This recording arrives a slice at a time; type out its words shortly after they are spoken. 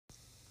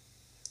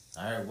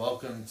All right,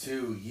 welcome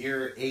to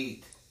year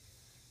 8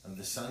 of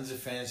the Sons of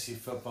Fantasy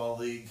Football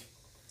League.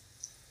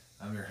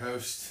 I'm your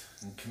host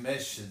and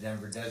commish, the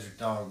Denver Desert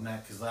Dog,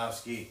 Matt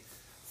Kozlowski.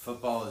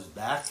 Football is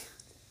back,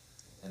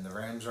 and the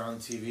Rams are on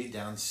TV,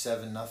 down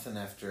 7-0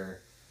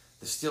 after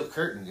the Steel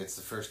Curtain gets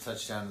the first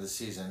touchdown of the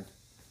season.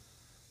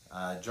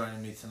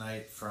 Joining me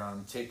tonight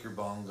from Take Your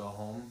Ball and Go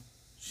Home,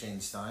 Shane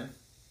Stein.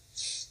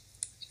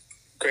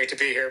 Great to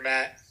be here,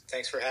 Matt.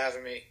 Thanks for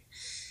having me.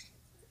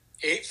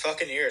 8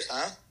 fucking years,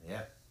 huh?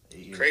 Yeah, 8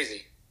 years.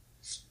 Crazy.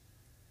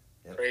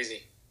 Yep.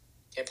 Crazy.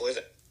 Can't believe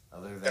it.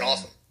 Been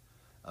awesome.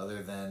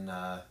 Other than,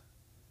 I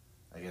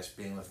guess,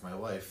 being with my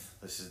wife,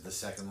 this is the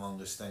second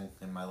longest thing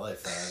in my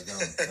life that I've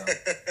done.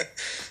 So.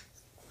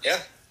 Yeah.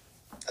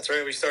 That's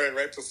right. We started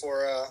right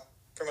before,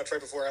 pretty much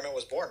right before Emmett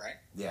was born, right?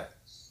 Yeah.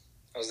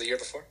 That was the year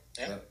before?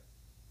 Yeah.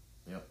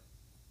 Yep.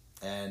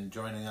 And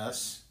joining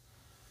us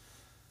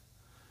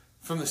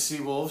from the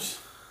Seawolves,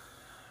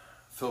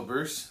 Phil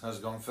Bruce. How's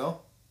it going,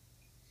 Phil?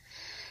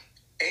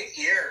 8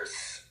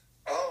 years.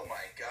 Oh my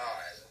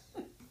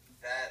God.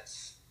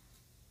 That's.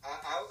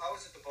 I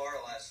was at the bar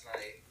last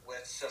night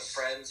with some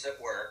friends at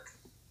work,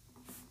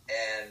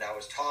 and I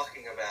was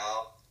talking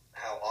about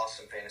how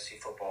awesome fantasy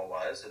football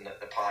was and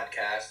the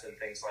podcast and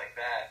things like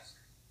that.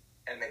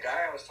 And the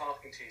guy I was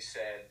talking to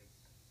said,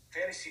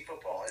 "Fantasy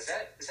football, is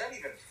that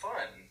even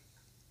fun?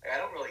 Like, I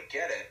don't really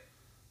get it."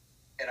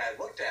 And I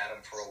looked at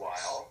him for a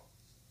while,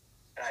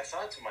 and I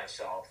thought to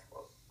myself,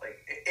 like,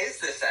 is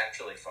this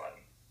actually fun?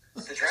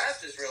 The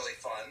draft is really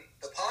fun.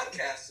 The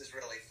podcast is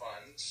really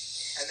fun.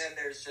 And then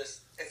there's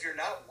just, if you're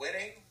not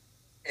winning,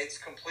 it's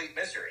complete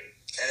misery.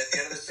 And at the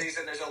end of the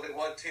season, there's only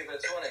one team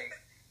that's winning.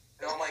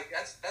 And I'm like,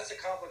 that's a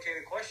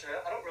complicated question.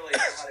 I don't really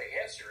know how to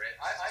answer it.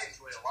 I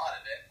enjoy a lot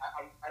of it.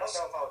 I don't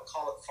know if I would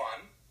call it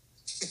fun.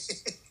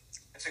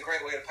 It's a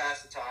great way to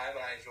pass the time,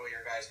 and I enjoy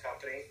your guys'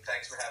 company.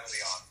 Thanks for having me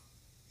on.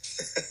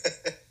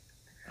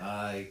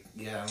 I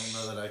don't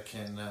know that I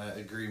can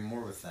agree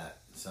more with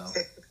that. So,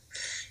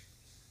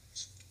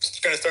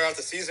 Just going to start out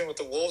the season with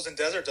the Wolves and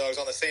Desert Dogs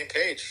on the same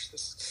page.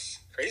 This is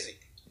crazy.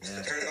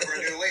 yeah, Turning over a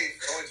new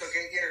leaf. Only took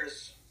 8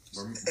 years.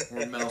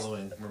 we're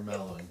mellowing. We're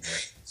mellowing.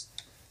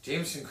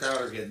 Jameson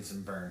Crowder getting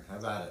some burn. How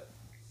about it?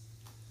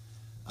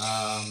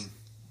 All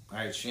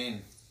right,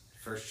 Shane.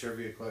 First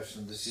trivia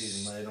question of the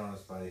season. Lay it on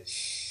us, buddy.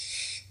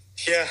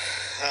 Yeah.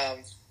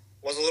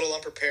 Was a little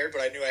unprepared, but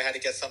I knew I had to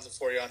get something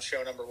for you on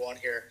show number 1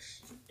 here.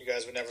 You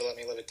guys would never let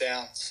me live it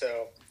down.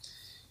 So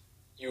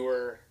you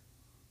were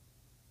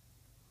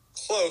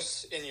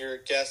close in your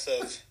guess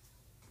of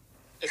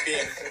it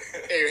being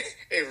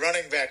a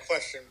running back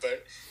question,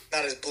 but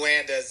not as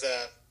bland as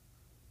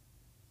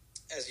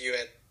you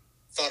had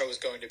thought it was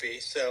going to be.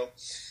 So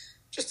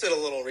just did a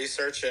little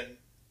research and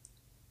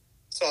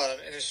saw an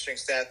interesting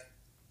stat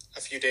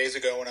a few days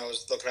ago when I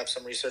was looking up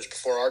some research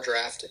before our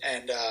draft,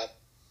 and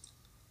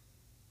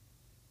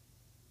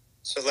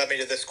so it led me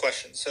to this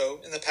question.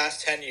 So in the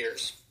past 10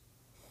 years,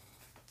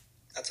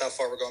 that's how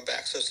far we're going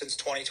back. So since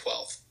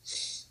 2012,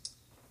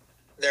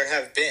 there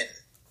have been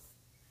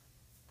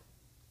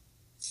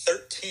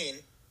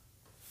 13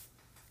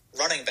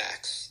 running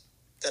backs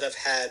that have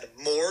had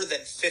more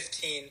than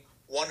 15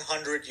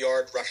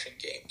 100-yard rushing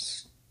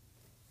games.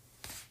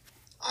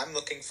 I'm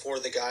looking for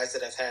the guys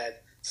that have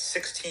had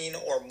 16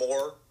 or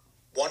more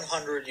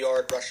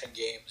 100-yard rushing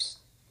games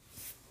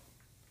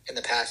in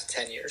the past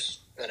 10 years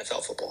of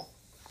NFL football.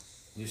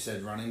 You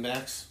said running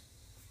backs?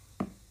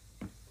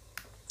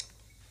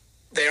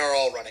 They are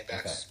all running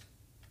backs.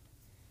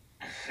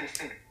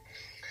 Okay.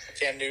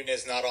 Cam Newton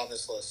is not on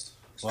this list.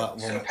 Well,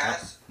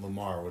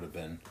 Lamar would have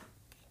been.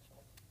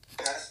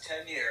 Past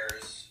 10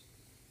 years,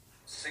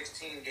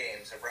 16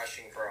 games of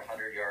rushing for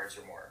 100 yards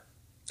or more.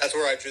 That's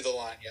where I drew the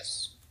line,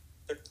 yes.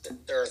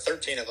 There are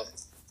 13 of them.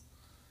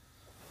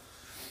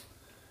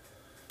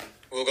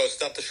 We'll go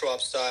Stump the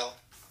Schwab style.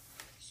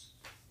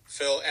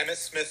 Phil, Emmitt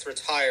Smith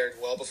retired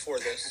well before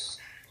this.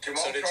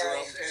 So did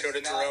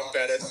Jerome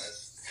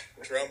Bettis.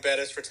 Jerome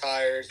Bettis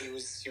retired. He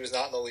was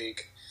not in the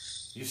league.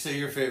 You say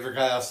your favorite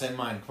guy, I'll say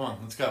mine. Come on,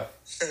 let's go.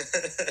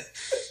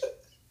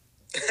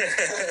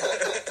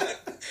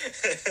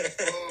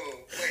 Oh,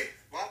 wait.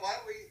 Why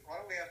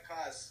don't we have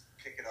Kaz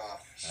kick it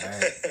off? All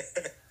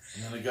right.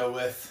 I'm going to go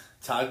with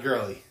Todd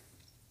Gurley.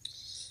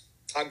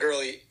 Todd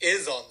Gurley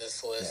is on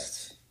this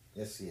list.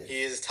 Yes, he is.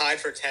 He is tied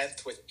for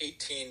 10th with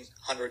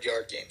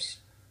 1,800-yard games.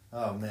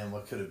 Oh, man,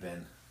 what could have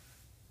been?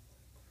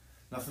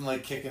 Nothing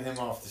like kicking him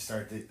off to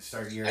start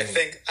year 8.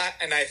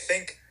 I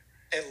think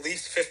at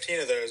least 15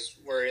 of those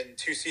were in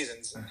 2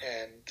 seasons,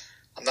 and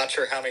I'm not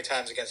sure how many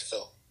times against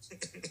Phil.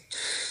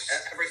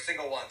 Every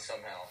single one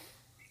somehow.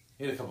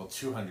 He had a couple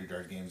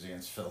 200-yard games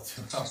against Phil,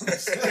 too.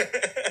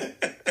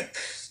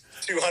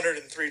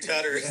 203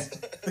 tutters.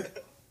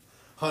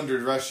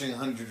 100 rushing,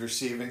 100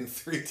 receiving,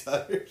 3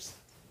 tutters.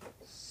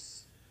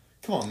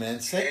 Come on, man.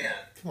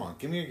 Come on,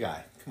 give me your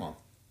guy. Come on.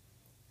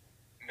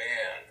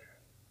 Man.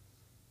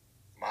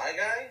 My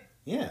guy?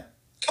 Yeah.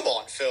 Come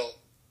on, Phil.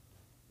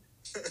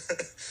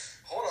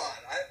 Hold on.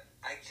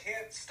 I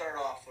can't start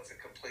off with a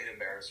complete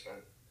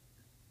embarrassment.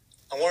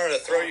 I want wanted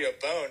to throw you a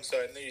bone, so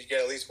I knew you'd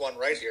get at least one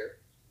right here.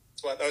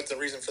 That was the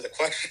reason for the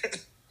question.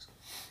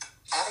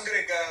 I'm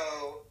going to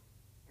go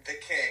the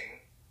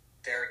King,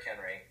 Derrick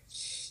Henry.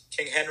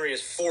 King Henry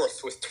is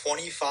fourth with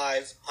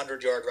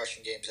 2,500-yard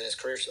rushing games in his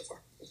career so far.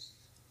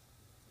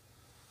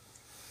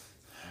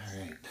 All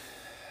right.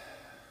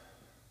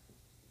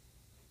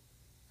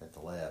 Got the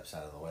layups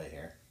out of the way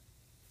here.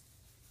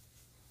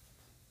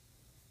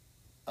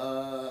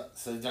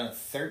 So they've done it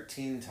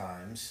 13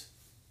 times,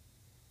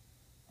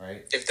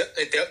 right?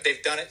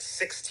 They've done it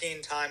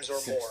 16 times or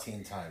 16 more.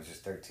 16 times,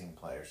 just 13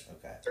 players.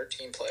 Okay.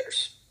 13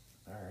 players.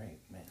 All right,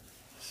 man.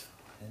 So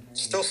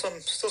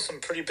Henry. Still some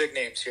pretty big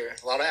names here.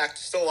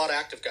 Still a lot of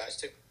active guys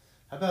too.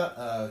 How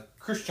about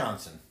Chris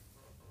Johnson?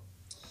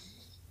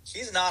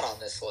 He's not on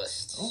this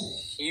list. Oh.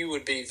 He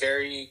would be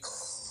pretty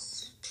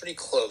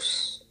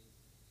close.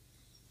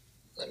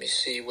 Let me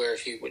see where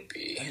he would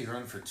be. How do you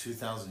run for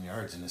 2,000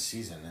 yards in a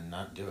season and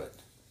not do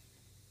it?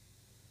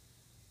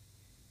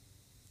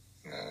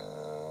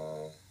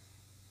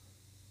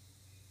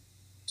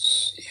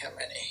 Let's see how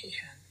many he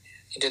had.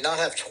 He did not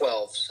have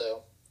 12,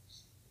 so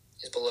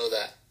he's below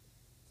that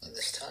in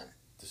this time.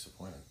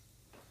 Disappointing.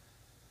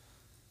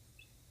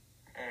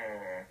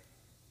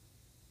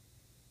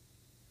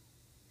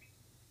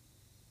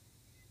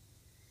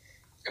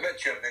 I bet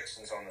Joe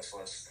Mixon's on this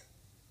list.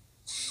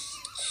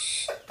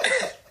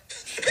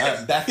 All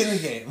right, back in the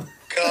game.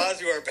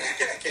 Cause you are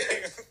back in the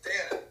game.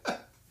 Damn it.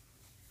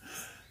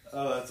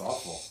 Oh, that's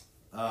awful.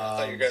 I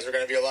thought you guys were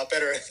going to be a lot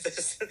better at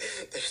this.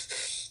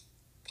 There's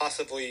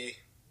possibly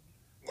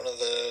one of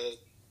the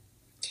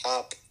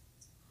top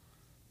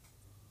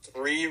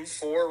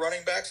 3-4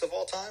 running backs of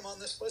all time on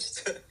this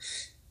list.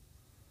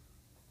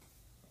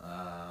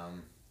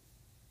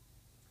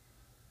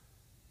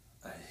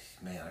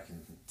 I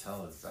can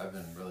tell I've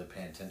been really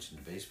paying attention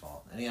to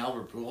baseball. Any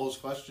Albert Pujols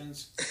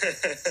questions?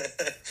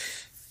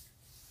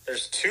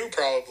 There's two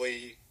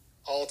probably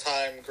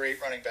all-time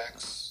great running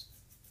backs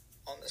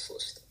on this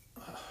list.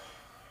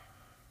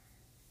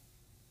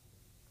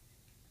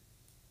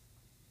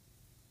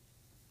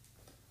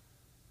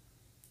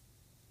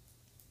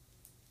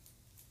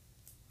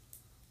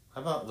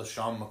 How about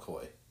LaShawn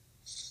McCoy?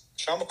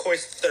 Sean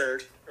McCoy's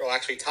third, or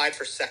actually tied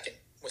for second,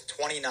 with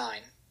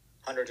 29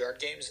 100-yard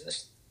games in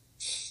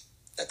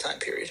that time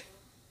period.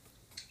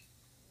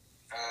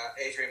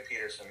 Adrian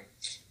Peterson.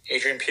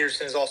 Adrian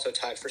Peterson is also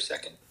tied for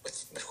second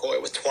with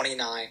McCoy with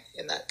 29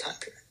 in that time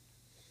period.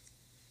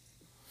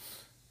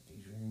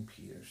 Adrian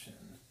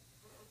Peterson.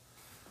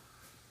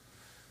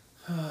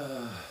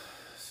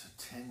 So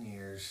 10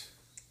 years.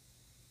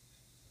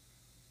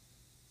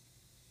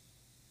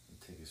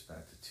 It'll take us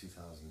back to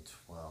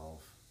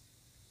 2012.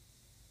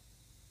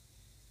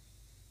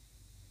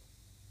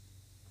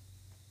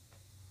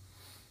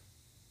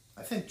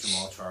 I think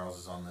Jamal Charles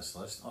is on this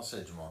list. I'll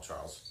say Jamal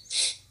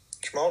Charles.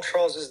 Jamal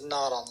Charles is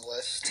not on the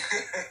list.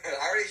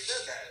 I already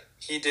said that.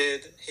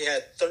 He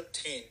had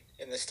 13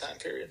 in this time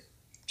period,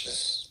 which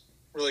is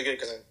really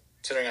good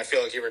considering I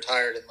feel like he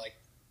retired in like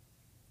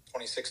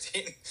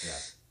 2016. Yeah.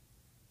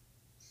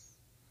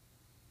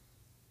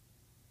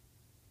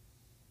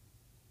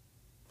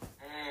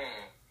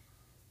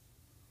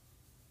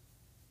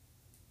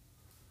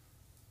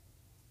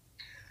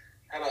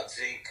 How about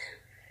Zeke?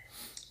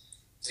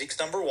 Zeke's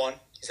number one.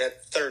 He's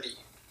had 30.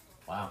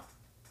 Wow.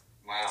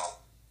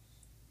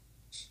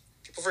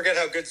 People forget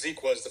how good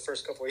Zeke was the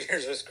first couple of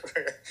years of his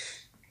career.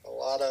 A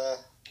lot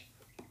of...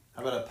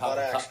 How about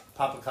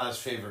Papa K's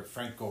favorite,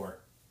 Frank Gore?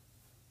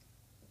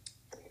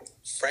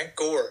 Frank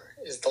Gore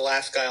is the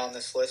last guy on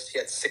this list. He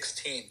had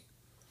 16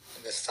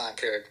 in this time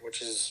period,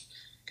 which is,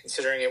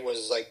 considering it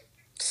was like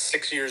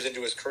 6 years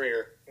into his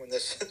career when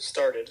this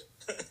started.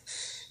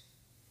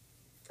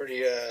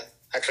 Pretty,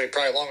 actually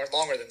probably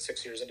longer than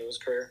 6 years into his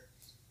career.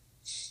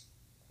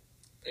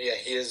 But yeah,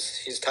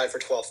 he's tied for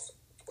 12th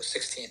with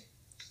 16.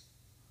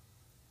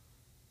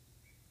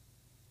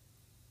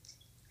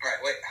 All right,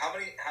 wait. How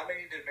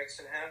many did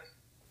Mixon have?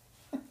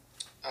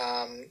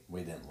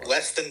 We didn't look.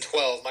 Less than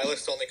 12. My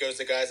list only goes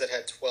to guys that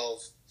had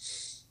 12.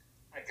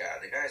 My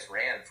God, the guys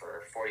ran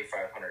for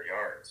 4,500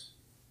 yards.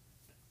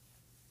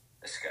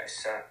 This guy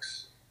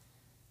sucks.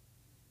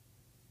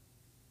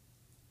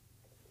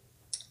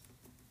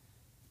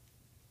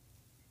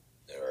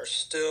 There are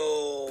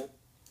still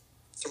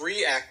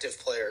 3 active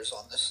players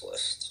on this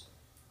list.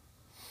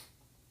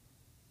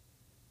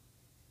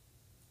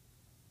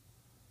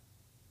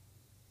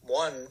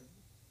 One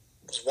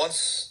was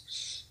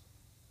once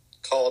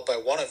called by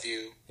one of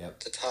you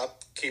the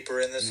top keeper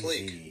in this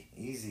league.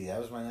 Easy. That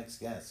was my next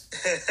guess.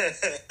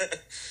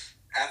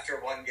 After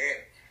one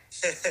game.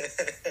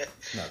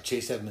 No,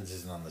 Chase Edmonds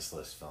isn't on this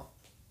list, Phil.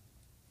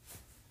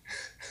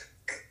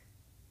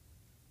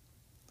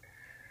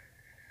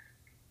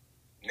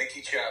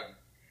 Nicky Chubb.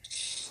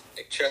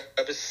 Nick Chubb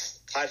is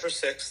tied for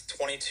 6th,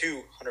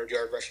 22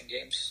 100-yard rushing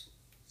games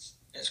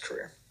in his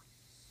career.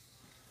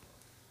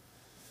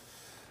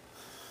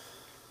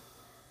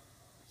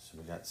 So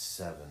we got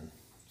 7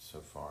 so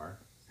far.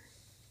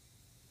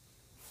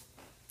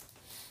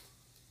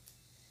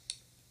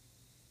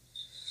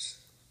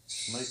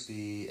 This might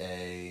be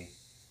a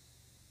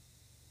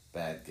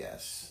bad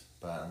guess,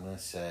 but I'm going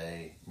to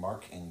say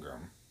Mark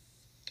Ingram.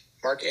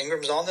 Mark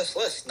Ingram's on this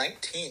list.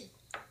 19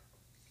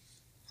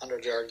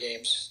 100-yard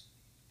games.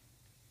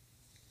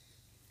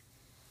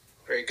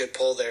 Very good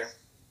pull there.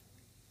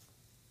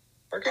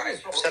 Mark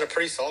Ingram's had a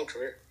pretty solid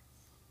career.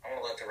 I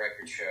want to let the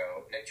record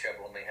show Nick Chubb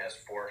only has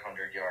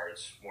 400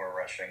 yards more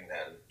rushing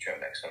than Joe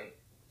Mixon,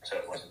 so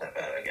it wasn't that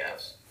bad, I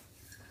guess.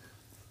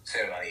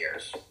 Same amount of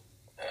years.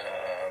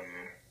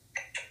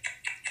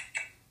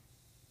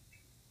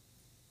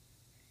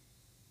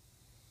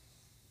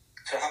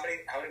 So how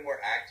many more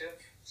active?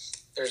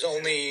 There's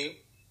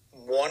only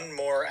one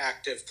more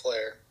active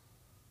player.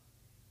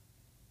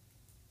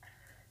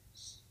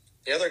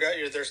 The other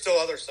guy, there's still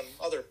some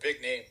other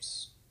big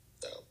names,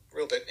 though,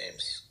 real big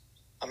names.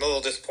 I'm a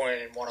little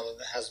disappointed in one of them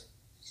that hasn't.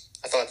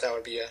 I thought that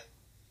would be a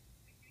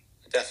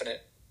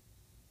definite,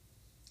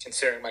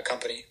 considering my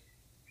company.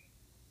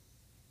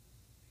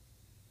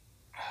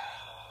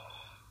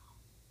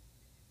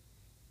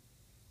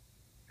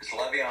 Is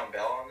Le'Veon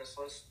Bell on this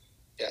list?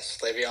 Yes,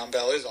 Le'Veon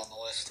Bell is on the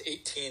list.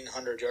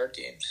 1,800-yard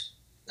games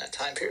in that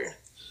time period.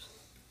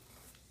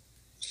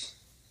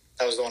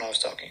 That was the one I was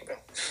talking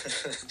about.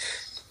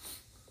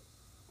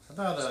 How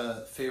about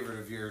a favorite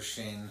of yours,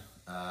 Shane,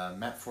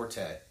 Matt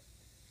Forte?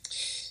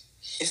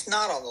 He's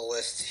not on the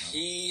list.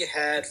 He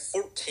had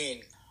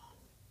 14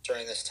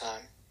 during this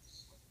time.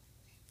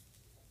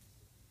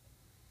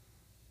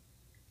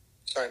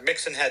 Sorry,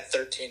 Mixon had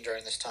 13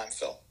 during this time,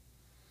 Phil.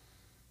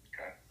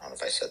 Okay. I don't know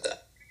if I said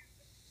that.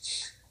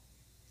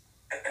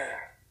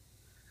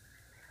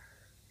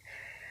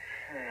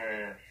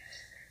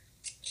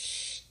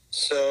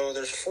 So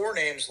there's 4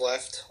 names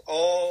left.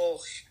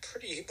 All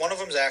pretty. One of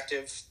them's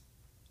active.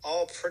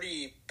 All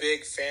pretty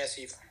big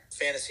fantasy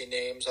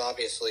names,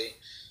 obviously.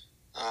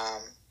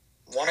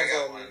 One of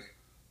them.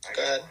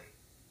 Go ahead.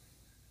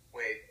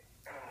 Wait.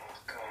 Oh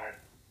God.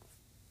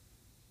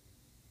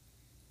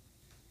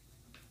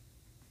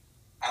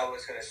 I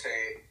was gonna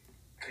say,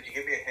 could you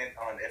give me a hint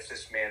on if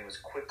this man was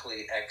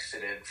quickly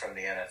exited from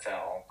the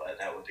NFL? But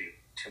that would be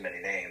too many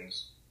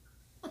names.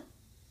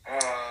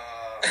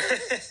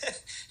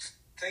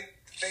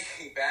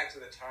 Thinking back to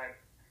the time,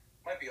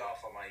 might be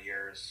off on my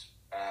years,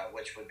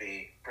 which would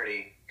be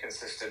pretty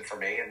consistent for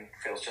me and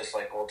feels just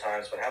like old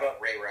times. But how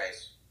about Ray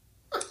Rice?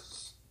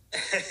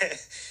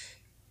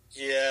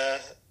 Yeah,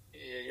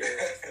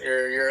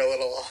 you're a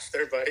little off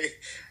there, buddy.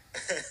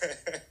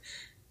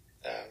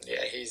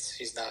 Yeah,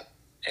 he's not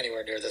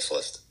anywhere near this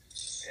list.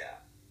 Yeah.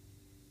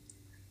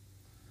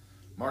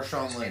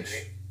 Marshawn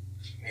Lynch.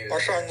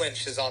 Marshawn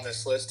Lynch is on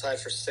this list, tied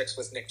for 6th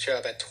with Nick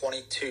Chubb at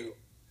 22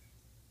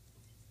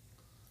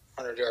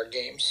 100-yard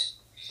games.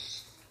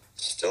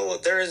 Still,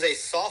 there is a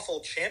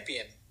Soffel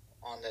champion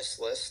on this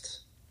list.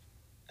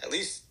 At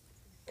least,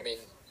 I mean,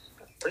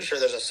 I'm pretty sure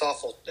there's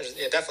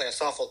definitely a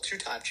Soffel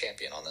 2-time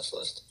champion on this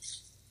list.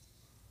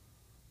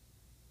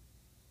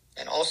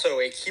 And also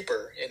a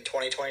keeper in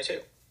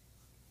 2022.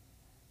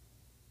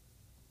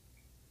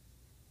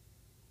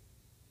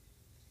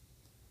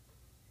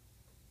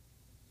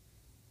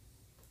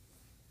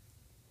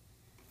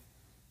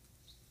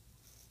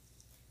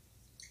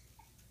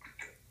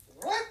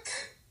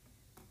 What?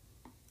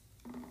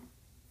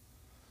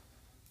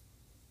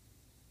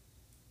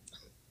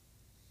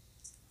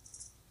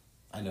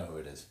 I know who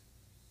it is.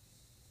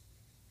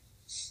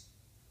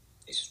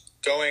 He's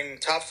going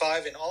top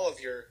 5 in all of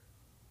your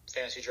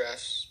fantasy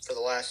drafts for the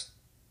last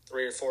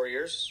 3 or 4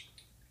 years.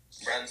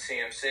 Run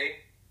CMC?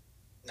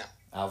 No.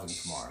 Alvin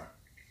Kamara.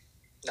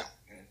 No.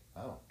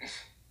 Oh.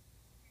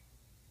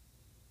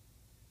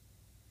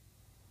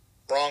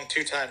 Wrong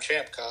 2-time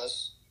champ,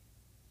 Kaz.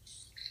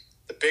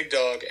 The big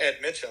dog, Ed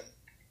Mitchum.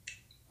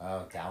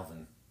 Oh,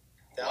 Dalvin.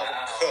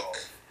 Dalvin Cook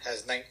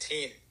has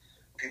 19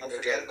 People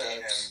 100-yard forget about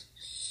games.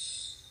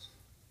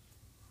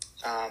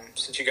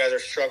 Since you guys are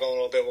struggling a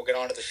little bit, we'll get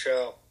on to the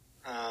show.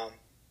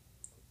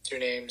 2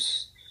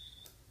 names.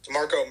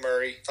 DeMarco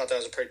Murray, thought that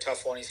was a pretty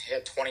tough one. He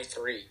had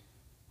 23,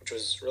 which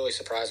was really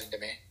surprising to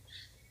me.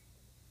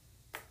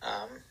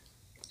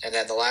 And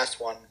then the last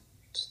one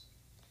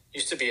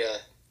used to be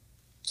a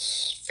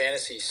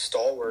fantasy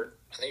stalwart.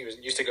 I think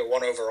he used to go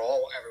 1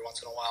 overall every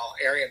once in a while.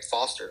 Arian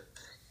Foster.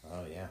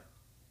 Oh, yeah.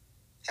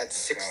 Had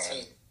 16.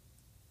 God.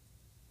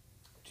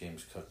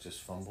 James Cook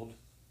just fumbled.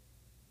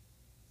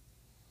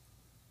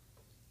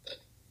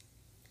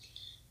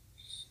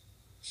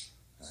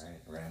 All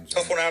right, Rams.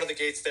 Tough one out of the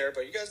gates there,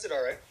 but you guys did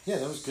all right. Yeah,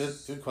 that was good.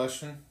 Good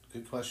question.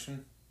 Good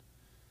question.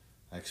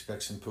 I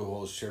expect some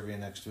Pujols trivia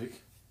next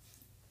week.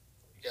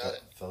 You got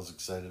it. Phil's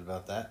excited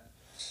about that.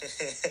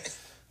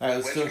 All right,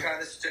 let's What do.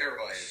 kind of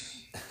steroid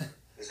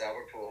is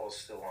Albert Pujols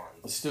still on?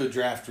 Let's do a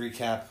draft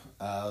recap.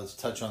 Let's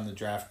touch on the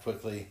draft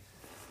quickly.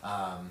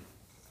 I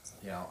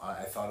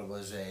thought it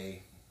was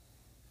a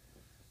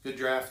good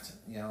draft.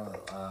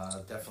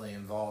 Definitely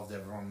involved.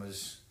 Everyone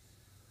was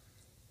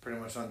pretty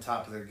much on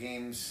top of their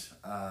games.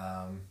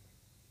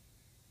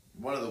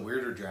 One of the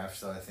weirder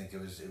drafts, though, I think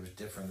it was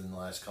different than the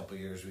last couple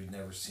of years. We've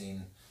never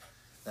seen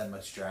that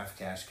much draft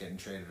cash getting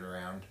traded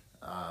around.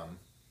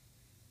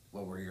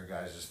 what were your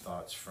guys'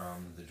 thoughts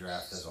from the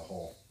draft as a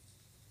whole?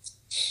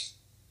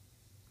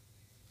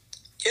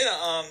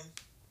 Yeah,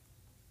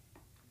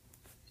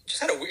 just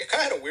kind of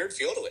had a weird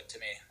feel to it to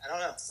me. I don't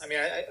know. I mean,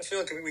 I feel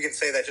like we can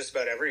say that just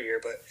about every year,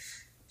 but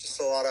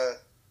just a lot of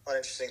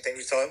interesting things.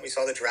 We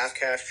saw the draft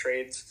cash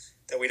trades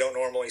that we don't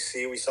normally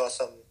see. We saw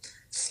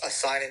a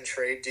sign and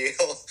trade deal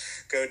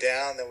go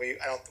down that we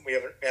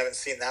haven't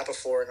seen that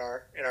before in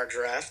our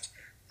draft.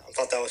 I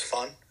thought that was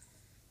fun.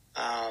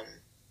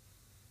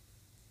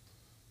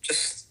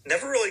 Just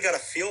never really got a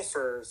feel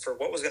for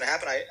what was going to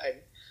happen.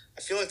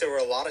 I feel like there were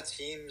a lot of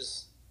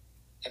teams,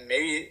 and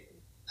maybe,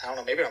 I don't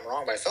know, maybe I'm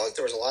wrong, but I felt like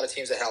there was a lot of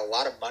teams that had a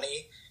lot of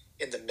money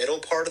in the middle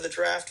part of the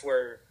draft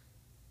where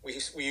we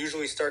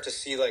usually start to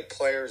see like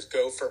players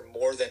go for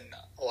more than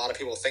a lot of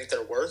people think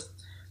they're worth.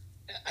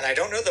 And I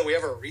don't know that we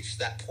ever reached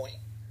that point.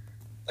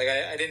 Like,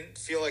 I didn't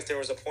feel like there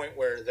was a point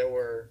where there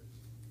were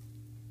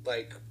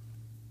like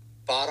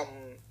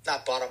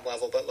not bottom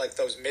level, but like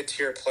those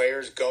mid-tier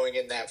players going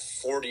in that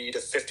 $40 to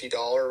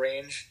 $50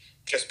 range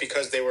just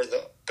because they were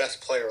the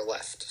best player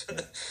left.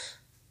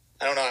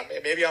 I don't know.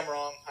 Maybe I'm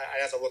wrong.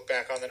 I have to look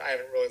back on that. I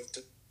haven't really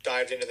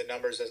dived into the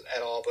numbers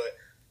at all, but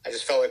I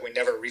just felt like we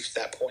never reached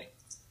that point.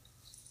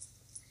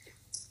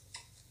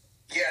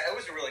 Yeah, it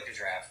was a really good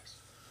draft.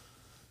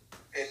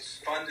 It's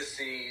fun to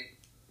see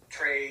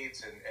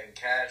trades and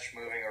cash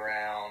moving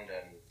around,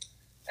 and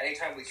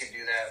anytime we can do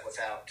that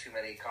without too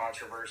many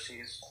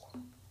controversies,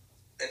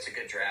 it's a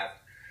good draft.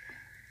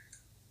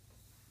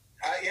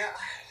 Yeah,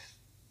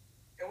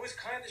 it was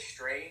kind of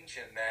strange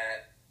in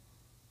that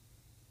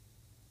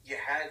you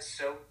had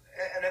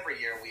and every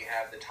year we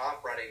have the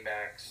top running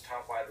backs,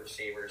 top wide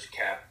receivers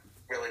kept,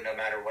 really no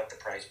matter what the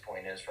price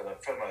point is for the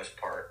most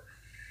part.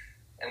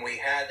 And we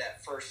had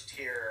that first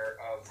tier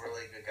of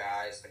really good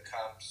guys, the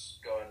Cupps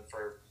going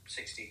for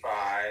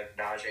 65,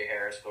 Najee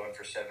Harris going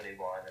for 71,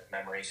 if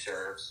memory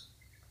serves.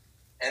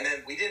 And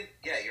then we didn't,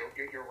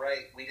 you're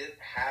right, we didn't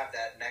have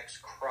that next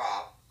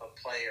crop of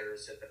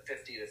players at the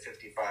 $50 to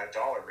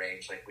 $55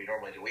 range like we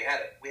normally do. We had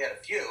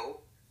a few,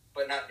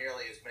 but not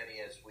nearly as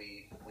many as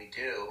we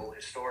do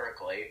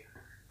historically.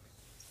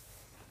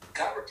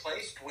 Got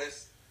replaced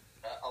with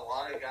a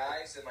lot of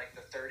guys in like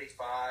the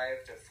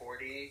 $35 to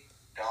 $40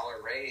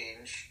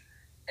 range,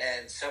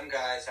 and some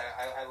guys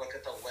I look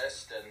at the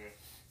list and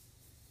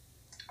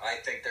I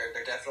think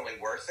they're definitely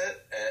worth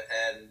it,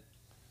 and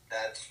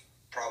that's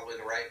probably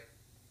the right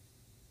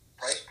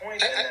price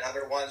point. And then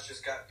other ones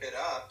just got bid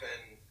up,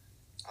 and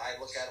I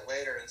look at it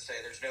later and say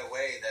there's no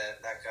way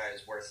that guy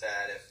is worth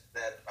that if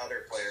that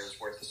other player is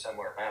worth a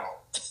similar amount.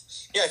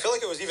 Yeah, I feel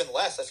like it was even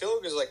less. I feel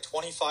like it was like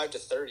 25 to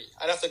 30.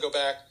 I'd have to go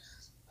back.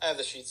 I have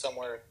the sheet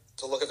somewhere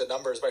to look at the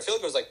numbers, but I feel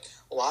like it was like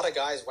a lot of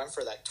guys went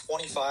for that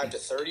 25 to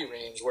 30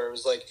 range, where it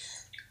was like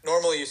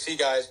normally you see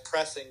guys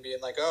pressing,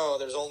 being like, oh,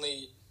 there's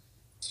only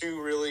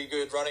two really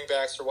good running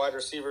backs or wide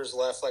receivers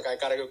left. Like, I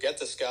got to go get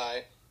this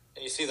guy.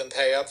 And you see them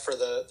pay up for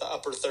the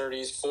upper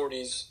 30s,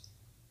 40s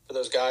for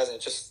those guys, and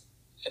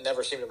it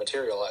never seemed to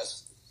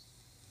materialize.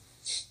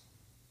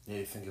 Yeah,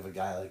 you think of a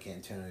guy like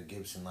Antonio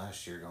Gibson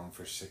last year going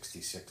for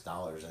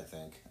 $66, I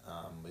think.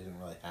 We didn't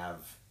really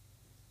have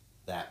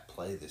that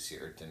play this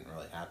year. It didn't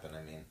really happen.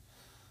 I mean,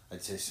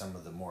 I'd say some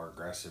of the more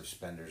aggressive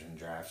spenders in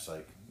drafts,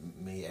 like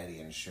me, Eddie,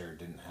 and Scher,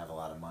 didn't have a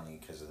lot of money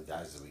because of the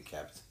guys that we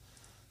kept.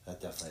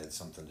 That definitely had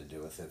something to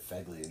do with it.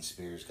 Fegley and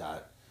Spears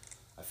got,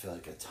 I feel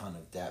like, a ton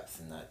of depth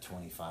in that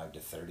 $25 to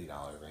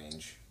 $30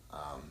 range.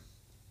 I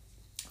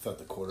thought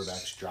the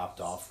quarterbacks dropped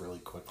off really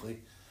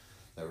quickly.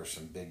 There were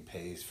some big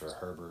pays for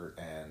Herbert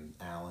and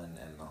Allen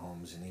and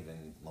Mahomes, and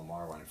even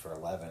Lamar went for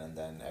 11, and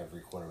then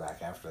every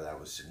quarterback after that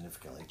was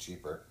significantly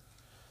cheaper.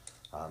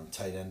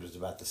 Tight end was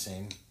about the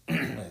same.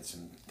 Had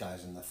some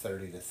guys in the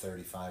 30 to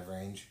 35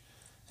 range,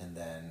 and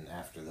then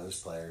after those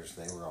players,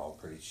 they were all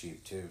pretty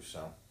cheap too.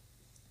 So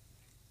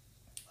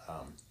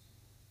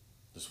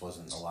just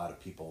wasn't a lot of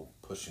people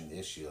pushing the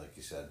issue, like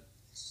you said.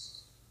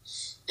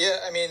 Yeah,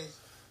 I mean,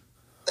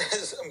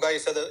 I'm glad you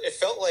said that. It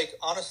felt like,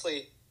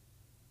 honestly,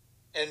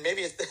 and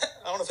maybe, I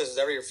don't know if this is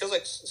every year, it feels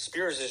like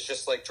Spears is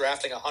just like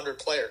drafting 100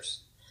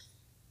 players.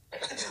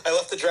 I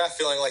left the draft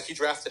feeling like he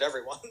drafted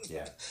everyone.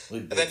 Yeah.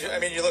 And then, I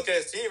mean, you look at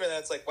his team and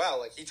it's like, wow,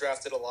 like he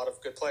drafted a lot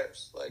of good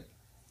players. Like,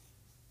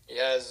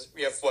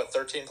 we have,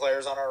 13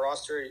 players on our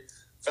roster? He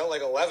felt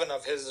like 11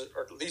 of his,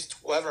 or at least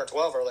 11 or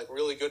 12 are like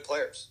really good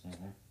players.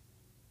 Mm-hmm.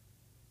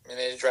 I mean,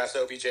 they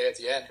drafted OBJ at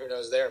the end. Who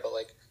knows there? But,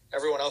 like,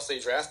 everyone else that he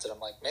drafted, I'm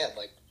like, man,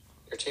 like,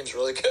 your team's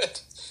really good.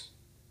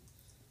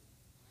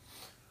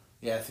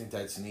 Yeah, I think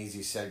that's an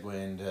easy segue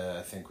into,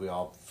 I think we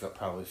all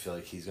probably feel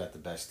like he's got the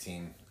best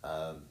team.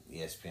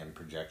 ESPN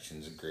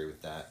projections agree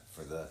with that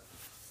for the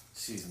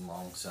season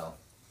long. So,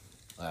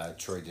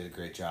 Troy did a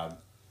great job.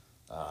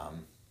 I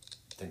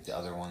think the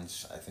other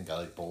ones, I think I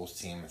like Bowles'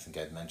 team. I think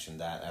I'd mentioned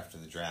that after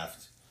the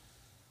draft.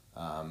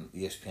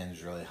 ESPN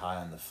is really high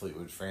on the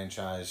Fleetwood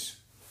franchise.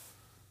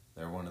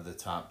 They're one of the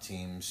top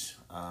teams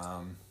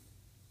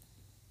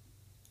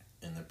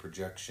in the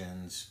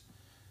projections.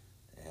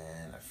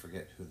 And I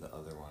forget who the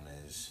other one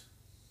is.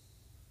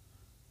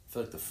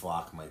 feel like the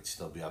Flock might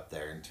still be up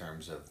there in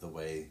terms of the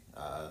way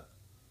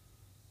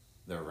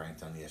they're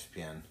ranked on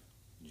ESPN.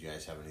 Do you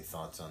guys have any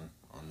thoughts on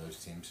those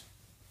teams?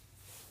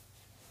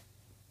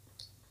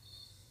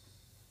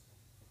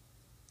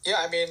 Yeah,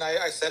 I mean,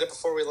 I said it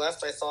before we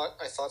left. I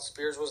thought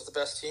Spears was the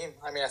best team.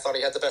 I mean, I thought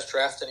he had the best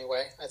draft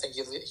anyway. I think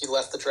he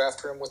left the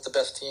draft room with the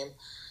best team.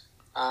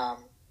 I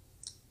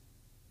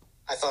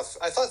thought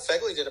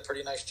Fegley did a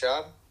pretty nice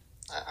job.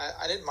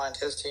 I didn't mind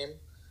his team.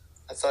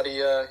 I thought he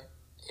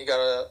got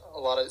a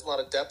lot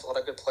of depth, a lot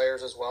of good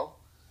players as well.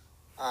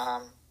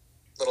 A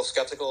little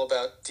skeptical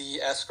about D.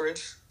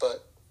 Eskridge,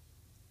 but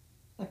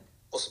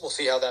we'll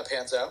see how that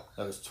pans out.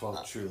 That was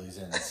 12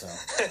 Trulies in, so.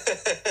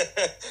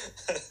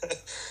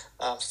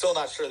 I'm still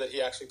not sure that he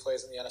actually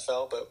plays in the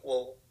NFL, but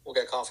we'll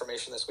get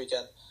confirmation this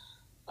weekend.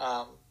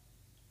 Yeah,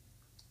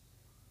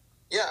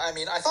 I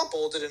mean, I thought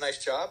Bowl did a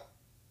nice job.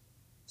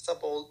 I thought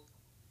Bowl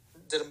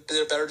did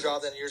a better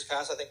job than years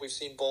past. I think we've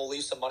seen Bowl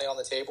leave some money on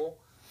the table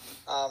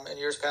in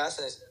years past,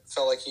 and it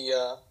felt like he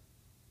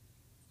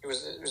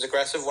was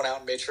aggressive, went out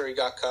and made sure he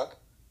got Cup.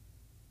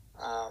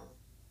 I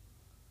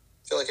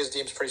feel like his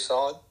team's pretty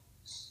solid. I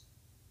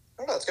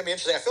don't know. It's going to be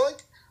interesting. I feel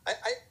like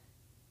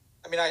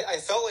I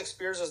felt like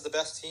Spears was the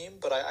best team,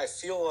 but I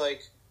feel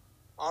like,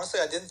 honestly,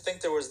 I didn't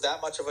think there was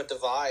that much of a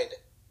divide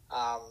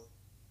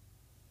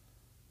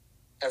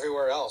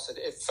everywhere else.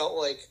 It felt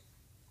like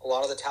a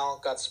lot of the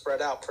talent got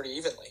spread out pretty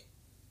evenly.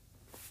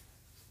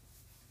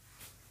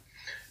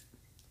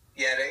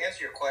 Yeah, to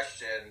answer your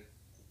question,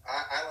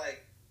 I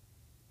like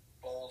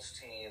Bowles'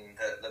 team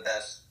the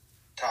best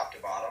top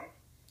to bottom.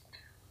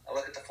 I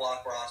look at the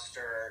Flock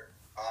roster,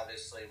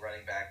 obviously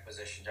running back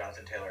position,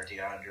 Jonathan Taylor,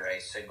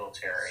 DeAndre,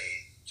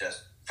 Singletary,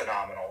 just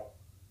phenomenal.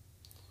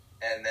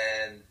 And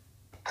then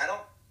I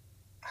don't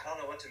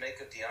know what to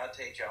make of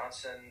Deontay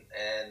Johnson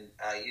and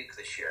Ayuk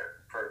this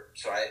year.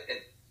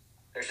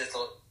 There's just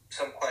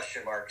some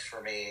question marks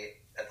for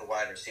me at the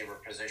wide receiver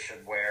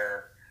position,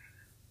 where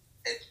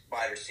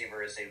wide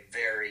receiver is a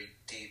very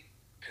deep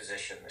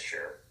position this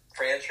year.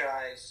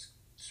 Franchise,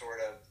 sort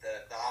of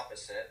the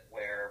opposite,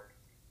 where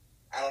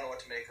I don't know what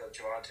to make of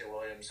Javonte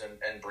Williams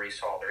and Breece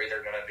Hall. They're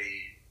either going to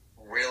be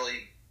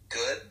really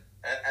good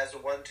as a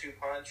 1-2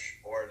 punch,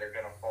 or they're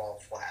going to fall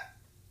flat.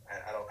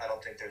 I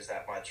don't think there's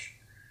that much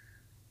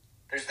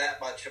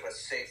of a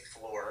safe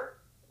floor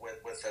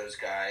with those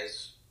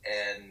guys.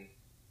 And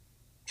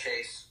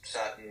Chase,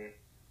 Sutton,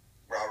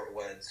 Robert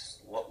Woods,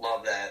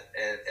 love that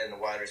in the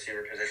wide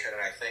receiver position.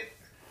 And I think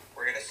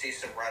we're going to see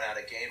some run out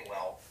of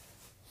Gainwell.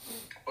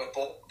 But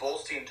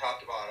Bulls team top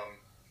to bottom,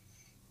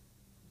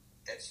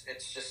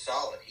 it's just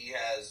solid. He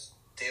has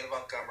David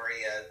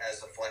Montgomery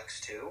as the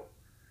flex 2,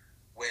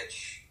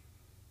 which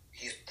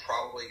he's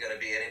probably going to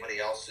be anybody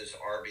else's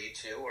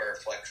RB2 or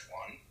flex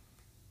 1.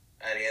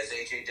 And he has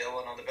A.J.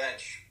 Dillon on the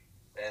bench,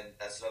 and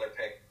that's another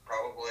pick.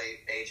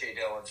 Probably A.J.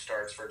 Dillon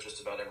starts for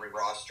just about every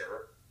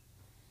roster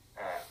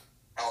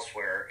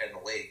elsewhere in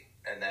the league.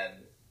 And then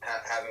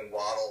having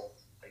Waddle,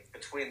 like,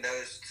 between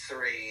those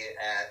three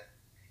at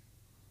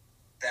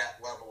that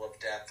level of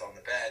depth on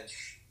the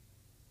bench,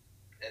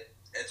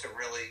 it's a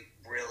really,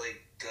 really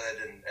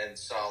good and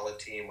solid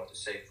team with a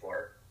safe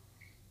floor.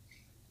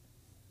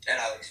 And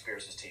I like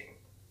Spears' team,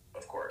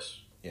 of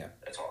course. Yeah.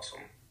 That's awesome.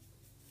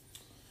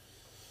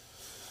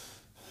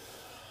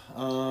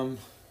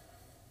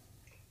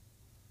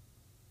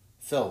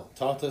 Phil,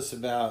 talk to us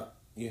about,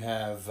 you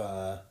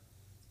have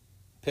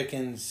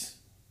Pickens,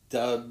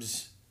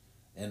 Dubs,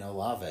 and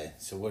Olave.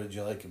 So what did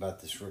you like about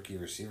this rookie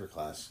receiver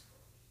class?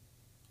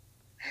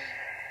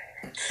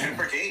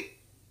 Super deep.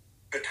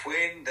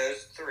 Between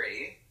those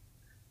three,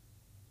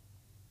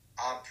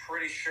 I'm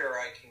pretty sure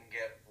I can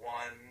get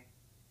one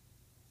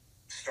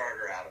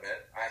starter out of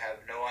it. I have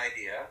no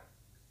idea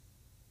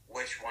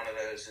which one of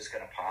those is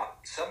going to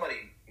pop.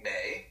 Somebody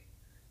may.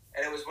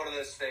 And it was one of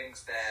those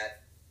things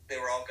that they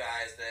were all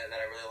guys that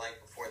I really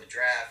liked before the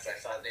draft. I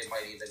thought they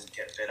might even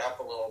get bid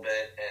up a little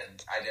bit,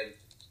 and I didn't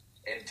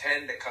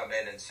intend to come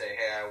in and say,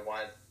 hey, I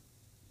want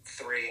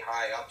 3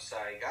 high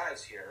upside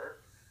guys here.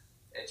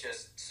 It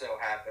just so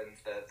happens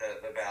that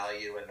the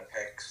value and the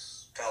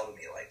picks fell to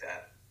me like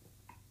that.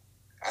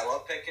 I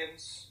love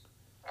Pickens.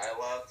 I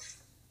love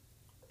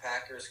the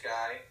Packers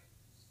guy.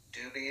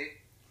 Doobie,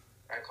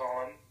 I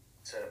call him.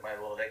 It's my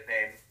little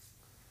nickname.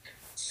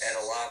 And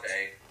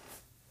Olave.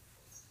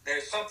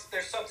 There's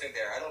something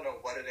there. I don't know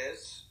what it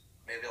is.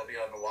 Maybe I'll be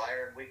on the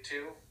wire in week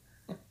 2.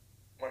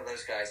 One of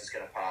those guys is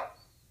going to pop.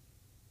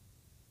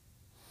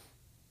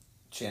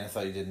 Chan, I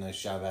thought you did a nice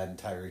job adding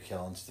Tyreek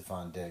Hill and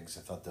Stephon Diggs.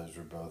 I thought those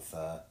were both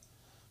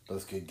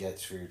good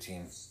gets for your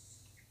team.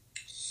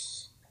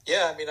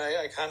 Yeah, I mean,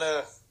 I kind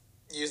of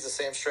used the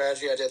same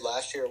strategy I did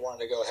last year. I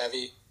wanted to go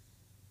heavy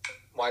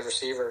wide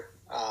receiver.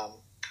 And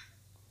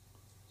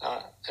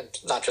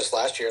not just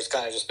last year. It's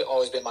kind of just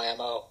always been my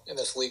MO in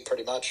this league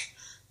pretty much.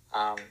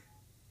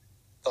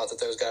 Thought that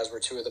those guys were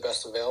 2 of the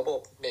best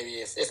available,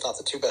 maybe if not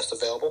the 2 best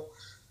available.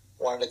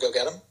 Wanted to go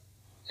get them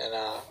and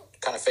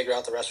kind of figure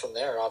out the rest from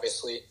there.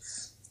 Obviously,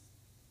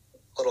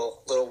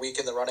 little weak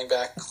in the running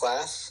back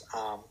class,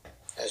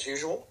 as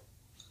usual.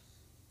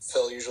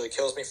 Phil usually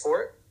kills me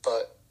for it,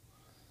 but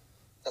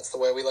that's the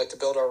way we like to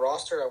build our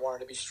roster. I wanted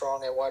to be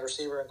strong at wide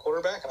receiver and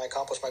quarterback, and I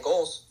accomplished my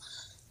goals.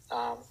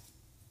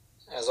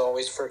 As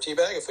always for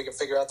T-Bag, if we can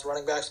figure out the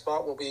running back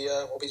spot, we'll be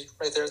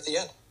right there at the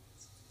end.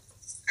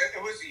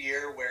 It was a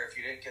year where if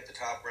you didn't get the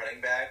top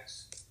running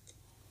backs,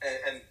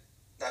 and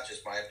not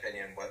just my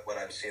opinion, what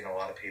I've seen a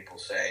lot of people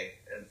say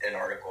in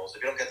articles,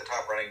 if you don't get the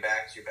top running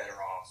backs, you're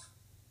better off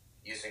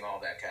using all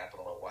that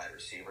capital at wide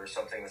receiver,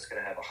 something that's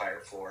going to have a higher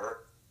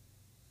floor.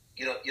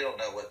 You don't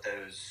know what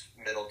those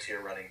middle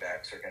tier running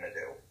backs are going to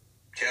do.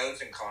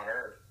 Jones and Connor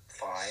are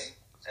fine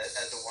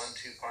as a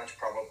 1-2 punch,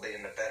 probably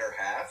in the better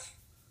half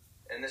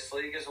in this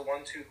league as a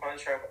 1-2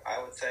 punch.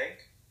 I would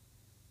think.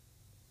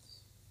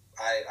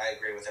 I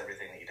agree with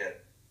everything that you did,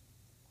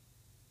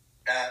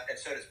 and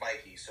so does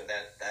Mikey. So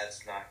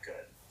that's not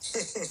good.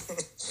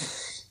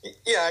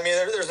 Yeah, I mean,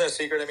 there's no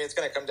secret. I mean, it's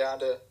going to come down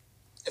to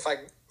if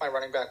my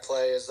running back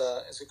play is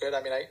good.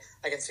 I mean,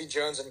 I can see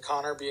Jones and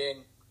Connor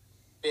being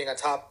a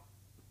top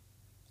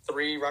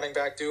 3 running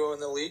back duo in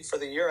the league for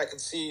the year. I can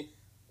see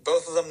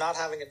both of them not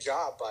having a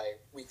job by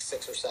week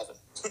 6 or 7.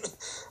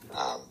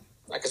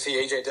 I can see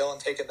A.J. Dillon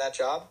taking that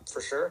job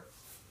for sure,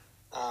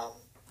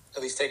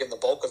 at least taking the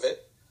bulk of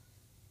it.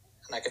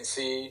 And I can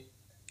see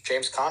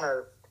James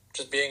Conner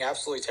just being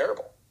absolutely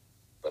terrible.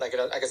 But I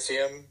could see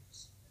him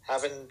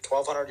having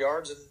 1,200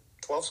 yards and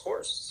 12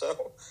 scores.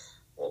 So,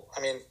 well,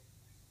 I mean,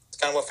 it's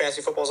kind of what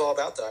fantasy football is all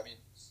about, though. I mean,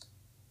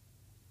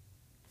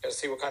 got to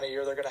see what kind of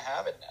year they're going to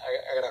have, and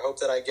I got to hope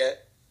that I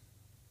get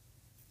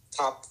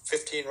top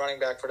 15 running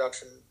back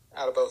production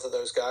out of both of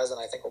those guys, and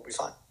I think we'll be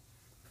fine.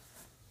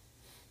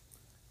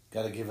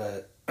 Got to give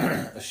a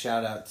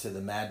shout out to the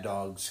Mad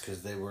Dogs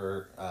because they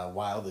were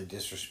wildly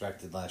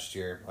disrespected last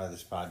year by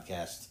this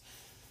podcast.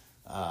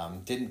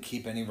 Didn't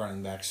keep any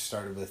running backs.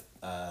 Started with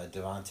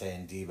Devontae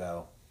and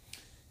Debo.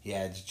 He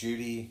adds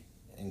Judy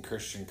and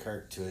Christian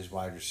Kirk to his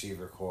wide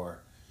receiver core,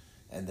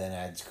 and then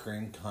adds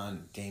Kareem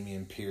Hunt,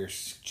 Damian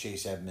Pierce,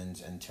 Chase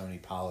Edmonds, and Tony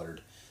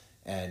Pollard.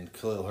 And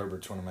Khalil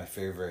Herbert's one of my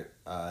favorite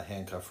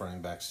handcuff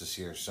running backs this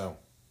year. So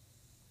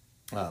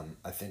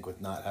I think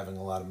with not having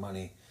a lot of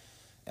money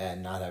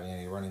and not having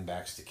any running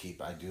backs to keep,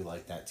 I do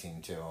like that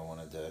team too. I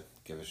wanted to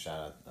give a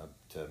shout out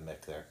to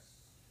Mick there.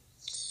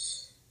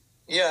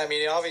 Yeah, I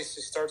mean, it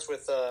obviously starts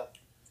with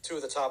 2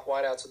 of the top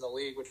wideouts in the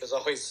league, which is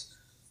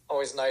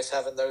always nice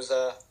having those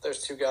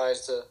 2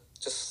 guys to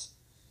just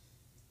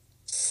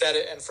set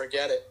it and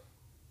forget it,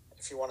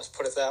 if you want to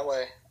put it that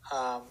way.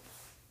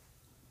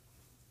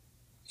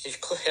 He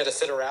had to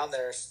sit around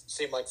there, it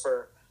seemed like,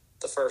 for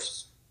the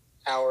first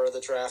hour of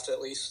the draft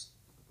at least.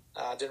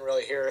 Didn't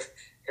really hear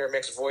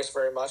Mick's voice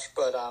very much,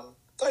 but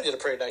thought he did a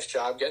pretty nice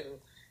job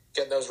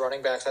getting those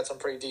running backs at some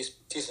pretty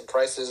decent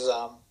prices.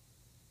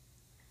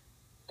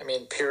 I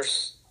mean,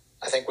 Pierce,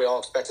 I think we all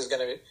expect is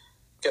going to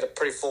get a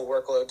pretty full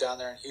workload down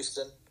there in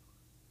Houston.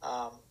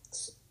 A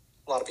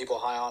lot of people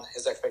high on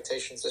his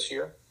expectations this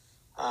year.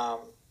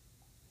 Got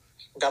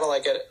to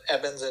like get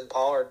Evans and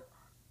Pollard.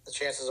 The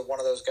chances of one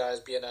of those guys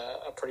being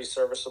a pretty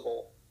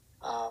serviceable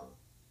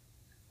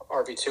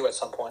RB2 at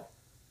some point.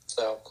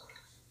 So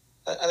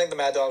I think the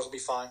Mad Dogs will be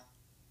fine.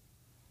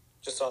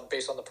 Just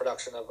based on the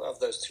production of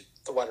those 2,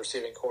 the wide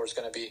receiving core is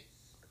going to be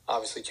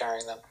obviously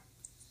carrying them.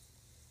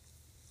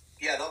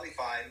 Yeah, they'll be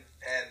fine,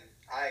 and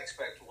I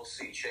expect we'll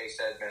see Chase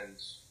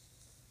Edmonds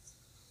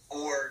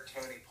or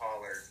Tony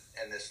Pollard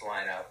in this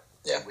lineup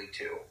in week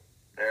 2.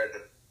 They're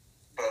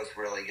both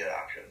really good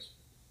options,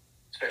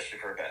 especially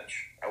for a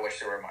bench. I wish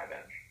they were my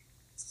bench.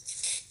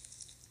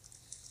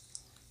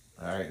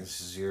 All right, this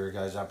is your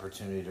guys'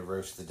 opportunity to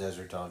roast the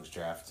Desert Dogs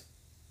draft.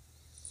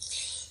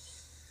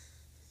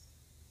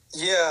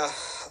 Yeah,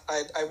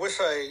 I wish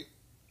I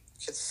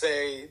could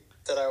say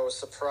that I was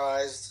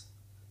surprised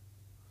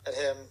at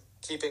him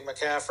keeping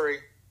McCaffrey,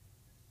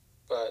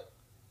 but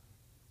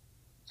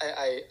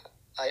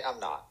I'm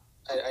not.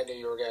 I knew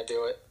you were going to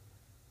do it.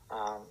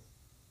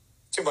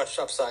 Too much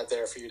upside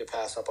there for you to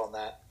pass up on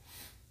that.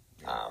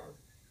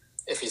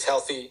 If he's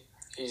healthy,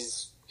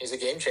 he's a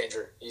game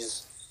changer.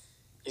 He's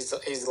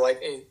like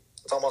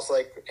it's almost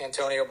like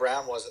Antonio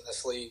Brown was in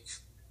this league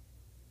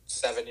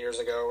 7 years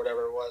ago or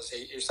whatever it was,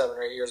 7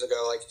 or 8 years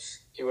ago. Like,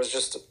 he was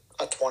just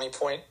a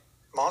 20-point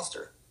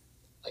monster.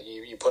 Like,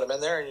 you put him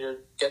in there and you're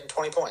getting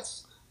 20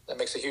 points. That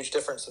makes a huge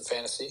difference in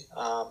fantasy.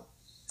 So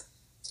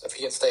if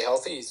he can stay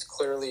healthy,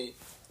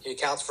 he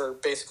accounts for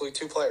basically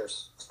 2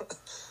 players,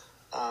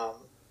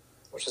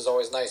 which is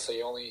always nice. So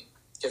he only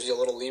gives you a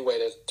little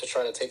leeway to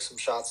try to take some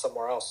shots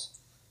somewhere else.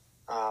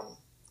 I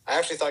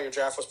actually thought your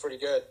draft was pretty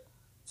good.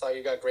 I thought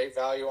you got great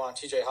value on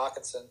TJ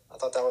Hawkinson. I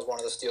thought that was one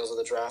of the steals of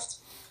the draft.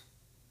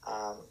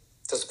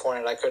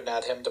 Disappointed I couldn't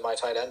add him to my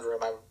tight end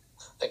room. I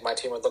think my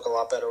team would look a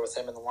lot better with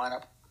him in the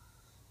lineup.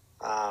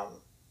 I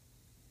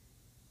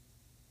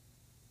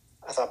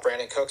thought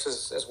Brandon Cooks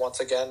is once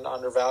again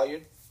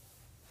undervalued.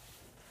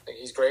 I think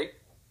he's great.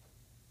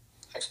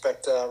 I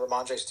expect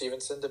Ramondre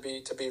Stevenson to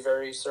be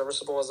very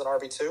serviceable as an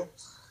RB2.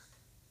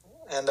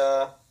 And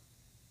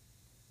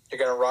you're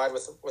going to ride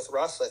with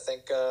Russ. I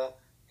think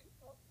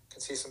can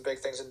can see some big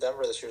things in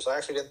Denver this year. So I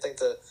actually didn't think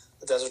the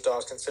Desert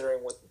Dogs,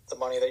 considering with the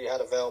money that you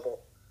had available,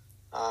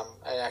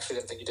 I actually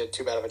didn't think you did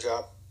too bad of a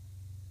job.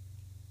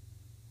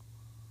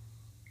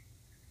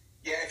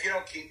 Yeah, if you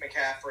don't keep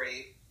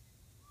McCaffrey,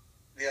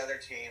 the other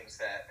teams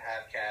that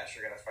have cash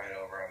are going to fight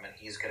over him, and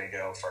he's going to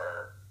go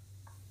for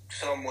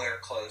somewhere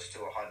close to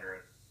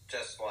 100,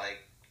 just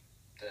like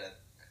the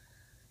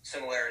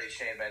similarity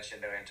Shane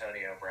mentioned to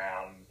Antonio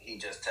Brown. He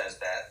just has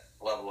that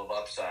level of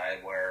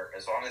upside where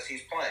as long as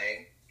he's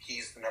playing,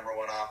 he's the number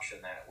one option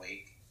that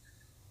week.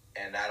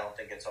 And I don't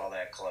think it's all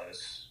that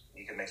close.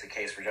 You can make the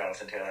case for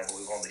Jonathan Taylor, but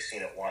we've only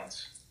seen it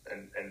once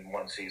in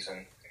one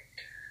season.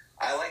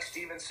 I like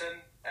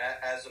Stevenson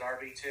as an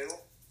RB2.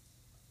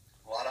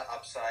 A lot of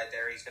upside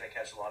there. He's going to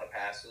catch a lot of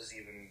passes,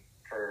 even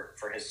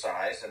for his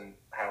size and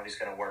how he's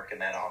going to work in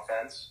that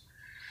offense.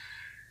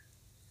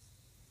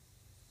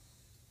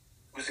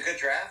 It was a good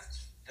draft.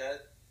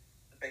 The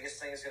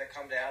biggest thing is going to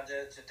come down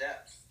to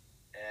depth.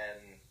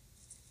 And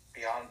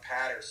beyond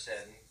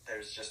Patterson,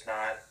 there's just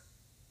not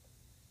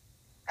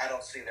 – I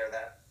don't see there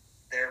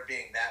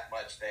being that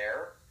much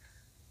there.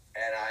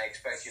 And I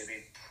expect you to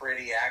be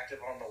pretty active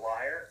on the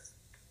wire.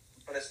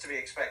 But it's to be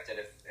expected.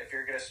 If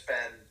you're going to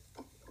spend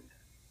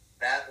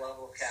that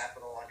level of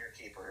capital on your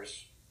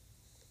keepers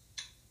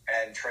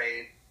and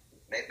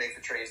make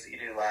the trades that you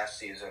did last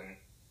season,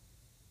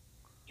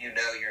 you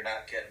know you're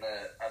not getting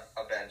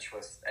a bench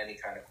with any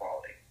kind of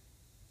quality.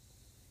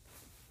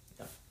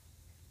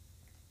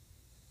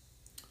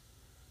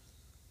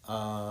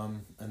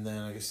 And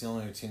then I guess the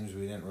only other teams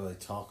we didn't really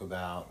talk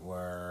about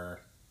were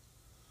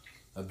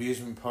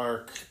Abusement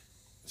Park,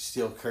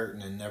 Steel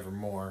Curtain, and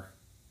Nevermore.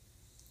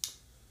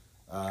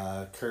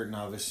 Curtin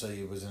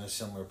obviously was in a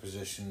similar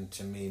position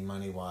to me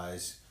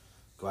money-wise.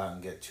 Go out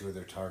and get two of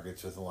their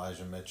targets with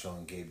Elijah Mitchell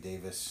and Gabe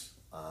Davis.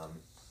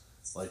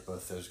 Like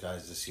both those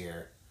guys this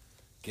year.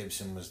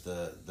 Gibson was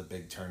the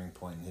big turning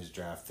point in his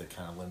draft that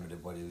kind of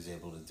limited what he was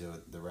able to do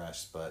with the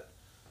rest. But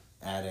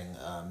adding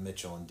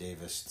Mitchell and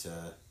Davis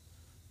to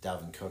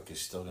Dalvin Cook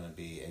is still going to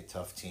be a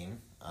tough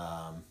team.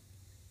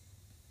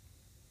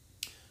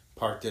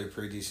 Park did a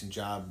pretty decent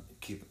job.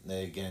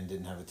 They, again,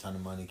 didn't have a ton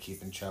of money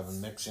keeping Chubb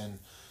and Mixon.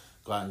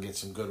 Go out and get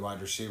some good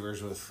wide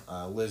receivers with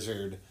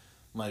Lizard,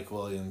 Mike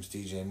Williams,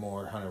 DJ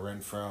Moore, Hunter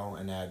Renfrow,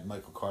 and add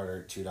Michael Carter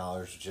at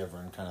 $2, which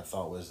everyone kind of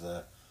thought was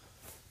the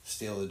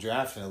steal of the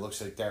draft. And it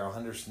looks like Darrell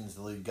Henderson's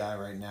the lead guy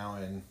right now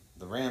in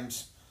the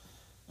Rams.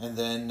 And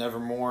then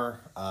Nevermore,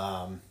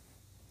 I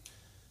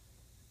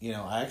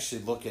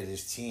actually look at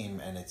his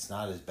team, and it's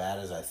not as bad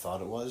as I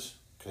thought it was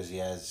because he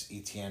has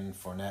Etienne,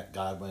 Fournette,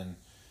 Godwin,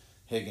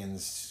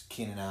 Higgins,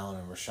 Keenan Allen,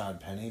 and Rashad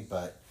Penny.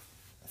 But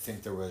I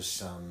think there was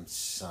some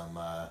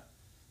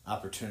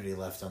opportunity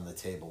left on the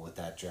table with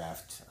that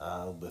draft,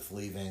 with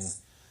leaving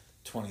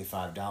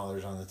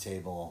 $25 on the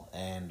table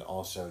and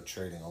also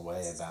trading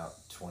away about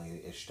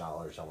 $20-ish, I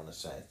want to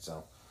say.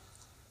 So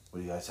what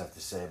do you guys have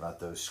to say about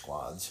those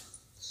squads?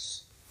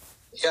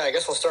 Yeah, I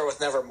guess we'll start with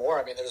Nevermore.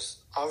 I mean, there's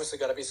obviously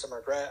got to be some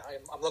regret.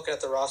 I'm looking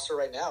at the roster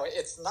right now.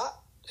 It's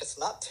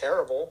not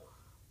terrible.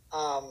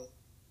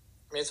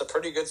 It's a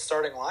pretty good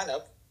starting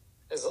lineup.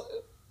 As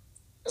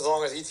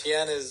long as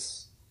Etienne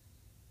is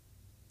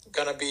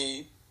going to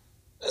be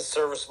as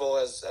serviceable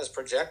as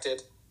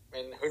projected. I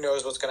mean, who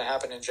knows what's going to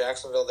happen in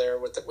Jacksonville there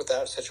with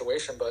that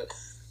situation. But,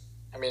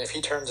 I mean, if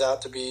he turns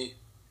out to be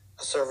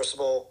a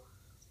serviceable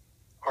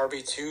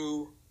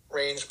RB2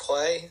 range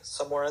play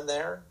somewhere in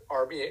there,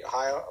 low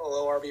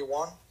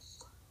RB1,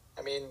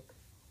 I mean,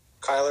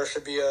 Kyler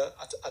should be a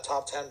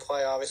top 10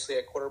 play, obviously,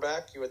 at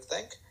quarterback, you would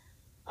think.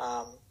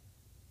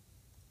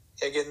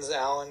 Higgins,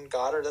 Allen,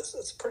 Goddard,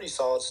 that's a pretty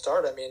solid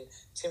start. I mean,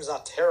 seems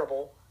not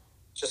terrible.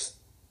 Just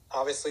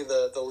obviously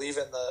the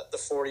leaving the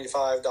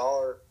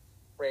 $45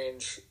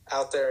 range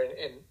out there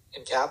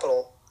in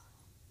capital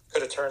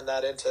could have turned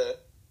that into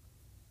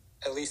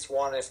at least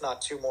one, if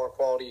not two more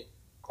quality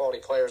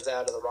players to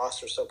add to the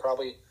roster. So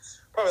probably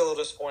a little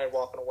disappointed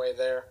walking away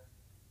there.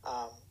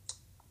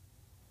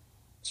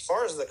 As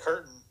far as the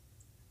Curtain,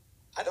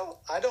 I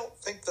don't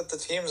think that the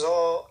team's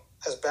all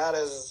as bad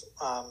as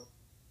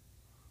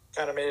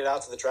kind of made it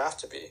out to the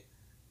draft to be.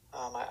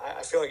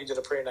 I feel like you did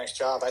a pretty nice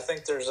job. I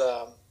think there's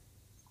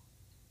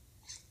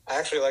I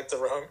actually like the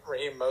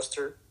Raheem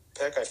Mostert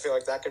pick. I feel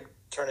like that could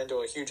turn into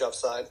a huge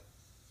upside.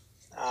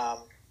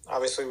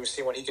 Obviously, we've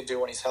seen what he could do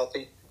when he's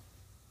healthy.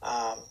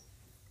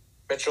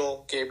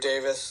 Mitchell, Gabe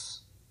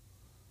Davis.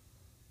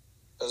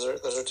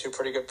 Those are two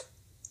pretty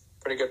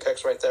good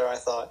picks right there. I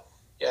thought,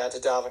 to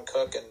Dalvin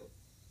Cook, and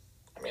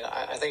I mean,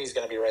 I think he's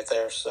going to be right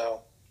there.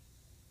 So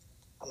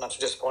I'm not too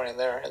disappointed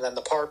there. And then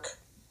the Park,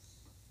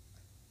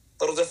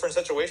 little different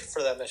situation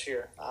for them this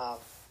year. I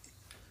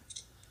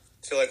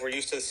feel like we're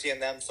used to seeing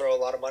them throw a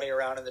lot of money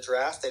around in the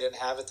draft. They didn't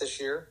have it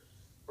this year.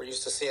 We're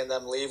used to seeing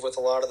them leave with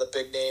a lot of the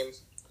big name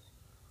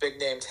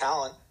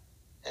talent,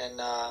 and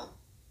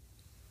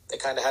they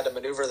kind of had to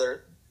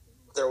maneuver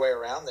their way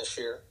around this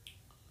year.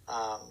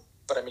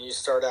 But I mean, you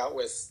start out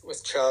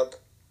with Chubb,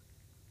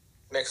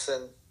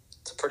 Mixon.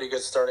 It's a pretty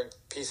good starting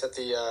piece at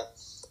the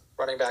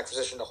running back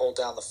position to hold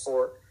down the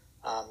fort.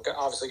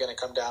 Obviously going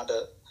to come down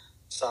to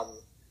some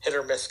hit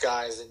or miss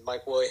guys in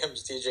Mike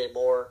Williams, DJ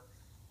Moore,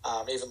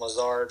 even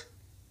Lazard.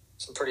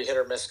 Some pretty hit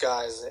or miss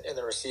guys in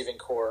the receiving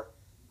core.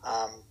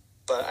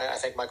 But I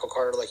think Michael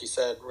Carter, like you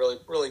said, really,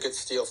 really good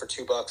steal for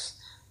 $2.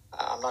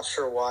 I'm not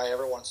sure why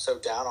everyone's so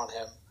down on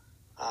him.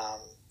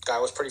 Guy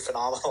was pretty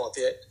phenomenal at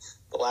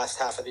the last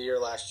half of the year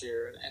last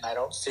year, and I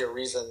don't see a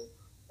reason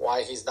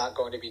why he's not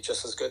going to be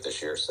just as good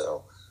this year.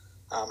 So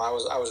I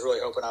was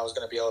really hoping I was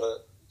going to be able to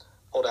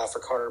hold out for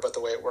Carter, but the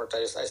way it worked, I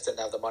just didn't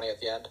have the money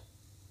at the end.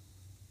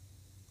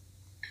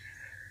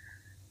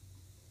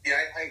 Yeah,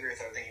 I agree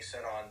with everything you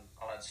said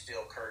on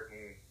Steel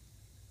Curtain.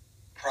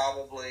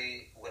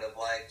 Probably would have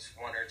liked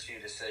one or two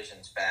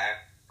decisions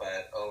back,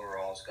 but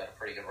overall it's got a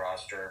pretty good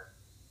roster.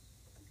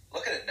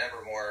 Looking at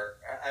Nevermore,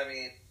 I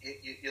mean,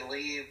 you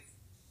leave,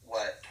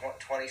 what,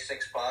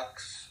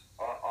 $26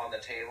 on the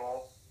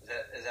table?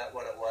 Is that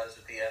what it was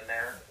at the end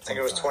there? I think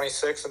it was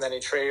 26, and then he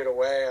traded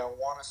away, I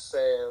want to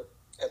say,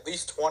 at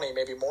least 20,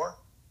 maybe more.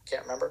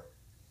 Can't remember.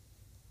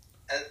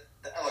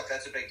 Look,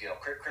 that's a big deal.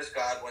 Chris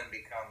Godwin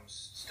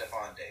becomes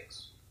Stephon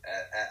Diggs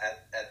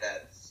at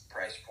that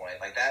price point.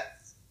 Like, that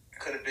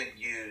could have been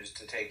used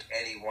to take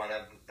any one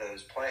of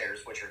those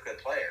players, which are good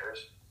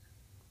players,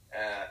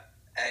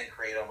 and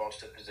create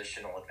almost a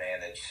positional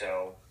advantage.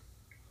 So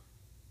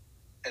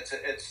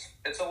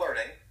it's a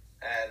learning,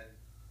 and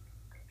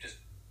just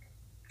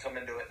come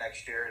into it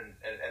next year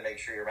and make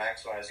sure you're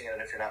maximizing it.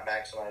 And if you're not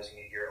maximizing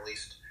it, you're at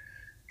least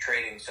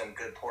trading some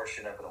good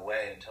portion of it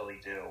away until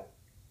you do.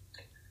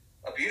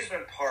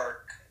 Abusement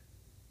Park,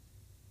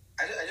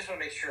 I just want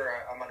to make sure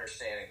I'm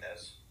understanding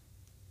this.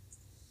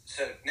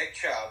 So Nick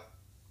Chubb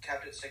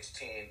kept at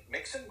 16.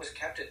 Mixon was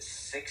kept at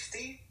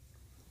 60?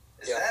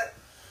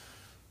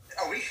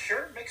 Are we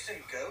sure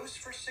Mixon goes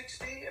for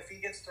 60 if he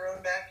gets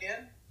thrown back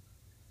in?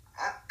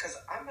 Because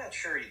I'm not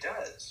sure he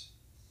does.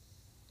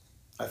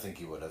 I think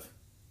he would have.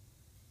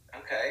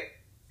 Okay.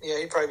 Yeah,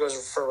 he probably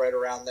goes for right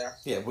around there.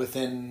 Yeah,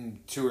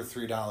 within $2 or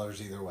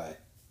 $3 either way.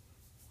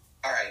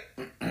 All right.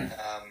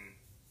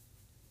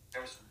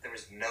 There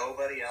was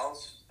nobody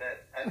else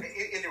that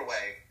either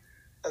way.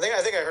 I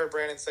think I heard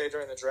Brandon say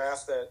during the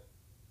draft that,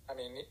 I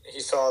mean,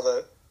 he saw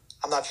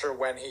I'm not sure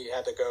when he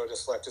had to go to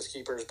select his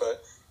keepers,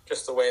 but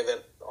just the way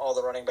that all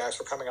the running backs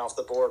were coming off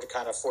the board to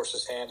kind of force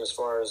his hand as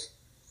far as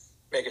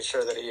making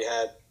sure that he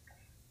had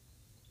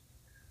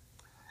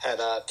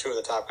two of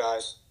the top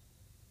guys.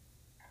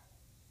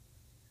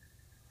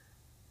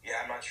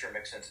 Yeah, I'm not sure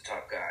Mixon's a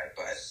top guy,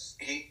 but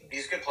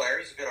he's a good player.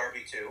 He's a good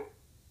RB2.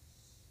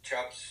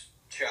 Chubb.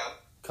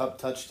 Cup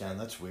touchdown.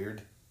 That's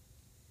weird.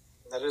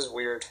 That is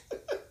weird.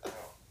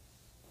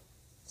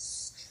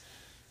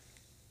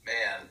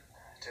 Man,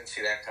 didn't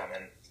see that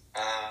coming.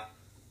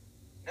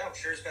 No,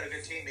 sure, he's got a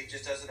good team. He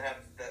just doesn't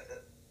have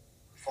the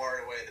far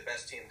and away the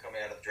best team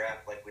coming out of the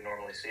draft like we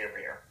normally see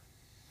every year.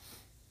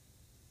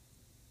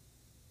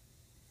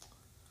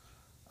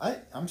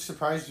 I'm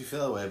surprised you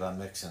feel that way about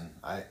Mixon.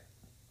 I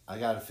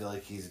gotta feel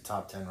like he's a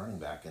top 10 running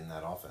back in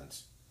that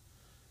offense.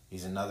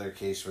 He's another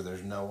case where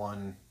there's no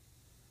one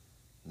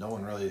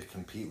really to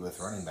compete with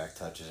running back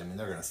touches. I mean,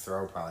 they're going to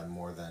throw probably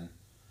more than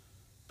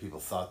people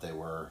thought they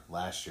were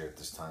last year at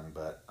this time,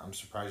 but I'm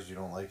surprised you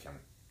don't like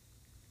him.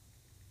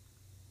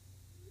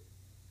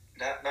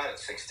 Not at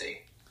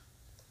 60.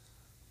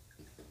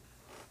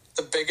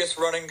 The biggest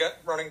running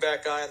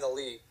back guy in the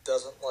league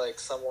doesn't like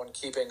someone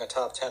keeping a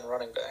top 10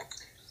 running back.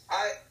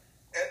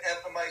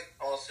 It might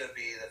also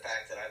be the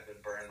fact that I've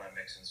been burned by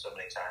Mixon so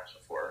many times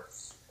before.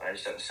 I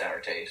just have a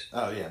sour taste.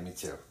 Oh, yeah, me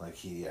too. Like,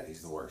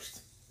 he's the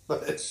worst. he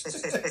burns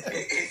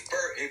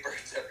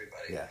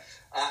everybody. Yeah.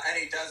 And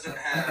he doesn't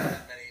have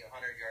that many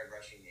 100-yard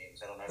rushing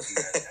games. I don't know if you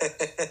guys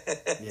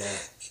have. Yeah.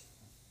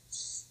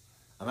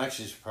 I'm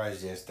actually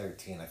surprised he has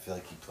 13. I feel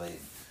like he played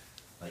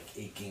like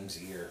 8 games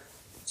a year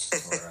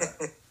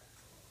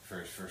for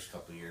his first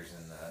couple years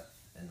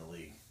in the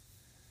league.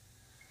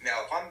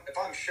 Now, if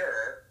I'm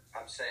sure,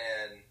 I'm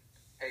saying,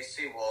 hey,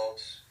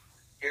 Seawolves,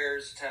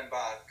 here's $10.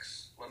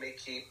 Let me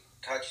keep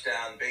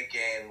touchdown, big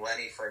game,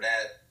 Lenny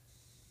Fournette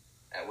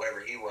at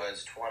whatever he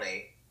was,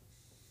 20,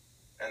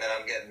 and then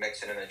I'm getting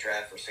Mixon in the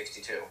draft for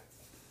 62.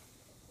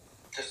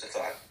 Just a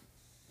thought.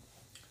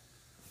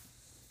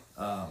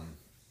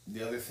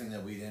 The other thing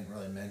that we didn't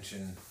really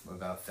mention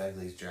about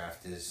Fegley's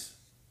draft is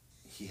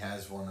he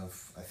has one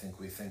of,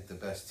 we think the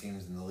best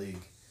teams in the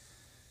league.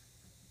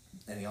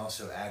 And he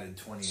also added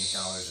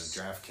 $28 of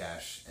draft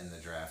cash in the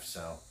draft,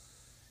 so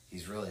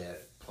he's really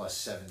at plus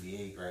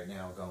 78 right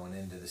now going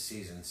into the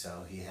season.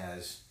 So he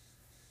has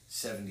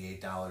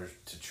 $78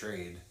 to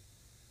trade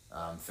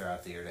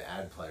throughout the year to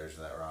add players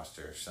to that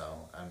roster.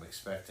 So I'm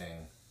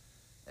expecting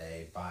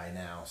a buy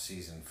now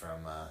season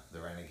from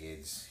the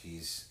Renegades.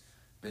 He's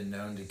been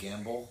known to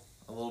gamble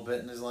a little bit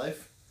in his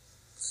life.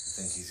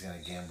 I think he's going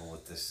to gamble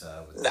with this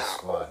this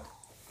squad.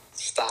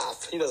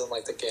 Stop. He doesn't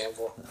like to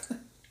gamble.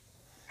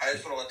 I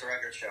just want to let the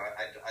record show,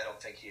 I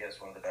don't think he has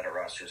one of the better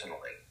rosters in the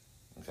league.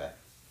 Okay.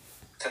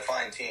 It's a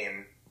fine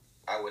team.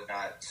 I would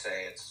not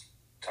say it's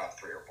top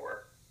 3 or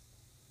 4.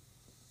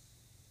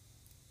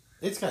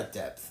 It's got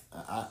depth.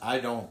 I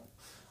don't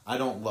I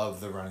don't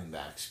love the running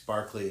backs.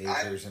 Barkley,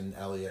 Akers, and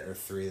Elliott are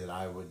three that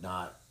I would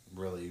not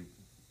really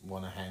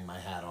want to hang my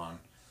hat on,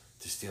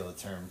 to steal a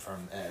term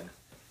from Ed.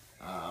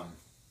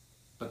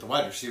 But the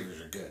wide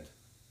receivers are good.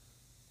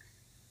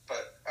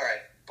 But, all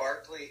right,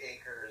 Barkley,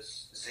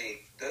 Akers,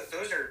 Zeke,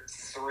 those are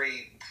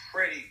three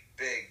pretty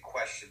big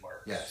question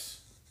marks. Yes.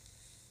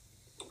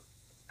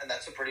 And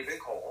that's a pretty big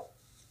hole.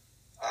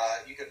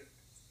 You could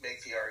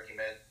make the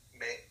argument,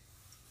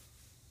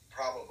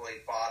 probably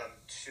bottom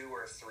 2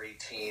 or 3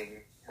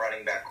 team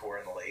running back core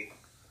in the league.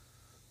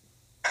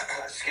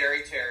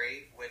 Scary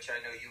Terry, which I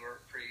know you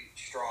were pretty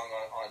strong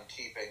on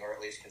keeping, or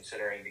at least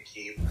considering to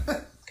keep.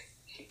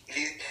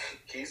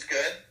 He's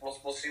good.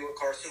 We'll see what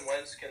Carson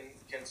Wentz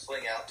can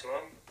sling out to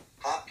him.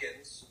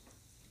 Hopkins,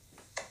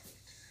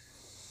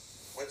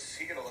 what's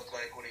he going to look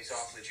like when he's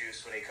off the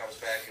juice when he comes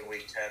back in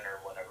week 10 or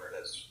whatever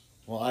it is?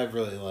 Well, I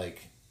really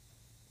like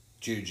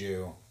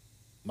Juju,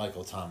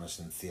 Michael Thomas,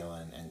 and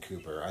Thielen and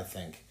Cooper. I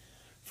think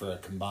for a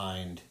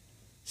combined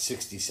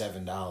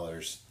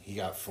 $67, he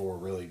got 4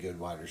 really good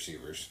wide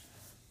receivers.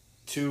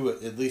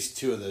 At least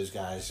 2 of those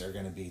guys are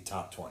going to be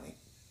top 20.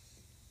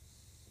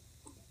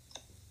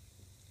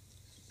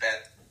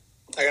 Bet.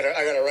 I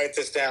gotta write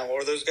this down. What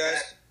were those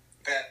guys?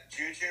 Bet.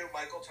 Juju,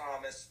 Michael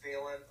Thomas,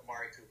 Thielen,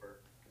 Amari Cooper.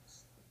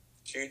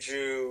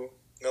 Juju,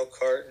 Milk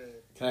Carton.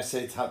 Can I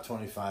say top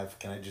 25?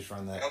 Can I just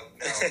run that? Nope,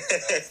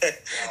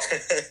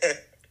 no.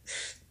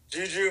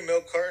 Juju,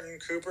 Milk Carton,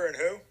 Cooper, and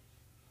who?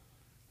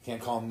 Can't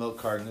call him Milk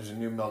Carton. There's a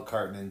new Milk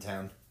Carton in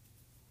town.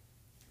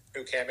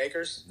 Who, Cam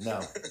Akers?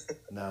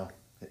 No.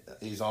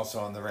 He's also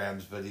on the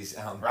Rams, but he's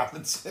Allen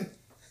Robinson.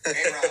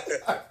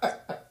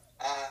 A-Rob.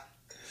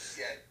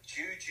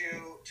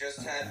 Juju just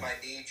had my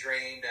knee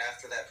drained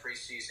after that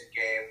preseason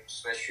game.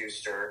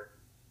 Smith-Schuster,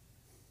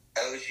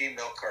 OG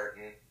Milk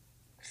Carton,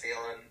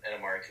 Thielen, and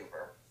Amari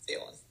Cooper.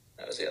 Thielen.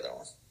 That was the other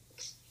one.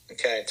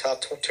 Okay, 2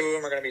 of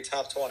them are going to be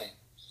top 20.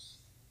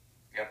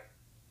 Yep.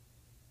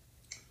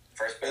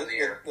 First bet of the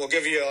year. We'll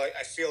give you,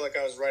 I feel like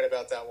I was right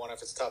about that one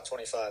if it's top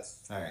 25.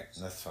 All right,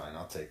 that's fine.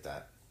 I'll take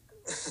that.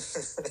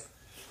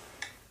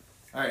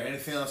 All right,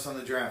 anything else on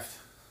the draft?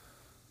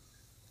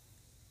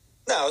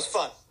 No, it was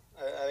fun.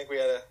 I think we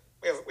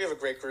have a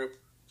great group.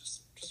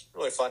 Just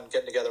really fun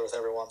getting together with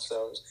everyone.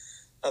 So it was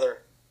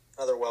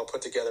another well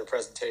put together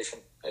presentation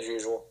as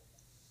usual.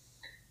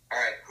 All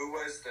right, who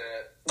was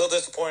A little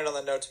disappointed on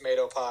the no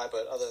tomato pie,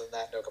 but other than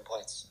that, no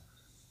complaints.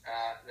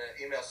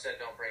 the email said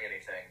don't bring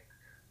anything.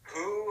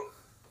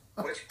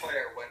 Which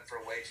player went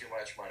for way too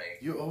much money?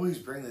 You always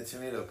bring the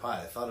tomato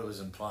pie. I thought it was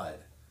implied.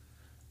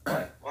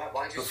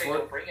 Why'd you say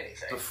don't bring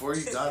anything? Before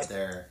you got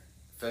there,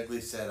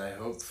 Fegley said, I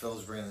hope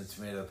Phil's bringing the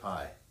tomato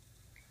pie.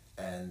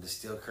 And the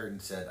Steel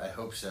Curtain said, I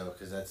hope so,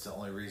 because that's the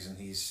only reason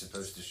he's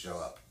supposed to show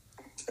up.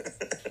 It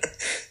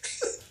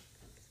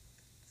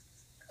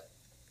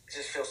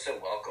just feels so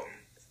welcome.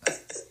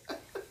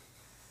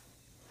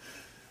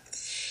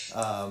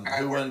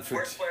 Who won for...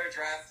 Worst player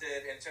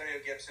drafted,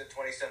 Antonio Gibson,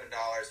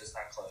 $27. It's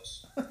not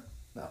close.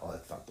 No,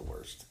 that's not the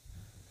worst.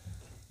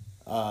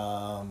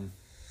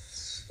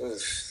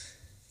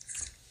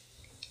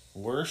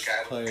 Worst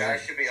player... Guy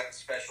should be up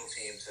special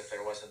teams if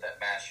there wasn't that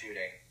mass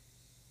shooting.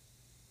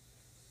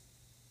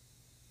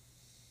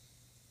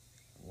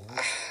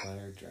 Worst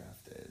player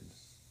drafted.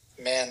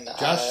 Man,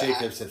 Josh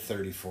Jacobs at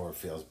 34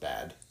 feels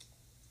bad.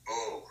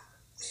 Ooh.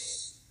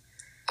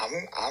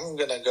 I'm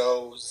gonna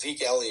go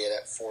Zeke Elliott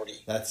at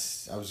 40. I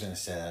was gonna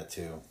say that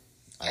too.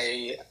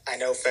 I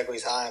know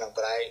Fegley's high on him,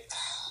 but I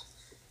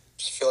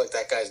just feel like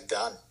that guy's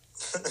done.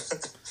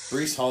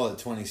 Breece Hall at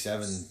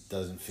 27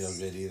 doesn't feel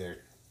good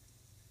either.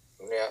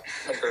 Yeah,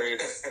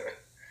 agreed.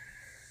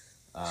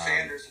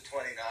 Sanders at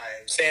 29.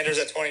 Sanders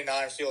at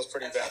 29 feels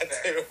pretty bad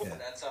too. Yeah.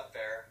 That's up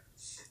there.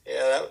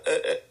 Yeah,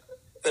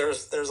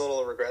 there's a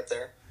little regret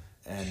there.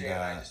 And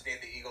I just need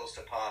the Eagles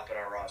to pop, and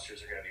our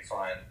rosters are going to be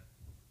fine.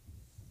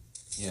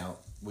 You know,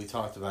 we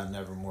talked about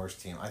Nevermore's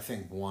team. I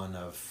think one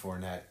of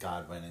Fournette,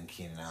 Godwin, and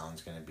Keenan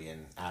Allen's going to be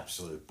an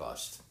absolute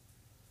bust.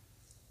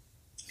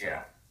 So,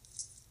 Yeah.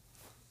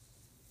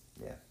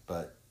 Yeah,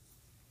 but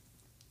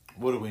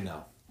what do we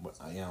know?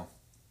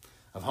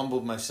 I've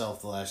humbled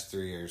myself the last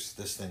 3 years.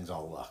 This thing's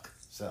all luck.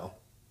 So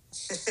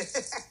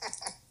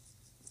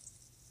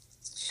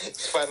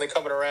It's finally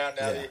coming around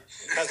now. Yeah. That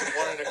he hasn't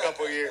won in a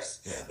couple years.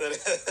 Yeah.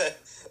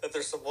 That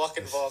there's some luck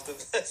involved in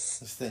this.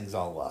 this thing's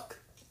all luck.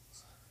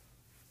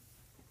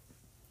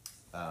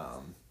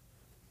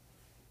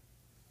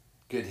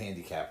 Good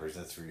handicappers.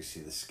 That's where you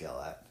see the skill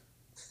at.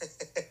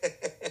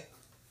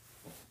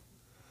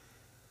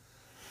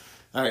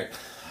 All right.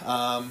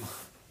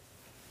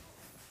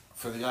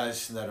 For the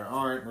guys that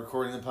aren't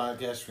recording the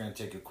podcast, we're going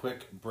to take a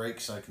quick break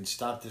so I can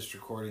stop this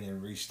recording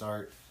and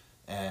restart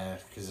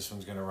because this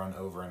one's going to run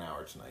over an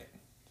hour tonight.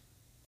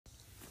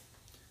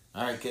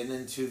 All right, getting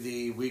into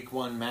the Week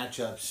 1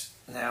 matchups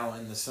now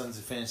in the Sons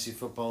of Fantasy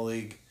Football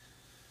League.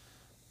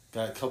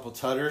 Got a couple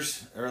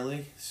tutters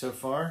early so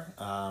far.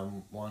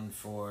 One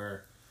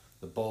for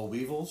the Boll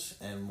Weevils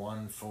and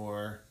one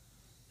for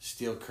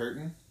Steel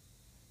Curtain.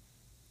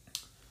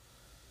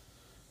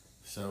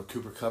 So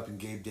Cooper Kupp and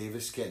Gabe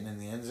Davis getting in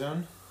the end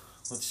zone.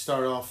 Let's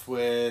start off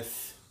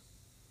with,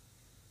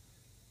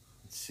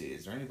 let's see,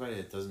 is there anybody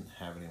that doesn't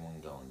have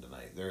anyone going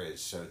tonight? There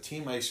is. So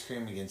Team Ice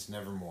Cream against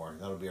Nevermore.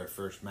 That'll be our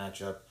first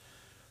matchup.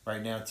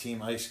 Right now,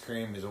 Team Ice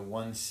Cream is a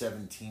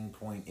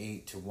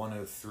 117.8 to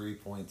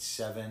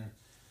 103.7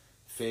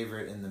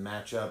 favorite in the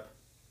matchup.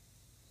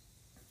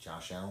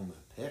 Josh Allen with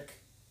a pick.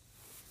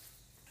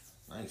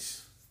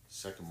 Nice.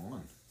 Second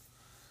one.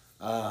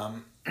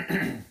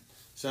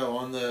 So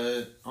on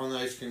the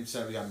Ice Cream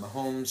side, we got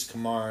Mahomes,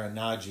 Kamara,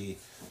 Najee,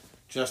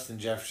 Justin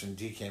Jefferson,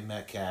 DK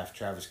Metcalf,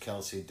 Travis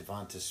Kelce,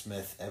 Devonta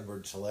Smith,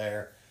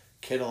 Edwards-Helaire,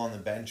 Kittle on the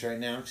bench right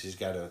now because he's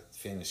got a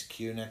famous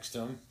Q next to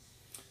him.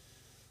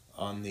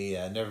 On the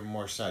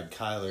Nevermore side,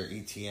 Kyler,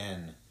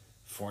 Etienne,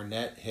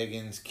 Fournette,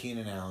 Higgins,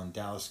 Keenan Allen,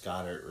 Dallas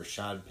Goedert,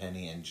 Rashad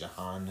Penny, and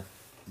Jahan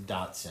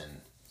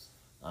Dotson.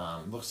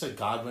 Looks like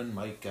Godwin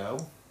might go,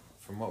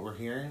 from what we're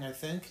hearing, I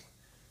think.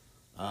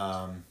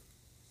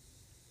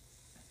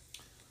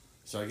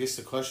 So I guess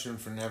the question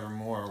for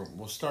Nevermore,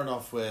 we'll start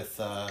off with,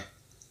 I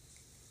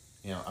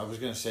was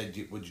going to say,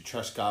 would you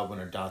trust Godwin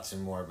or Dotson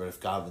more? But if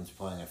Godwin's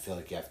playing, I feel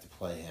like you have to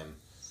play him.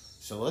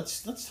 So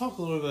let's talk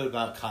a little bit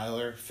about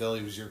Kyler. Phil,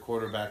 he was your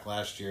quarterback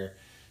last year.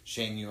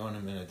 Shane, you own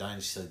him in a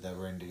dynasty league that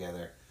we're in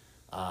together.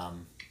 A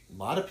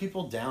lot of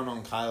people down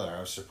on Kyler.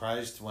 I was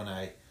surprised when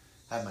I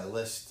had my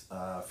list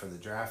for the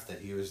draft that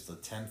he was the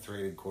 10th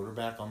rated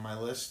quarterback on my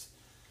list.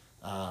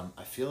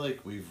 I feel like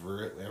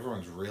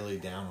everyone's really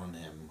down on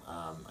him.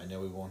 I know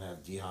we won't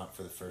have D-Hop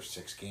for the first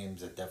 6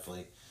 games. That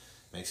definitely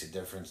makes a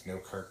difference. No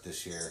Kirk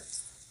this year.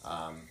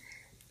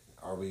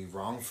 Are we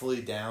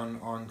wrongfully down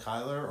on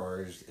Kyler,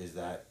 or does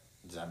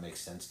that make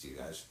sense to you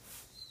guys?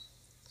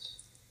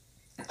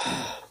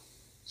 I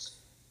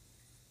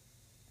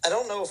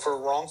don't know if we're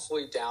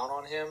wrongfully down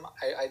on him.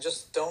 I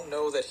just don't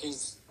know that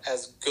he's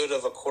as good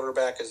of a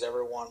quarterback as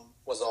everyone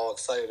was all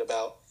excited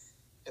about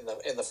in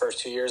the first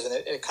 2 years. And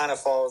it kind of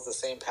follows the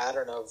same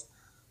pattern of,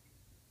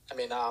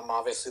 I'm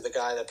obviously the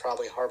guy that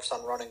probably harps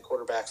on running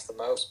quarterbacks the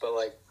most, but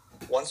like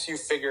once you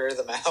figure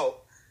them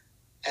out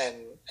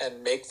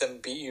and make them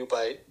beat you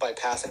by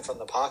passing from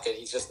the pocket,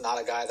 he's just not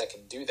a guy that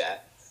can do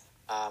that.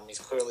 He's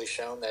clearly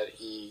shown that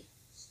he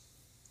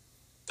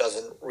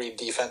doesn't read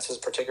defenses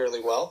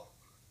particularly well.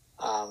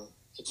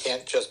 He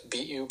can't just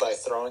beat you by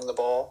throwing the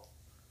ball.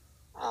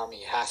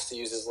 He has to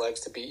use his legs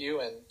to beat you,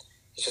 and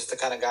he's just the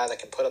kind of guy that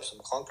can put up some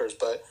clunkers.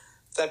 But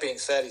that being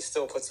said, he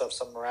still puts up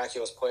some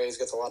miraculous plays,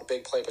 gets a lot of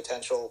big play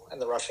potential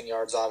and the rushing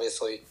yards,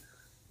 obviously,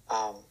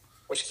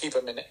 which keep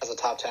him in as a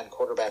top 10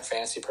 quarterback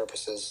fantasy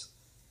purposes.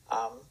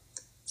 I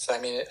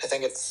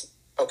think it's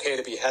okay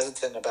to be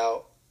hesitant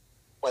about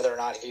whether or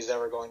not he's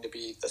ever going to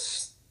be the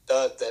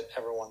stud that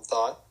everyone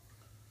thought.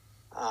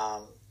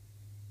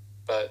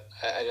 But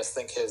I just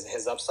think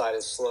his upside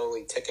is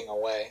slowly ticking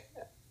away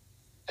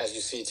as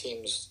you see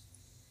teams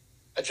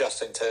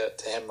adjusting to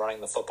him running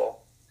the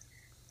football.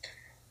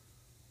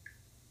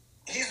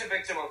 He's a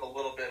victim of a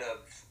little bit of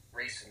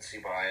recency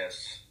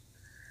bias.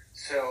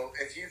 So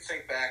if you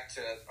think back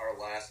to our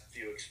last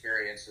few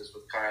experiences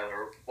with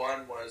Kyler,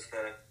 one was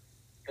the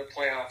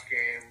playoff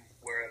game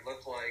where it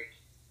looked like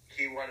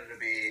he wanted to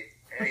be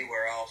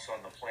anywhere else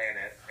on the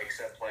planet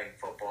except playing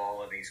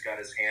football, and he's got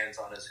his hands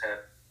on his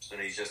hips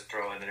and he's just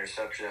throwing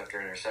interception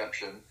after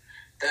interception.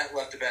 That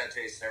left a bad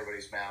taste in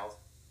everybody's mouth.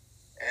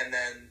 And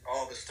then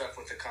all the stuff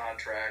with the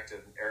contract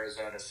and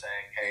Arizona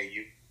saying, hey,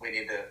 we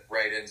need to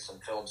write in some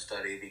film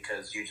study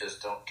because you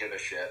just don't give a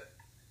shit.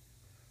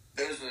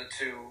 Those are the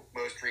two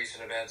most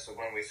recent events of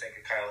when we think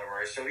of Kyler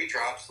Murray. So he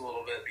drops a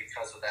little bit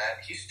because of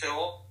that. He's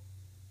still,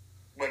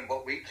 when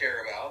what we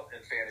care about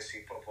in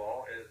fantasy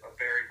football, is a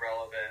very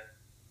relevant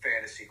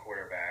fantasy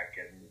quarterback,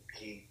 and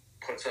he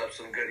puts up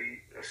some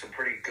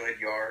pretty good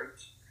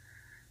yards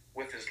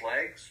with his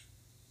legs.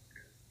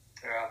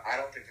 I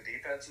don't think the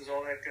defense is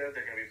all that good.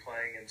 They're going to be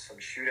playing in some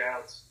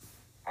shootouts.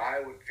 I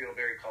would feel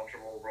very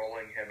comfortable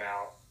rolling him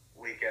out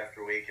week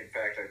after week. In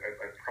fact,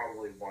 I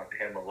probably want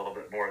him a little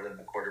bit more than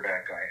the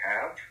quarterback I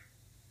have.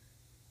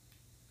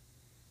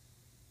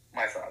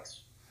 My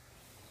thoughts.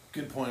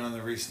 Good point on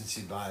the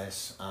recency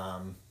bias.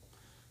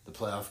 The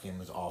playoff game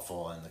was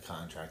awful, and the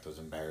contract was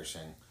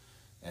embarrassing,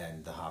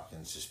 and the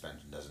Hopkins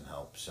suspension doesn't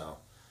help. So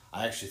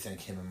I actually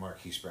think him and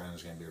Marquise Brown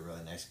is going to be a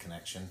really nice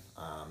connection.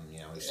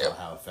 We saw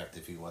how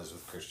effective he was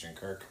with Christian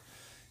Kirk.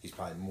 He's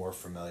probably more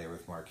familiar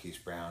with Marquise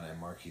Brown, and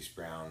Marquise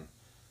Brown,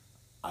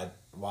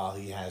 while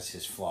he has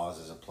his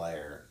flaws as a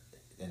player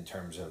in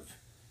terms of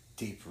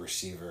deep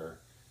receiver,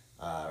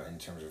 in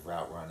terms of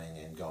route running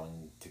and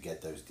going to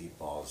get those deep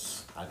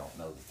balls, I don't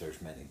know that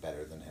there's many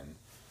better than him,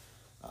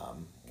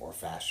 or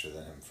faster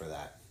than him for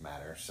that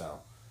matter. So,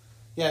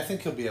 yeah, I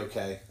think he'll be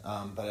okay.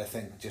 But I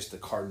think just the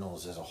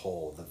Cardinals as a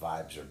whole, the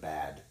vibes are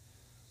bad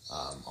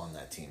on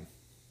that team.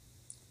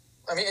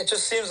 It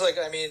just seems like,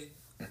 I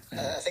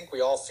think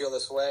we all feel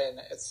this way, and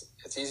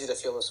it's easy to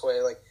feel this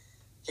way. Like,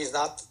 he's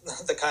not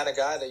the kind of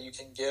guy that you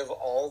can give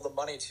all the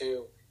money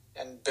to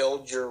and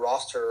build your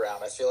roster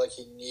around. I feel like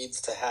he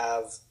needs to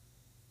have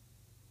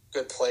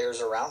good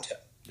players around him.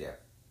 Yeah.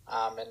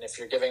 And if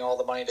you're giving all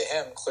the money to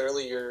him,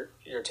 clearly you're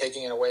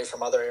taking it away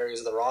from other areas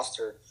of the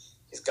roster.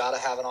 He's got to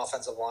have an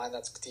offensive line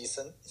that's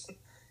decent.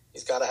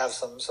 He's got to have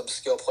some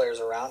skill players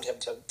around him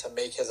to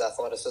make his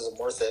athleticism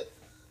worth it,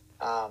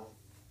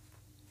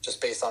 just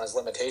based on his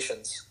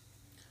limitations.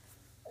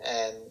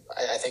 And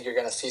I think you're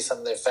going to see some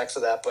of the effects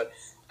of that. But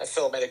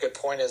Phil made a good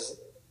point, is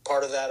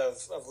part of that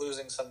of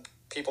losing some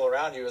people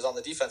around you is on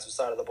the defensive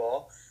side of the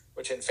ball,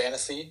 which in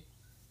fantasy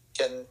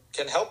can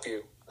help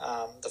you.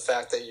 The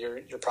fact that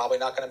you're probably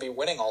not going to be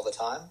winning all the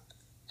time,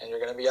 and you're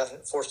going to be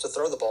forced to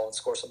throw the ball and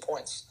score some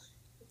points.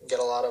 You get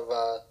a lot of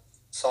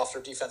softer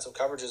defensive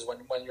coverages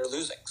when you're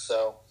losing.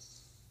 So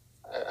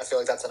I feel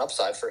like that's an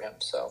upside for him.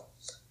 So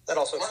that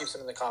also keeps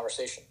him in the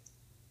conversation.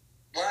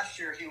 Last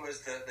year, he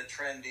was the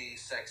trendy,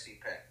 sexy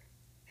pick.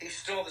 He's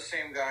still the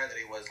same guy that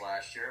he was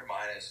last year,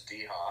 minus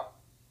D-Hop.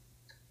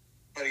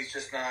 But he's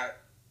just not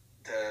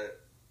the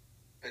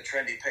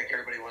trendy pick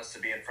everybody wants to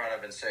be in front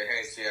of and say,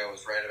 hey, see, I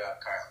was right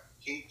about Kyle.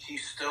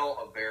 He's still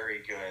a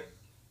very good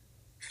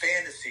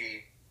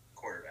fantasy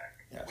quarterback,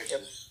 which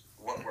is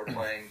what we're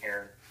playing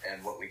here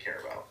and what we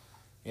care about.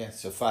 Yeah,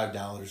 so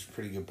 $5,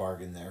 pretty good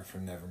bargain there for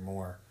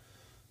Nevermore.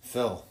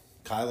 Phil,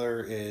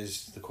 Kyler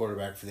is the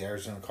quarterback for the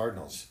Arizona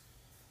Cardinals.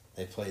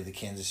 They play the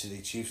Kansas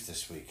City Chiefs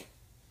this week.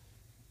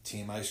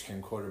 Team Ice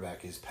Cream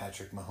quarterback is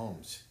Patrick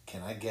Mahomes.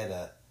 Can I get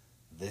a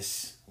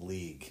this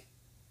league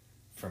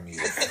from you?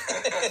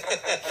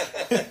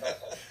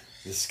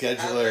 The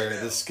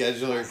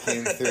scheduler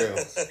came through.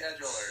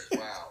 Schedulers,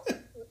 wow.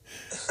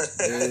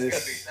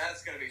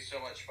 That's gonna be so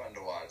much fun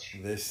to watch.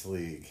 This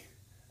league.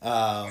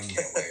 I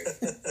can't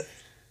wait.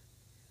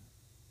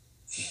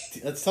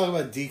 Let's talk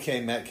about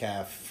DK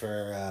Metcalf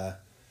for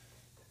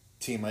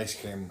Team Ice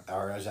Cream,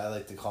 or as I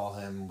like to call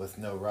him with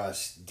no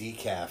rust,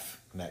 Decaf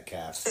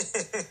Metcalf.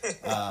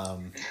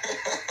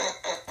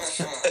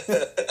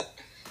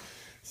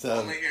 So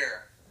only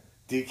here.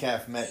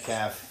 Decaf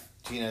Metcalf,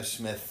 Geno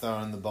Smith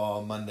throwing the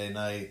ball Monday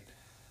night.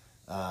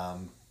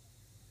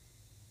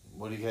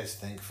 What do you guys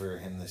think for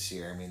him this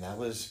year? I mean,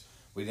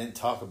 we didn't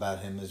talk about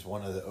him as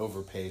one of the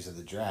overpays of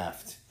the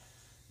draft.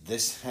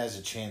 This has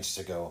a chance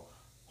to go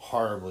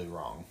horribly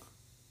wrong.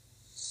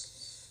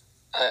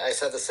 I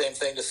said the same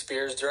thing to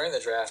Spears during the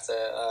draft.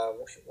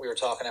 We were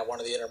talking at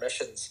one of the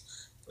intermissions,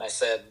 and I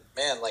said,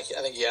 man, I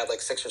think he had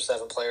 6 or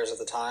 7 players at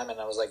the time,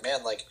 and I was like, man,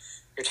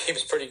 your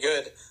team's pretty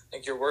good. I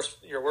think your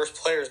worst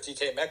player is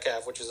DK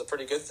Metcalf, which is a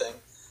pretty good thing.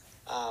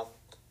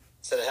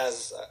 Said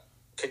it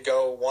could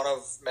go one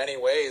of many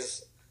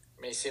ways.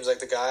 I mean, he seems like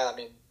the guy. I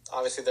mean,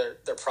 obviously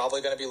they're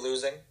probably going to be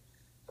losing,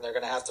 and they're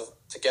going to have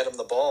to get him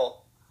the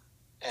ball.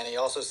 And he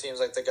also seems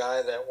like the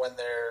guy that when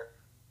they're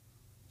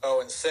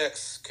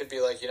 0-6 could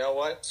be like, you know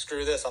what,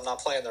 screw this, I'm not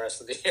playing the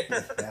rest of the year.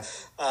 Yeah.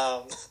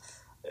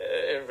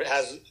 It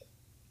has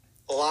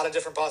a lot of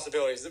different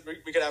possibilities.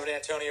 We could have an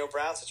Antonio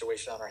Brown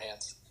situation on our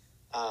hands.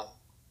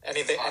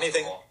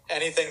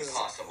 Anything's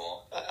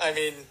impossible. I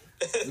mean,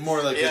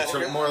 more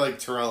like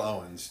Terrell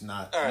Owens,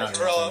 not. All right, not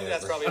Terrell Owens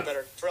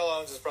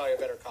is probably a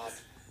better comp.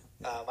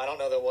 I don't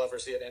know that we'll ever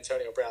see an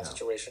Antonio Brown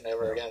situation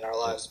again in our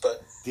lives,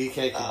 but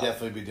DK could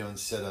definitely be doing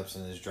sit-ups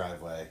in his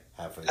driveway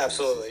halfway through.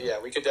 Absolutely,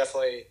 yeah. We could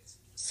definitely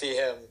see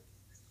him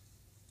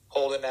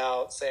holding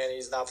out, saying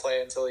he's not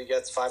playing until he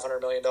gets $500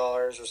 million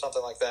or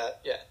something like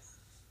that. Yeah.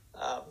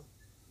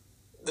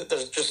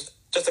 There's just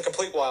a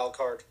complete wild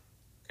card.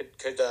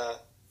 Could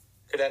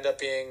end up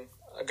being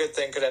a good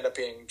thing, could end up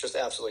being just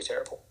absolutely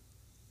terrible.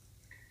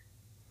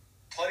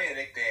 Plenty of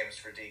nicknames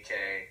for DK.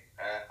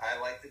 I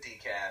like the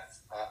decaf.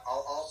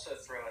 I'll also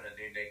throw in a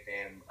new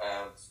nickname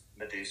of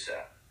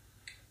Medusa.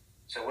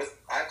 So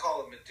I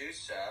call him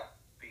Medusa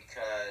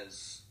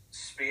because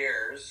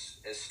Spears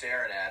is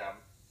staring at him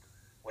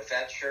with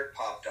that shirt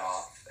popped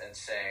off and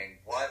saying,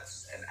 what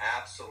an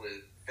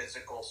absolute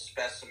physical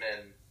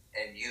specimen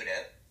and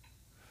unit,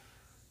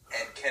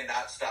 and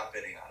cannot stop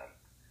bidding on him.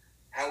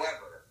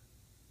 However,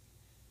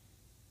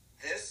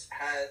 this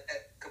had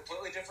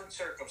completely different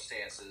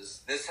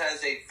circumstances. This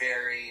has a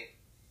very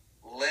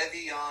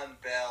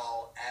Le'Veon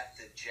Bell at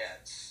the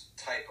Jets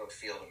type of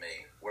feel to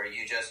me, where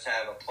you just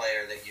have a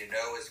player that you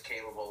know is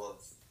capable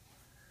of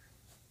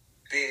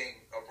being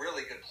a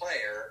really good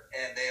player,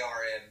 and they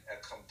are in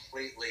a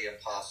completely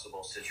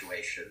impossible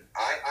situation.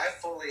 I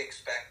fully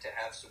expect to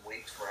have some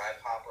weeks where I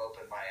pop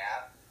open my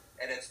app,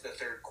 and it's the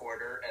third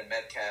quarter, and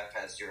Metcalf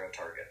has 0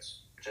 targets.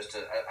 Just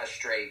a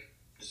straight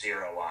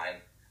 0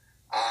 line.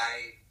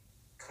 I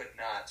could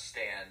not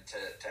stand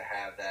to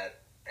have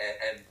that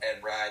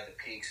and ride the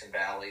peaks and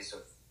valleys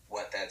of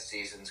what that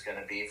season's going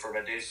to be for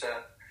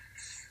Medusa.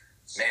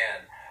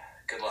 Man,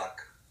 good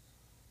luck.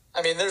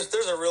 I mean, there's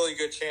a really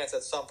good chance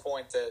at some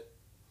point that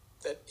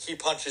he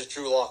punches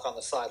Drew Lock on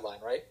the sideline,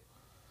 right?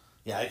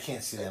 Yeah, I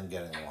can't see them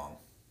getting along.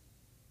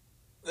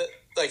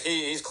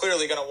 He's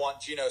clearly going to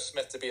want Geno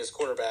Smith to be his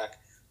quarterback.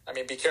 I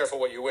mean, be careful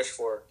what you wish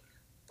for,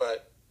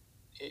 but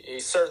he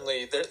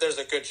certainly there's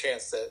a good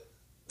chance that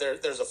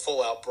there's a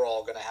full-out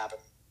brawl going to happen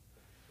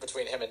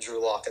between him and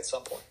Drew Lock at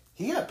some point.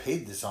 He got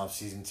paid this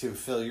offseason, too.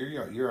 Phil,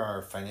 you're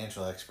our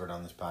financial expert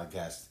on this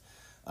podcast.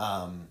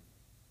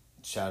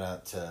 shout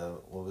out to,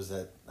 what was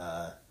that?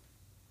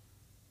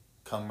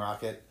 Cum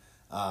Rocket.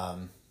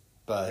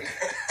 But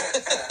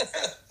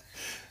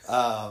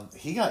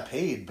he got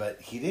paid,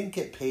 but he didn't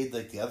get paid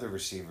like the other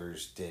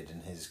receivers did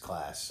in his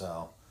class.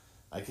 So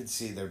I could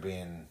see there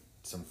being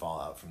some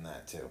fallout from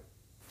that too.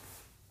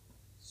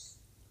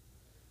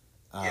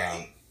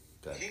 Yeah,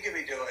 he could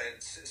be doing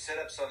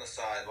sit-ups on the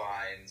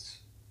sidelines,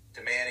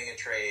 demanding a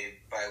trade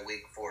by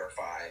week 4 or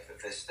 5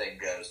 if this thing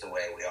goes the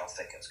way we all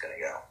think it's going to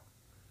go.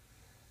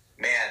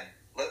 Man,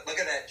 look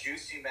at that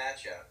juicy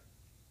matchup.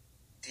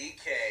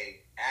 DK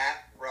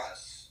at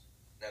Russ.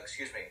 No,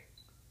 excuse me.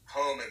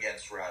 Home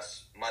against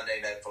Russ. Monday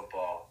Night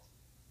Football.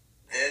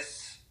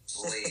 This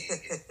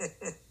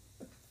league.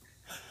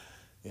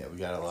 Yeah, we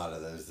got a lot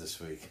of those this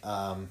week.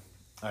 All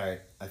right,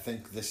 I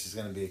think this is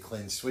going to be a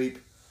clean sweep.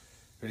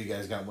 Who do you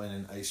guys got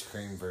winning Ice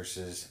Cream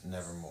versus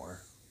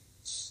Nevermore?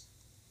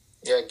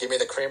 Yeah, give me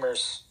the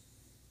creamers.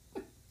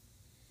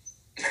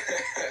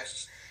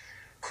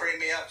 Cream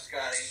me up,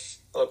 Scotty.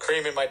 A little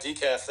cream in my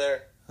decaf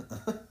there.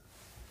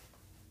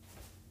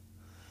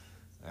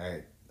 All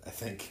right, I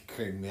think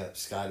Cream Me Up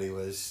Scotty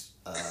was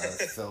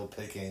Phil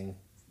picking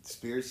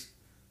Spears.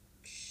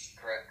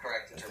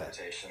 Correct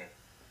interpretation. Okay.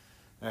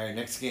 All right,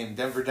 next game,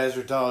 Denver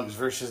Desert Dogs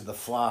versus the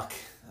Flock.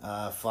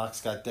 Flock's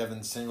got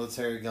Devin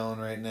Singletary going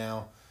right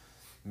now.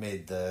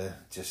 Made the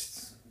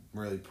just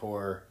really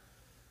poor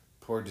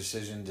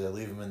decision to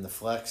leave him in the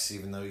flex,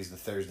 even though he's the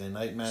Thursday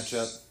night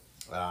matchup.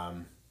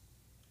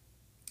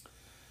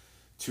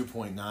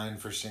 2.9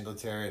 for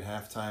Singletary at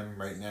halftime.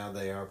 Right now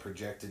they are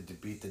projected to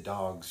beat the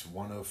Dogs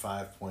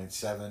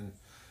 105.7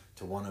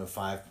 to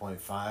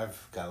 105.5.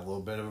 Got a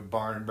little bit of a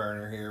barn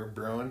burner here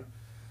brewing.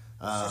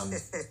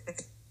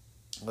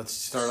 Let's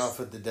start off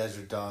with the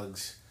Desert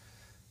Dogs.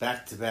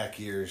 Back-to-back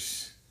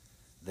years,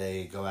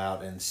 they go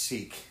out and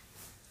seek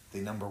the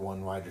number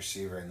one wide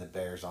receiver in the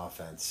Bears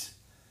offense.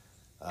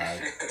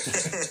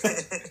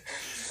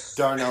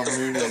 Darnell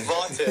Mooney. The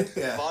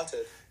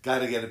vaunted. Got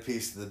to get a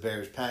piece of the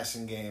Bears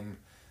passing game.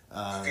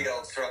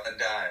 Fields throwing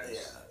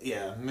dimes.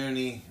 Yeah.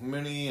 Mooney,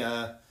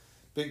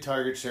 big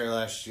target share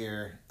last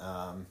year.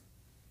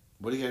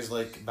 What do you guys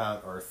like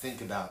about or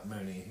think about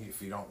Mooney?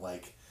 If you don't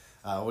like,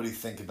 what do you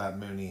think about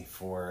Mooney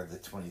for the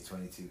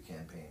 2022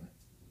 campaign?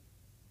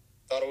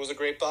 Thought it was a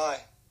great buy.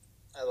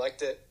 I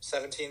liked it.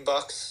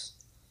 $17.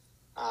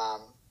 I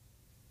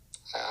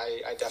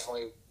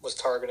definitely was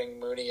targeting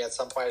Mooney at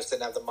some point. I just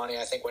didn't have the money.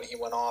 I think when he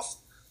went off,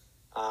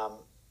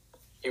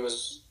 he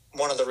was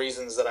one of the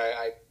reasons that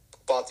I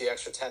bought the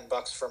extra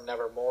 $10 from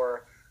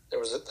Nevermore. There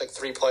was like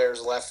 3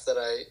 players left that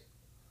I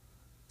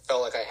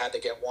felt like I had to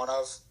get one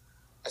of.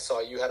 I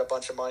saw you had a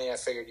bunch of money. I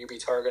figured you'd be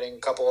targeting a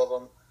couple of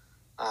them.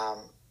 I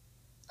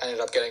ended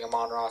up getting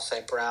Amon-Ra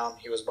St. Brown.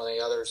 He was one of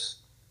the others.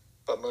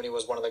 But Mooney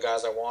was one of the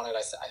guys I wanted.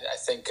 I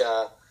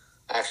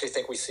actually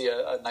think we see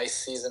a nice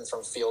season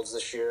from Fields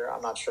this year.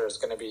 I'm not sure it's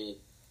going to be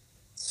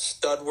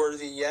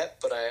stud-worthy yet,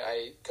 but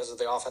I because of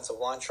the offensive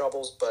line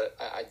troubles, but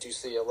I do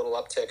see a little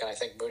uptick, and I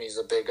think Mooney's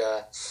a big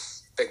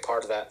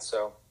part of that.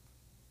 So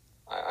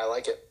I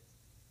like it.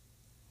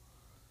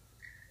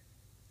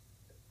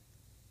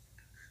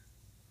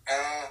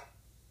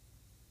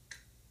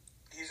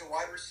 He's a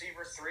wide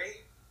receiver 3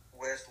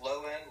 with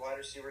low-end wide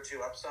receiver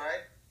 2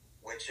 upside,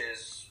 which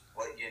is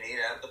what you need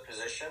out of the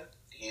position.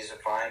 He's a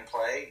fine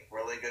play,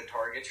 really good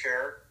target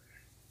share.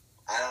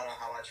 I don't know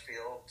how much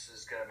Fields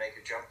is going to make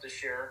a jump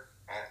this year.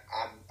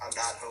 I'm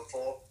not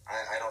hopeful.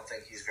 I don't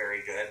think he's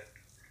very good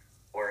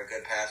or a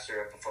good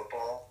passer of the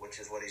football, which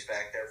is what he's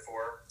back there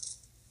for.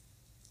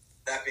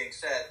 That being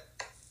said,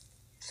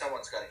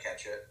 someone's got to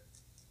catch it.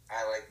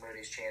 I like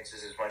Mooney's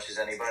chances as much as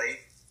anybody.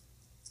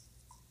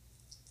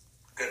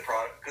 Good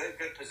product,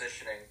 good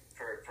positioning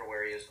for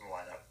where he is in the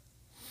lineup.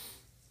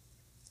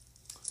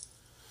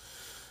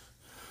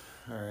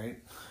 All right.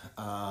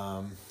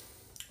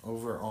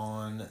 Over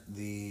on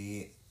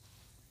the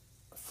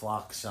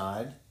Flock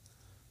side,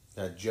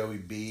 got Joey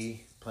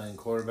B playing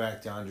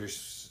quarterback, DeAndre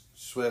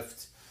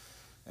Swift,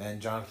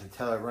 and Jonathan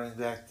Taylor running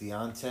back,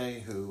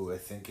 Deontay, who I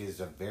think is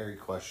a very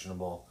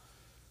questionable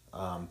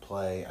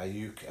play.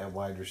 Ayuk at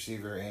wide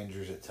receiver,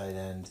 Andrews at tight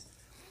end,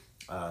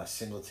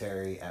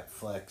 Singletary at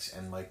flex,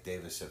 and Mike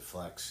Davis at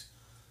flex.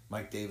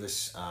 Mike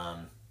Davis,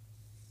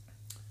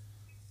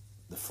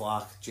 the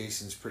Flock,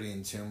 Jason's pretty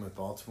in tune with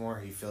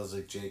Baltimore. He feels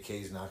like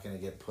JK's not going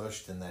to get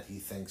pushed and that he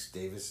thinks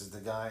Davis is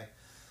the guy.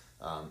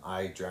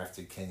 I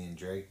drafted Kenyon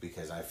Drake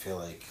because I feel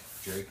like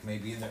Drake may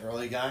be the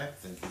early guy. I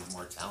think he's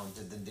more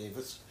talented than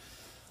Davis.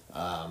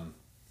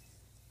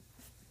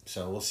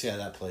 So we'll see how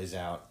that plays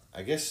out.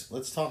 I guess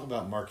let's talk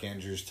about Mark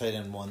Andrews, tight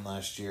end 1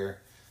 last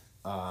year.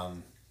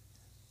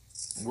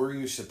 Were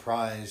you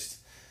surprised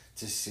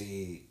to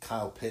see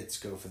Kyle Pitts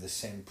go for the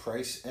same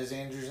price as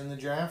Andrews in the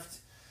draft?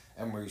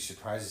 And were you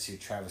surprised to see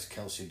Travis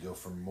Kelce go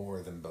for more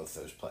than both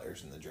those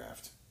players in the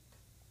draft?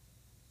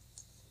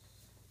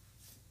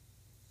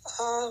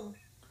 No,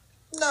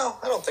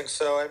 I don't think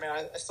so. I mean,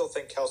 I still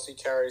think Kelce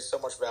carries so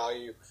much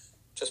value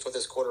just with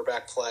his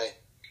quarterback play.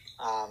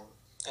 And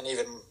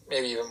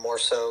maybe even more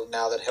so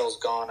now that Hill's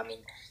gone. I mean,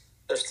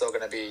 they're still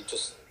going to be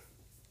just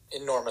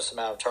enormous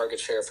amount of target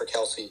share for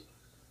Kelsey.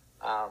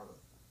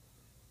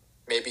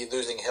 Maybe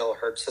losing Hill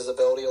hurts his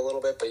ability a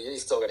little bit, but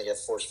he's still going to get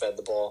force-fed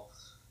the ball.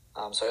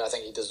 So I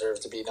think he deserves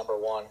to be number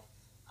one.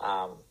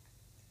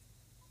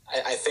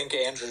 I think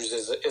Andrews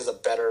is a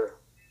better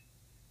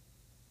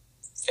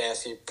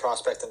fantasy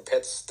prospect than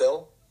Pitts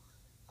still.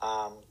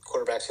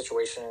 Quarterback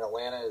situation in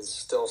Atlanta is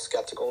still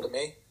skeptical to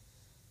me.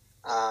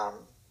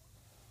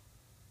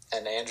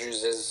 And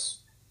Andrews is,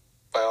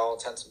 by all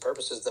intents and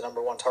purposes, the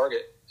number one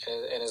target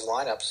in his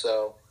lineup.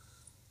 So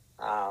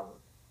I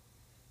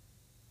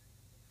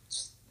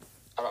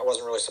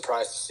wasn't really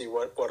surprised to see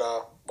what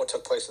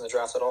took place in the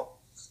draft at all.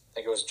 I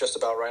think it was just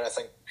about right. I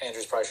think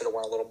Andrews probably should have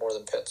won a little more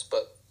than Pitts,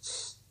 but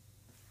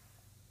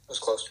it was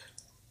close.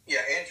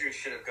 Yeah, Andrews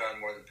should have gone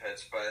more than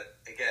Pitts, but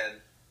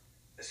again,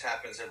 this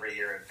happens every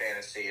year in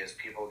fantasy as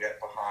people get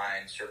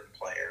behind certain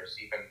players,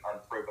 even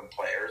unproven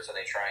players, and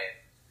they try and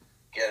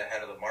get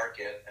ahead of the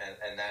market,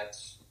 and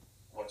that's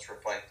what's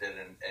reflected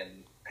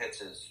in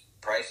Pitts'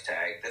 price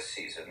tag this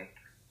season.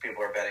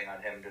 People are betting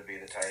on him to be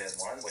the tight end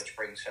one, which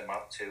brings him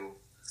up to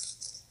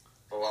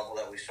the level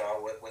that we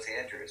saw with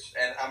Andrews.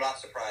 And I'm not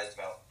surprised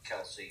about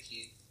Kelsey.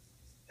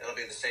 It'll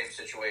be the same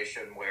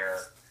situation where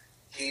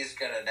he's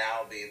going to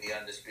now be the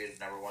undisputed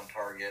number one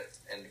target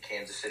in the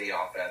Kansas City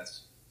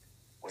offense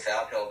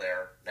without Hill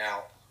there.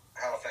 Now,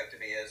 how effective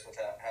he is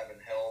without having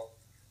Hill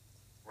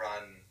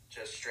run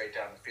just straight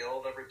down the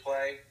field every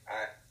play,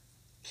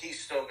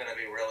 he's still going to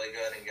be really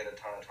good and get a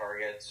ton of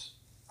targets.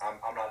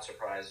 I'm not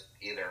surprised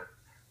either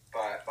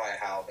by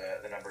how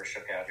the numbers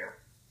shook out here.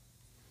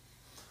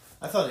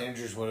 I thought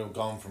Andrews would have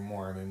gone for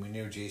more. I mean, we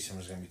knew Jason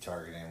was going to be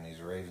targeting him.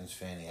 He's a Ravens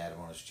fan. He had him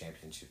on his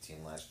championship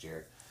team last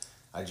year.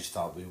 I just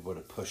thought we would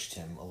have pushed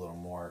him a little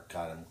more,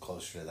 got him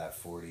closer to that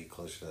 40,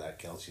 closer to that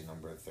Kelsey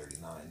number of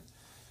 39.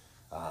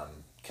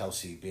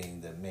 Kelsey being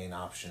the main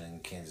option in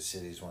Kansas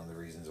City is one of the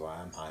reasons why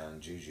I'm high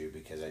on Juju,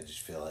 because I just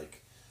feel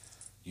like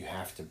you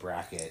have to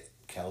bracket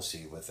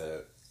Kelsey with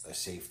a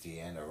safety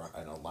and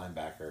a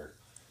linebacker,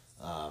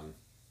 and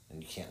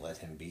you can't let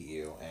him beat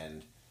you.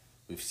 And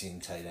we've seen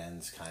tight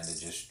ends kind of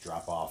just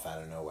drop off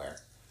out of nowhere.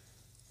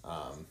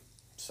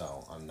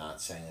 So I'm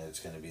not saying that it's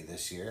going to be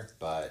this year,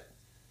 but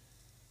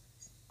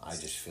I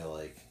just feel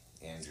like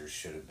Andrews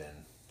should have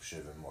been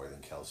more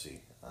than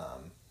Kelsey.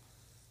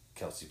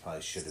 Kelsey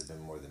probably should have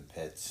been more than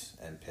Pitts,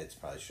 and Pitts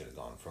probably should have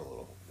gone for a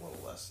little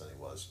less than he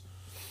was.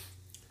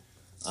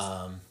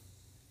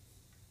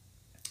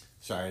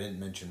 Sorry, I didn't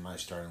mention my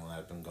starting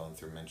lineup. I'm going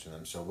through mention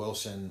them. So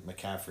Wilson,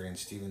 McCaffrey, and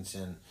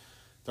Stevenson,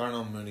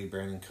 Darnell Mooney,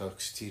 Brandon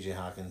Cooks, T.J.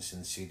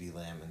 Hawkinson, CeeDee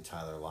Lamb, and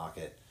Tyler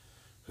Lockett.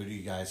 Who do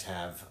you guys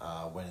have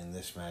winning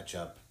this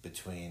matchup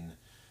between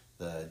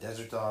the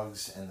Desert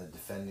Dogs and the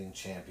defending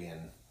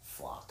champion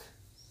Flock?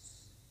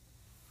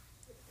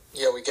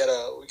 Yeah, we get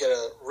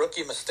a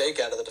rookie mistake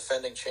out of the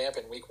defending champ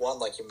in week one,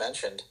 like you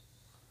mentioned.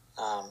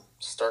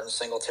 Starting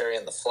Singletary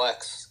in the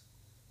flex,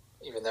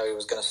 even though he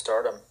was going to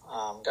start him.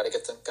 Got to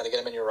get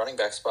him in your running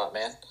back spot,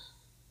 man.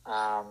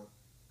 I'm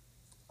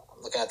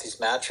looking at these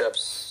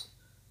matchups,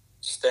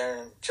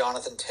 staring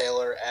Jonathan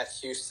Taylor at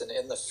Houston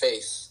in the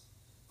face.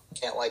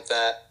 Can't like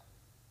that.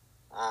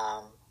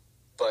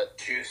 But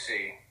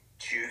Juicy.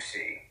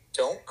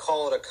 Don't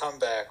call it a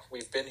comeback.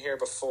 We've been here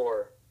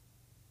before.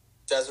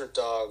 Desert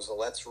Dogs,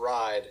 let's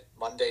ride.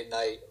 Monday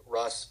night,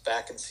 Russ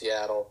back in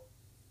Seattle.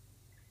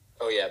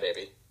 Oh yeah,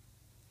 baby.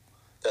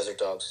 Desert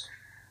Dogs.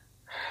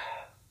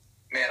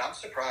 Man, I'm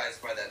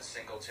surprised by that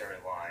Singletary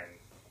line,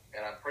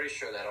 and I'm pretty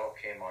sure that all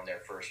came on their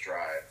first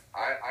drive.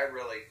 I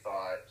really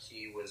thought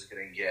he was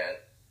going to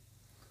get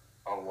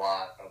a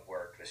lot of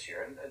work this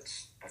year, and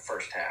it's the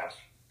first half,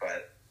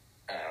 but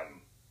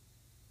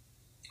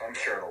I'm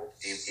sure it'll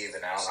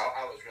even out.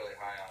 I was really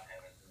high on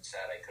him and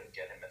sad I couldn't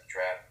get him at the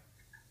draft.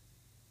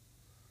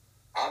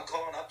 I'm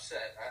calling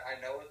upset. I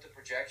know what the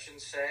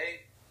projections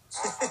say.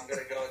 I'm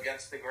going to go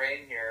against the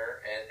grain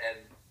here and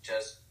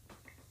just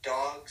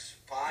Dogs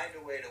find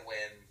a way to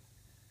win.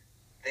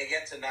 They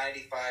get to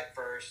 95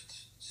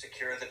 first,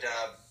 secure the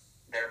dub.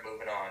 They're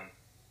moving on.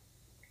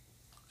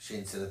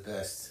 Shane said it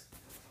best.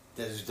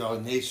 Desert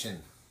Dog Nation,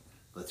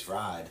 let's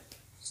ride.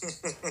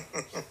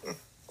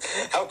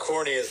 How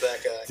corny is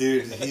that guy?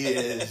 Dude, he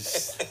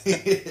is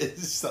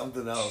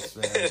something else,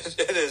 man.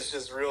 It is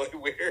just really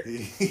weird. He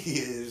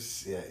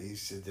is, yeah,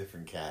 he's a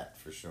different cat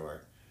for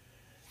sure.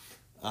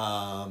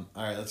 All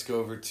right, let's go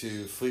over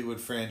to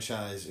Fleetwood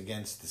franchise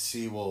against the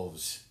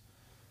Seawolves.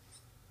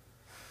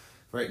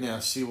 Right now,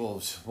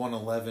 Seawolves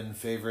 111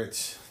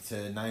 favorites to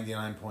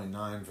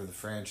 99.9 for the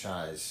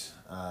franchise.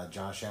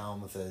 Josh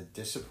Allen with a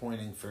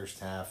disappointing first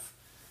half.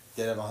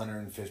 Did have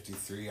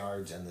 153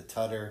 yards and the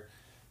tutter,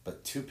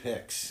 but 2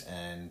 picks.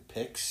 And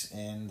picks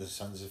in the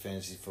Sons of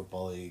Fantasy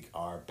Football League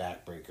are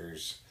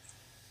backbreakers.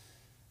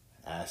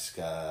 Ask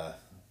the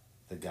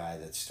guy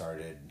that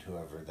started,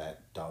 whoever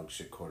that dog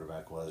shit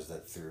quarterback was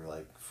that threw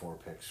like 4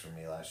 picks for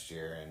me last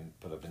year and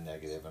put up a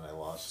negative and I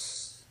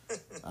lost.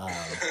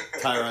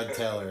 Tyrod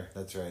Taylor,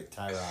 that's right,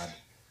 Tyrod,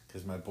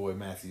 because my boy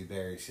Matthew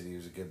Berry said he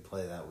was a good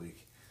play that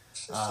week.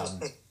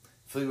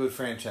 Fleetwood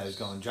franchise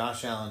going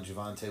Josh Allen,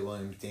 Javonte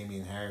Williams,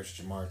 Damian Harris,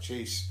 Jamar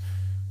Chase,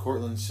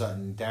 Cortland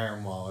Sutton,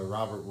 Darren Waller,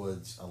 Robert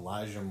Woods,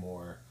 Elijah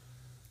Moore.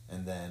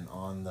 And then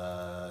on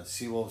the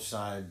Seawolves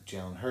side,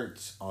 Jalen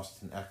Hurts,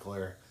 Austin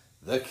Eckler,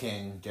 The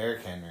King,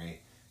 Derrick Henry,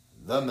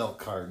 The Milk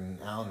Carton,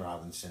 Allen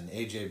Robinson,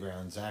 A.J.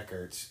 Brown, Zach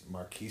Ertz,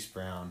 Marquise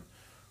Brown,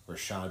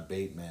 Rashad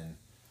Bateman.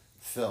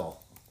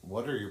 Phil,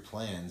 what are your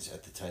plans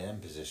at the tight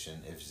end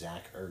position if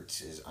Zach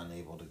Ertz is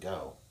unable to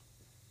go?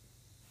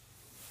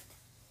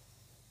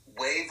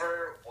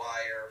 Waiver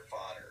wire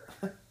fodder.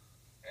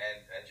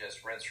 and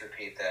just rinse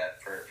repeat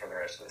that for the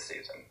rest of the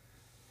season.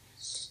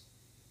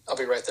 I'll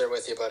be right there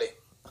with you, buddy.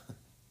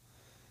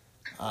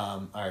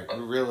 All right,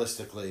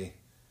 realistically,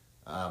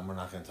 we're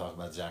not going to talk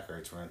about Zach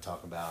Ertz. We're going to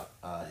talk about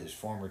his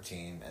former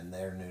team and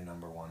their new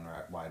number one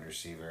wide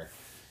receiver.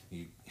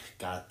 You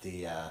got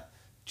the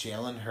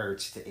Jalen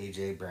Hurts to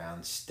A.J.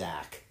 Brown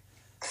stack.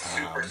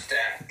 Super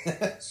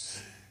stack.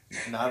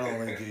 Not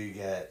only do you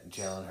get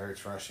Jalen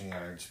Hurts rushing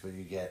yards, but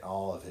you get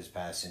all of his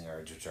passing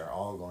yards, which are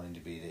all going to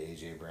be to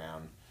A.J.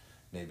 Brown,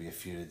 maybe a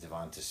few to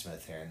Devonta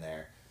Smith here and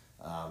there.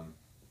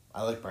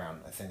 I like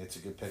Brown. I think it's a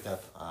good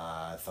pickup.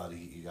 I thought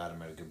you got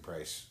him at a good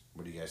price.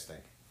 What do you guys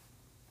think?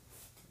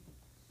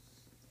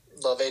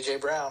 Love A.J.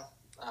 Brown.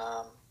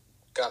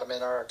 Got him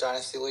in our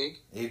Dynasty League.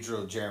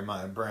 Adriel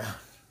Jeremiah Brown.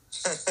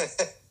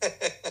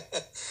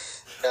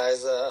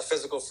 Guy's a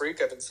physical freak.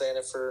 I've been saying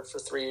it for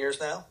 3 years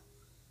now.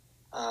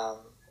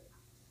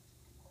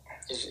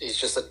 He's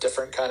just a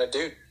different kind of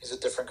dude. He's a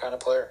different kind of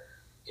player.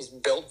 He's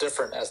built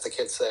different, as the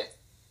kids say.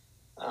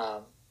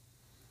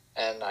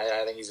 And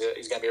I think he's going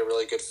to be a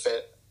really good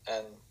fit.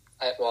 And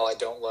while I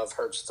don't love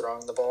Hurts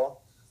throwing the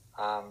ball,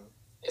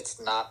 it's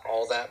not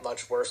all that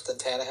much worse than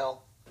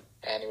Tannehill.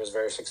 And he was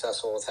very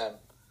successful with him.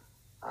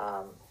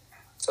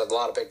 So a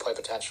lot of big play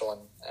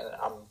potential, and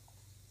I'm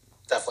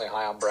definitely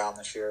high on Brown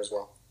this year as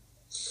well.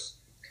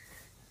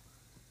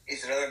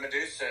 He's another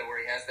Medusa where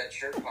he has that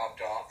shirt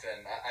popped off,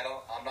 and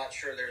I'm not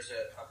sure there's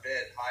a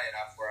bid high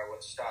enough where I would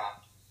have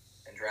stopped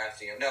in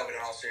drafting him. No, but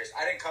in all seriousness,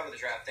 I didn't come to the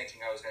draft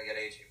thinking I was going to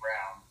get A.J.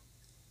 Brown.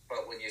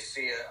 But when you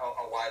see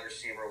a wide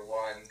receiver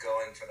one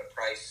going for the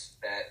price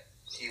that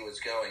he was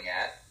going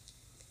at,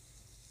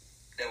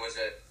 there was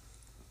a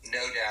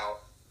no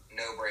doubt,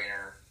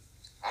 no-brainer.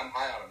 I'm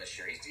high on him this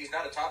year. He's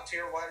not a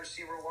top-tier wide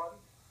receiver one.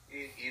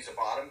 He's a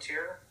bottom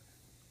tier.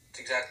 It's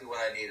exactly what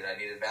I needed. I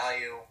needed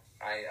value.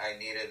 I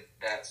needed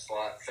that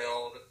slot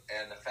filled.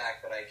 And the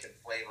fact that I could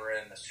flavor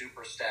in the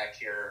super stack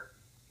here,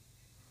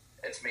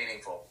 it's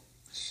meaningful.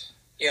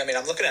 Yeah, I mean,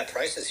 I'm looking at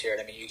prices here.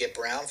 I mean, you get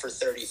Brown for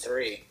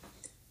 33.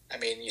 I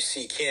mean, you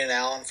see Keenan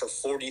Allen for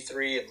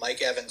 43 and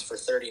Mike Evans for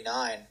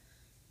 39.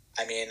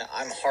 I mean,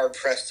 I'm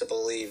hard-pressed to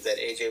believe that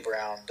A.J.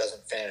 Brown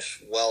doesn't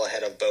finish well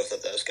ahead of both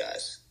of those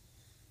guys.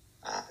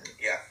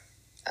 Yeah.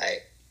 I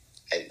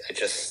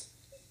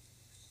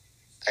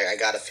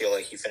got to feel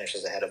like he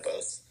finishes ahead of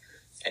both.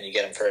 And you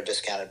get him for a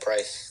discounted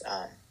price.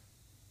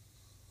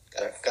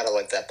 Gotta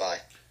like that buy.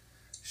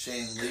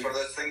 Shane It's League. one of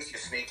those things you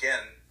sneak in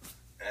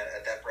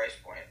at that price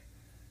point.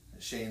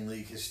 Shane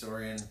League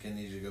historian, can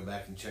need you to go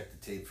back and check the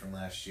tape from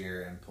last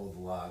year and pull the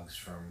logs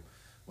from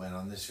when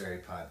on this very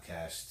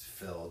podcast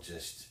Phil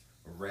just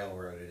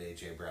railroaded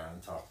A.J. Brown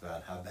and talked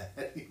about how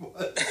bad he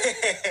was.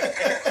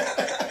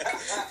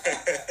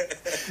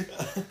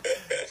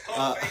 It's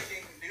called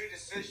making new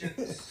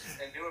decisions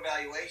and new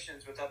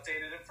evaluations with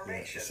updated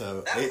information. Yeah,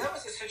 so that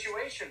was the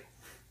situation.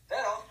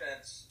 That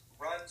offense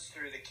runs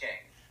through the king.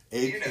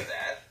 You know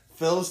that.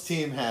 Phil's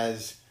team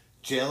has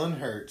Jalen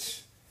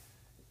Hurts,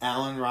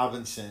 Allen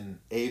Robinson,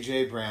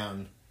 A.J.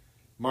 Brown,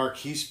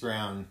 Marquise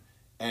Brown,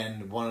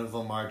 and one of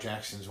Lamar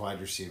Jackson's wide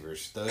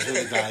receivers. Those are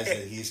the guys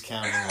that he's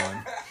counting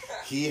on.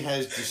 He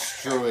has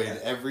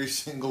destroyed every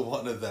single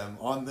one of them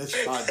on this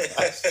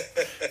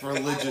podcast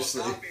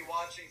religiously. I will not be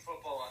watching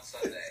football on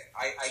Sunday.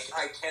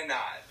 I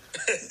cannot.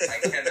 I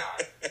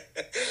cannot.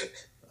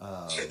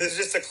 It's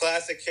just a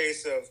classic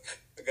case of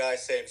a guy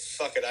saying,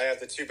 fuck it, I have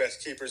the two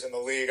best keepers in the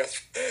league.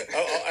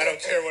 I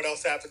don't care what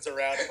else happens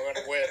around him. I'm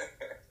going to win.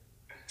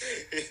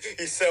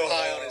 He's so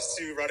high on his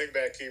two running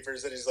back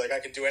keepers that he's like, I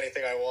can do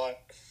anything I want.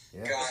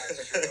 Yeah. God,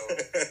 it's true.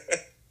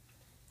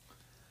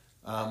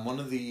 One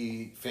of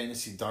the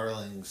fantasy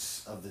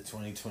darlings of the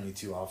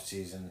 2022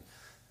 offseason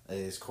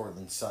is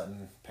Cortland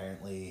Sutton.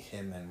 Apparently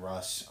him and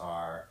Russ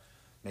are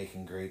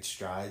making great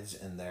strides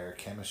in their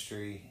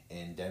chemistry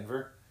in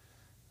Denver.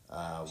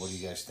 What do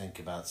you guys think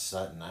about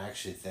Sutton? I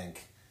actually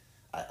think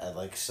I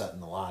like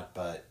Sutton a lot,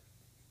 but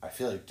I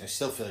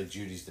still feel like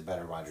Judy's the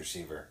better wide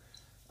receiver.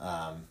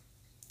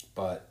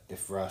 But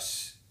if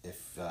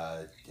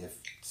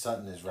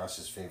Sutton is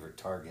Russ's favorite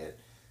target,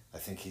 I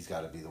think he's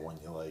got to be the one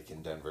you like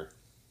in Denver.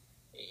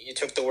 You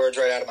took the words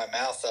right out of my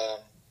mouth.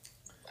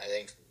 I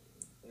think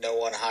no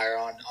one higher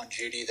on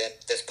Judy than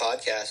this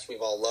podcast.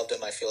 We've all loved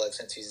him, I feel like,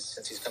 since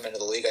he's come into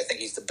the league. I think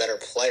he's the better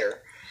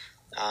player.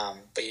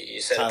 But you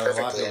said Tyler it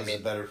perfectly. Lockett was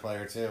a better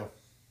player too.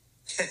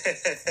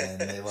 And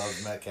they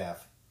loved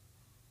Metcalf.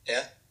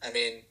 Yeah, I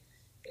mean,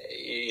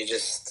 you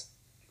just...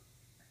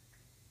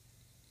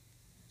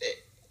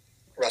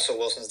 Russell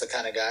Wilson's the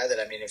kind of guy that,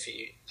 I mean,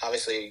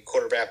 obviously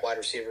quarterback, wide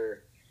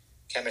receiver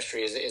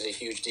chemistry is a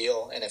huge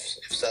deal, and if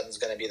Sutton's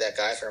going to be that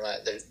guy for him,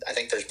 I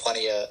think there's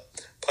plenty of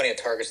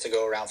targets to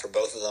go around for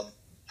both of them,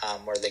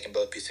 where they can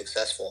both be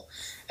successful.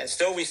 And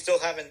we still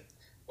haven't.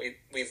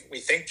 We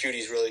think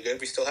Judy's really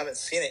good. We still haven't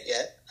seen it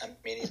yet. I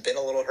mean, he's been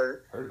a little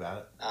hurt. Heard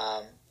about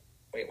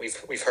it.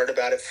 We've heard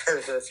about it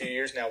for a few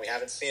years now. We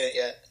haven't seen it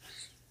yet.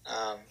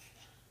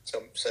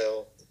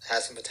 So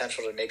has some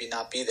potential to maybe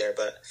not be there,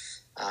 but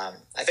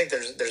I think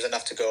there's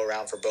enough to go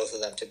around for both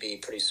of them to be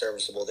pretty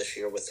serviceable this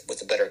year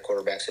with a better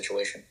quarterback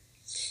situation.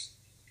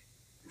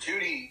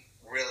 Judy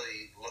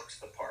really looks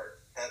the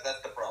part.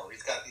 That's the problem.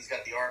 He's got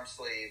the arm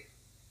sleeve.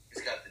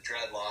 He's got the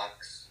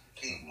dreadlocks.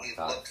 He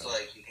looks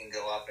like he can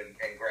go up and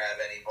grab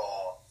any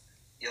ball.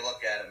 You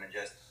look at him and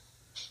just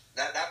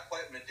not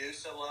quite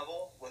Medusa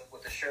level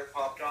with the shirt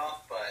popped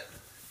off, but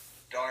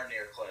darn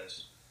near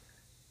close.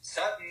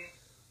 Sutton,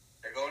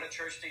 they're going to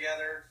church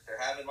together. They're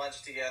having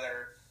lunch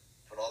together.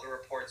 What all the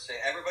reports say.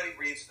 Everybody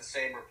reads the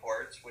same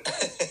reports, which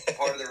is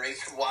part of the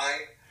reason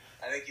why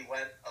I think he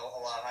went a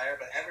lot higher.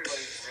 But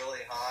everybody's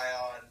really high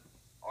on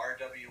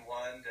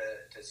RW1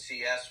 to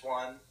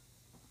CS1.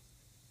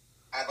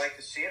 I'd like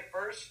to see it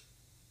first,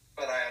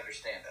 but I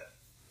understand it.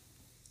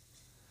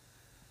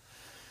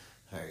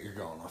 All right, you're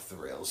going off the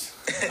rails.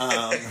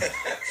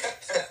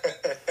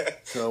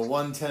 So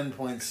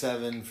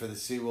 110.7 for the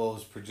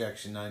Seawolves,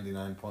 projection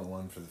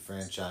 99.1 for the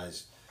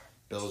franchise.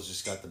 Bills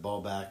just got the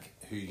ball back.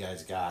 Who you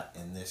guys got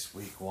in this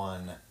week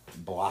one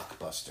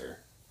blockbuster?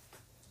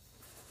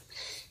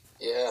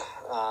 Yeah,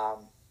 I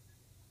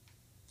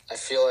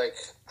feel like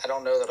I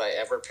don't know that I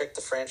ever picked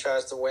the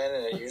franchise to win,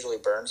 and it usually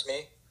burns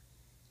me.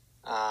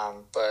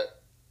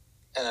 But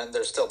then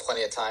there's still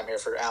plenty of time here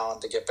for Allen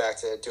to get back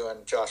to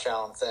doing Josh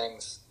Allen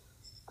things.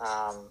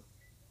 But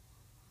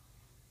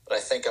I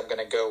think I'm going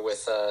to go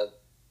with the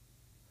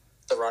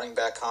running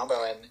back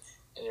combo, and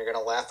you're going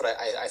to laugh, but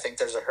I think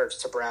there's a Hurts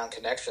to Brown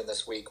connection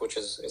this week, which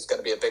is going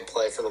to be a big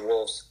play for the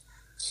Wolves.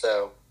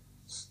 So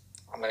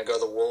I'm going to go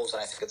the Wolves,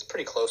 and I think it's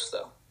pretty close,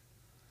 though.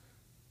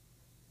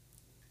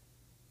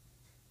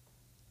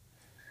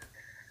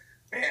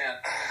 Man,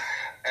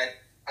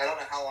 I don't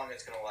know how long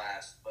it's going to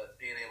last, but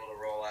being able to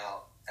roll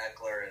out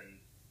Eckler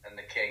and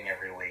the King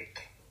every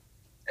week,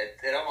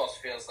 it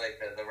almost feels like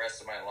the rest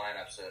of my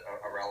lineups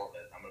are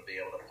irrelevant. I'm going to be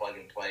able to plug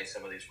and play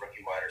some of these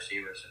rookie wide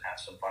receivers and have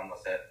some fun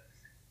with it.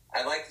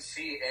 I'd like to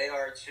see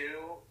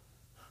AR2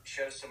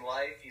 show some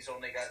life. He's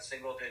only got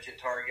single-digit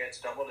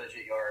targets,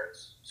 double-digit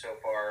yards so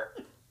far.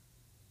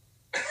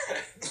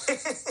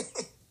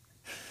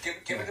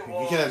 give me the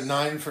Wolves. You could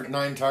have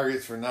 9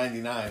 targets for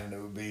 99, and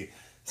it would be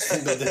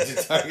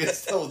single-digit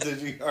targets,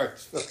 double-digit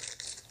yards. Yeah,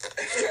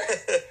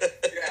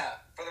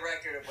 for the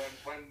record,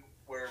 when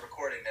we're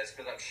recording this,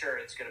 because I'm sure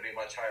it's going to be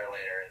much higher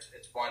later,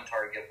 it's 1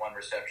 target, 1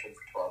 reception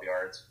for 12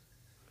 yards.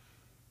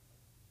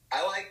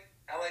 I like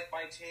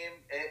my team.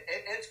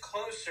 It's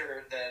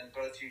closer than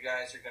both you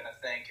guys are going to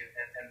think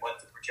and what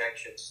the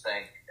projections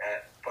think.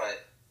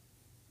 But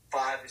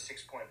 5 to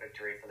 6 point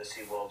victory for the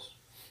Seawolves.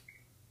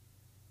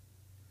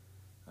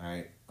 All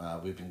right.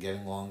 We've been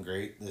getting along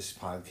great. This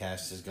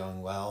podcast is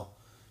going well.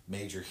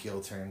 Major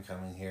heel turn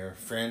coming here.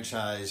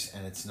 Franchise,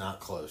 and it's not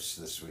close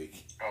this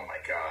week. Oh, my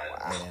God.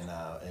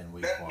 Wow. In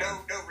week one.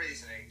 No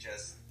reasoning,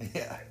 just...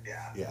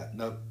 Yeah.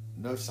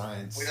 No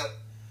science. We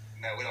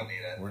don't need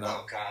it. We're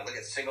not, oh, God, look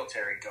at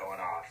Singletary going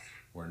off.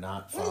 We're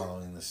not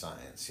following the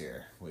science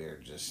here. We are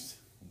just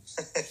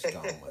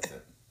going with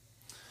it.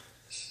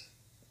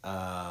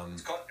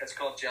 It's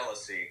called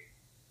jealousy.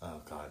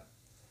 Oh, God.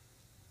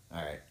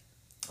 All right.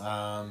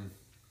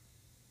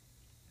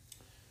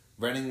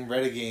 Reading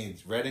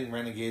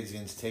Renegades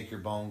against Take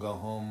Your Ball and Go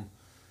Home.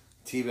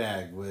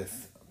 Teabag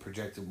with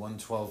projected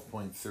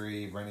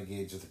 112.3.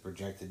 Renegades with a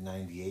projected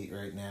 98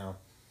 right now.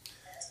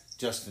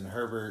 Justin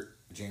Herbert,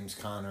 James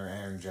Conner,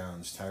 Aaron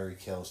Jones,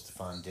 Tyreek Hill,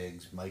 Stephon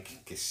Diggs,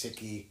 Mike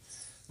Gesicki,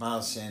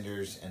 Miles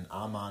Sanders, and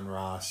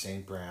Amon-Ra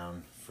St.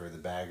 Brown for the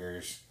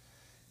Baggers.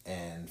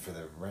 And for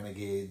the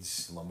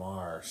Renegades,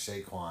 Lamar,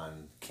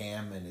 Saquon,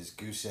 Cam and his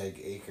goose egg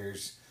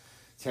Akers,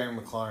 Terry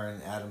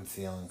McLaurin, Adam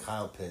Thielen,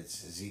 Kyle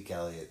Pitts, Zeke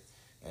Elliott,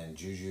 and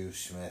Juju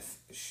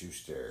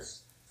Smith-Schuster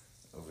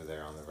over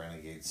there on the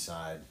Renegade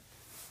side.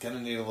 Gonna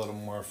need a little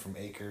more from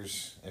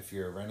Akers if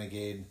you're a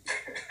Renegade.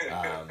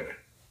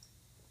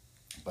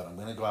 But I'm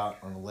going to go out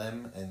on a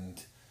limb, and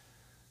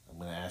I'm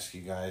going to ask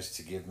you guys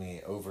to give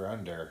me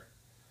over-under.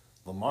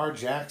 Lamar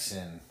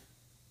Jackson,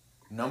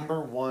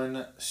 number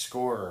 1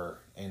 scorer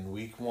in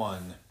week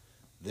 1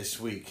 this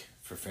week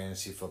for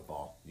fantasy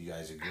football. You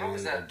guys agree or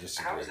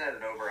disagree? How is that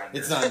an over-under?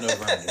 It's not an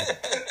over-under.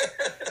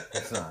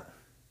 It's not.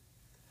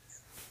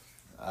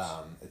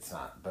 It's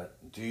not. But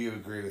do you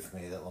agree with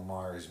me that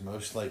Lamar is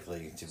most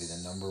likely to be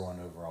the number 1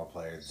 overall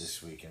player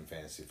this week in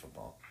fantasy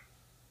football?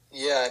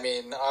 Yeah, I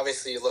mean,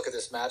 obviously you look at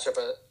this matchup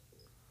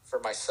for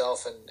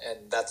myself,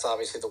 and that's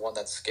obviously the one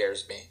that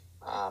scares me.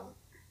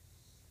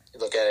 You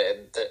look at it,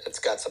 and it's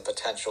got some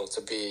potential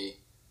to be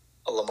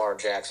a Lamar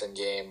Jackson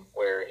game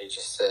where he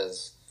just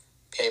says,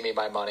 pay me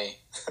my money.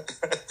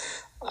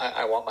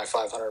 I want my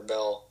 $500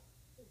 million.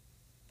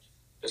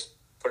 Just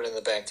put it in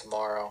the bank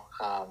tomorrow.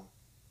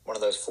 One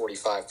of those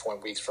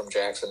 45-point weeks from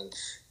Jackson,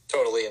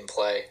 totally in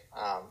play.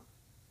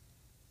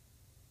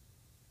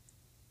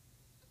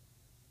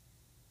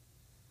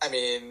 I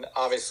mean,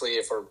 obviously,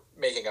 if we're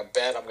making a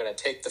bet, I'm going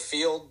to take the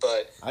field,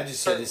 but I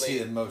just said is he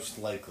the most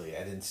likely.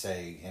 I didn't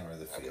say him or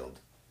the field.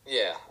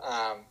 Yeah,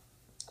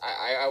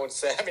 I would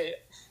say. I mean,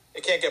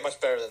 it can't get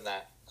much better than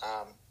that.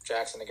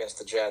 Jackson against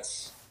the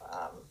Jets.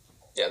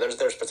 Yeah,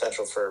 there's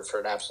potential for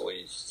an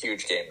absolutely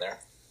huge game there.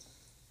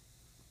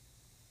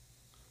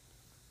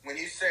 When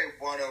you say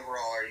one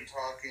overall, are you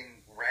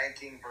talking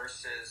ranking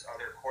versus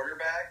other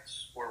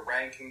quarterbacks, or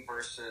ranking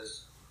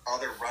versus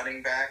other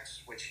running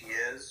backs, which he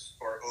is,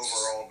 or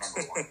overall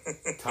number one?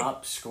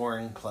 Top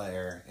scoring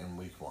player in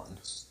week 1.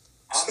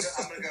 I'm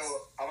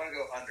gonna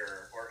go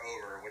under or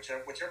over,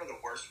 whichever the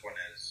worst one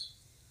is.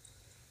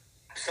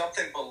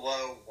 Something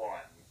below 1.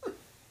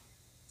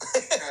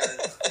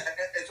 Because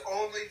it's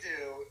only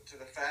due to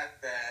the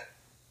fact that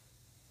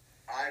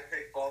I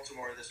picked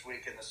Baltimore this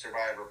week in the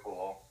survivor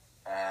pool.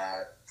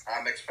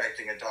 I'm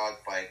expecting a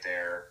dogfight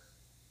there.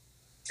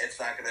 It's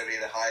not going to be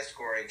the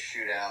high-scoring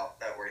shootout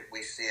that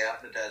we see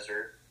out in the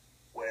desert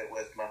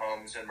with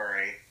Mahomes and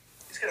Murray.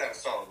 He's going to have a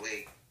solid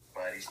week,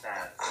 but he's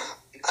not.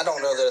 I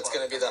don't know that it's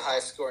going to be the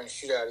high-scoring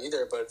shootout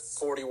either, but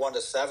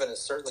 41-7 is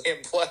certainly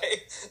in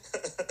play.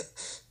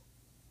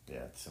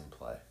 Yeah, it's in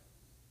play.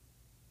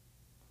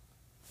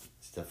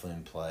 It's definitely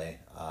in play.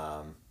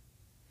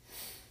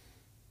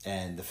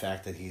 And the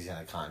fact that he's in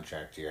a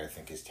contract year, I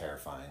think, is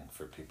terrifying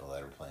for people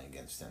that are playing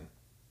against him.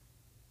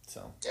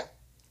 So yeah.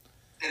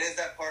 It is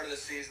that part of the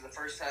season, the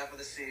first half of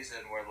the season,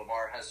 where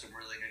Lamar has some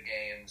really good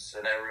games,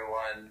 and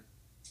everyone,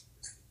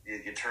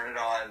 you turn it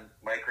on,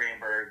 Mike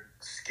Greenberg,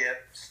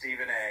 Skip,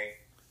 Stephen A.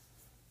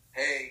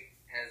 Hey,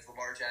 has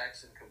Lamar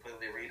Jackson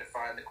completely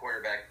redefined the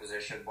quarterback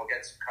position? We'll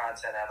get some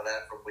content out of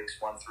that from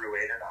weeks 1 through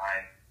 8 or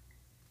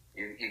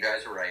 9. You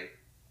guys are right.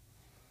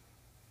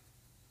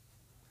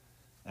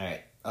 All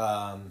right.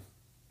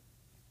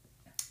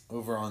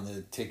 Over on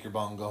the take your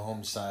ball and go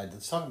home side,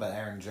 let's talk about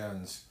Aaron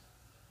Jones.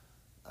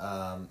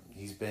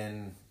 He's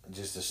been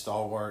just a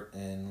stalwart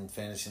in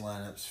fantasy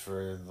lineups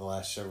for the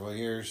last several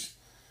years.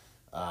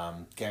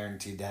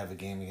 Guaranteed to have a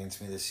game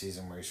against me this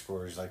season where he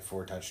scores like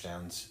 4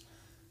 touchdowns.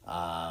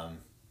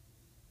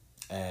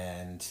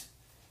 And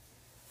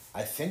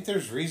I think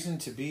there's reason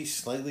to be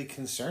slightly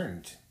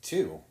concerned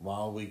too,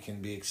 while we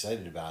can be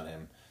excited about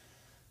him.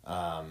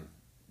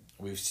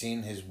 We've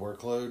seen his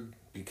workload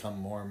become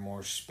more and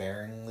more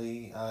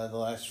sparingly the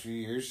last few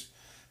years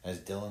as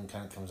Dillon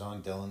kind of comes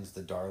on. Dillon's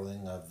the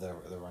darling of the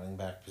running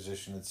back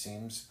position, it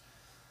seems.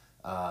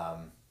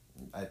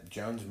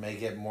 Jones may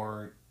get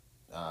more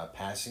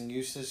passing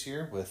use this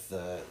year with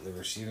the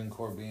receiving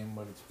core being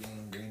what it's being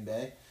in Green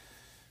Bay.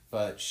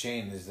 But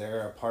Shane, is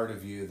there a part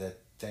of you that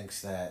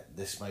thinks that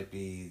this might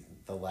be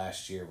the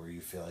last year where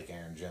you feel like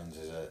Aaron Jones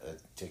is a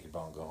take your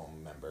ball and go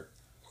home member?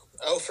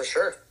 Oh, for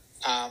sure.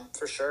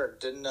 For sure.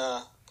 Didn't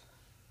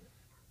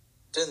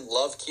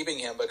love keeping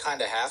him, but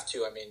kind of have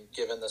to. I mean,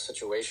 given the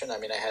situation. I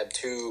mean, I had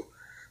 2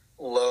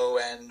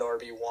 low-end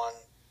RB1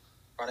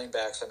 running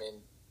backs. I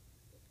mean,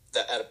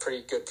 that at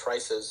pretty good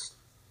prices.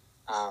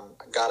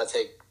 Got to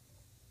take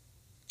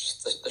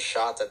just the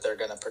shot that they're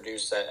going to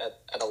produce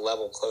at a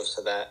level close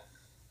to that.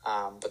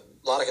 But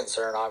a lot of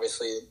concern,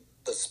 obviously,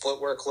 the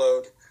split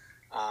workload,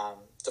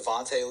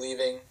 Devontae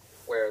leaving,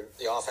 where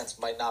the offense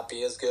might not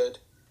be as good.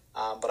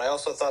 But I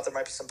also thought there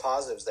might be some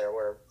positives there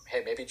where,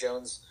 hey, maybe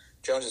Jones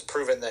has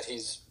proven that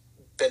he's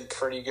been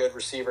pretty good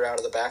receiver out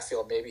of the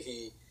backfield. Maybe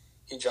he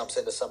jumps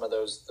into some of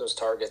those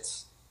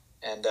targets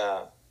and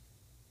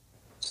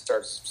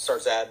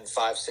starts adding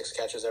 5-6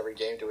 catches every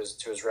game to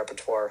his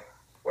repertoire,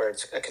 where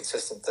it's a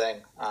consistent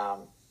thing.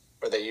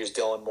 Where they use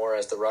Dillon more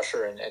as the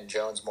rusher and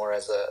Jones more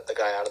as the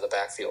guy out of the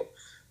backfield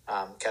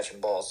catching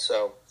balls.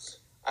 So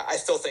I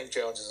still think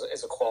Jones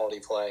is a quality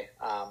play,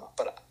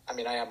 but I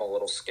mean I am a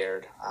little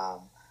scared.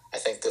 I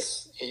think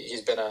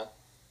he's been a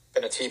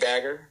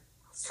teabagger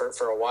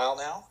for a while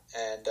now,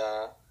 and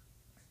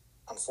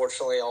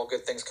unfortunately, all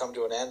good things come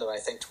to an end, and I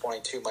think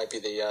 22 might be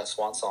the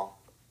swan song.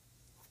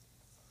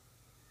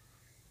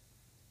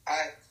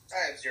 I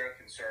have zero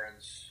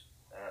concerns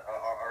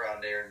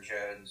around Aaron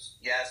Jones.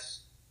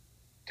 Yes,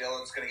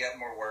 Dillon's going to get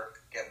more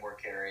work, get more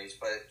carries,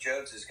 but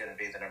Jones is going to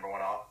be the number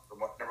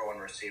one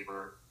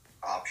receiver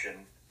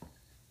option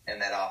in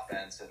that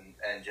offense,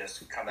 and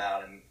just come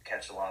out and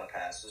catch a lot of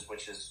passes,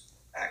 which is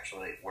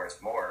actually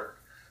worth more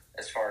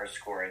as far as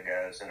scoring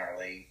goes in our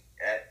league.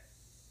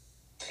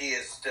 He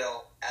is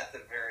still, at the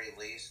very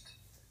least,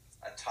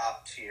 a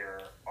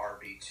top-tier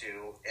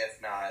RB2,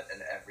 if not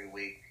an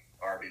every-week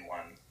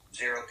RB1.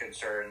 Zero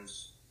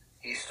concerns.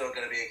 He's still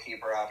going to be a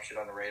keeper option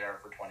on the radar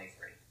for 23.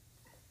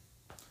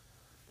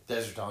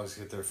 Desert Dogs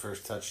get their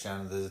first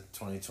touchdown of the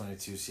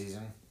 2022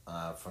 season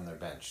from their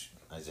bench,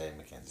 Isaiah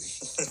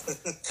McKenzie.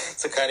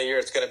 It's the kind of year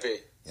it's going to be.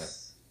 Yep.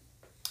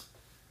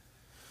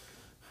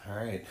 All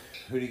right.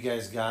 Who do you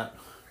guys got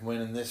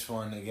winning this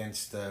one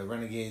against the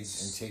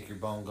Renegades and take your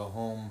ball and go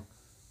home?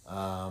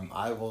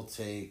 I will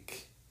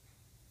take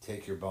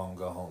your ball and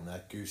go home.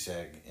 That goose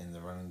egg in the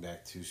running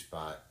back 2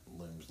 spot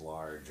looms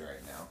large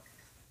right now.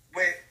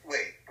 Wait.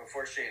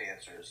 Before Shane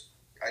answers,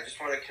 I just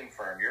want to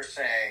confirm. You're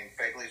saying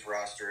Fegley's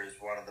roster is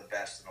one of the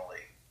best in the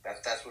league.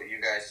 That's what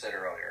you guys said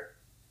earlier.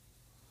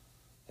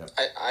 Yep.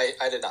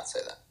 I did not say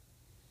that.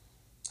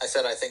 I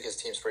said I think his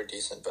team's pretty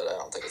decent, but I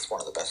don't think it's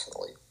one of the best in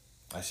the league.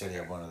 I said he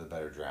had one of the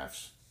better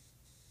drafts.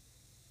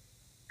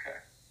 Okay.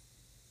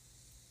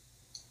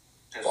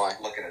 Just Why?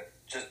 looking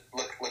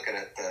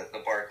at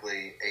the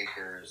Barkley,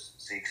 Akers,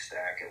 Zeke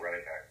stack at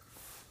running back.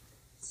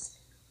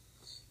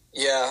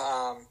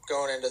 Yeah,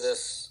 going into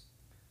this,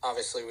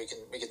 obviously we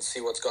can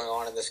see what's going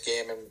on in this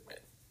game, and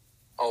it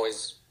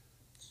always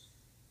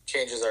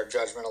changes our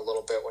judgment a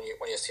little bit when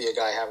you see a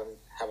guy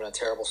having a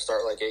terrible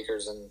start like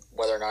Akers, and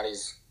whether or not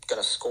he's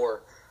going to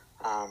score.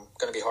 Going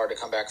to be hard to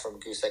come back from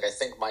goose egg. I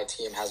think my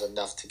team has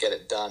enough to get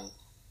it done.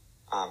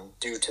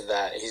 Due to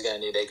that, he's going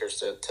to need Akers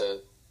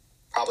to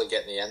probably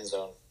get in the end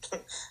zone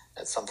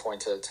at some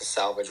point to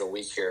salvage a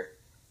week here.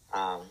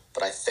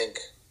 But I think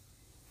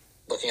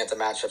looking at the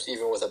matchups,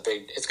 even with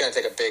it's going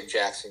to take a big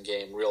Jackson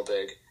game, real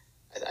big.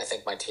 I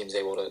think my team's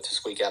able to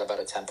squeak out about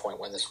a 10-point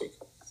win this week.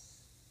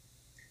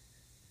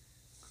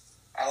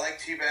 I like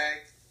T-Bag,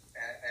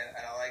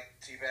 and I like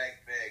T-Bag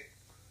big.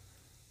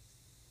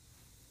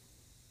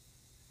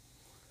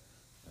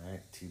 All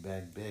right,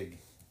 T-Bag big.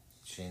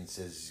 Shane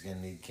says he's going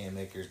to need Cam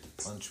Akers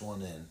to punch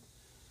one in.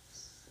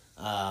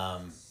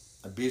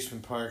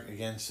 Abusement Park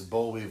against the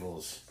Boll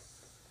Weevils.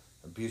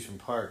 Abusement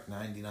Park,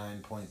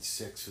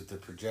 99.6 with the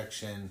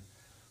projection.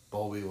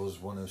 Boll Weevils,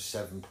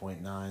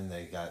 107.9.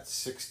 They got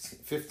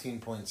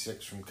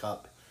 15.6 from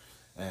Cup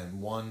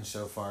and 1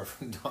 so far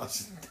from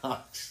Dawson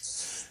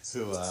Knox,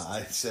 who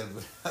I said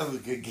would have a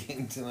good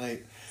game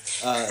tonight.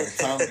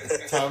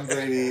 Tom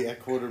Brady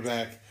at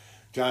quarterback.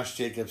 Josh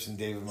Jacobs and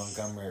David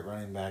Montgomery at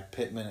running back,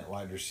 Pittman at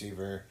wide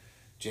receiver,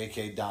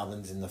 J.K.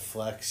 Dobbins in the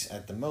flex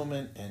at the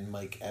moment, and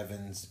Mike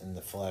Evans in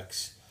the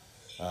flex.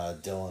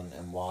 Dillon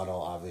and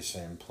Waddle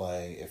obviously in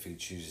play if he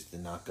chooses to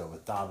not go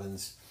with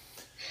Dobbins.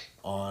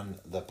 On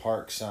the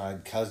Park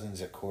side,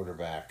 Cousins at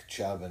quarterback,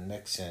 Chubb and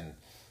Mixon,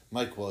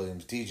 Mike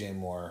Williams, DJ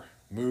Moore,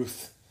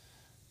 Muth,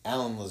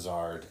 Alan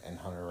Lazard, and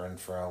Hunter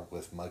Renfrow,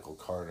 with Michael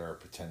Carter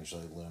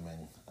potentially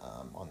looming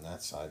on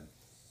that side,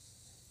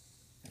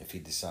 if he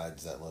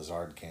decides that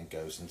Lazard can't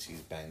go since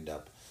he's banged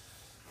up.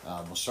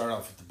 We'll start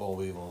off with the Boll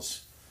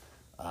Weevils.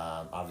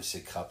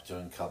 Obviously, Cup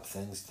doing Cup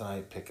things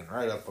tonight, picking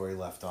right up where he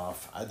left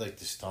off. I'd like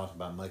to talk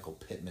about Michael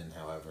Pittman,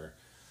 however.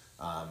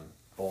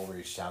 Bull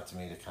reached out to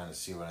me to kind of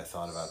see what I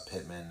thought about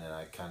Pittman, and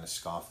I kind of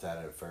scoffed at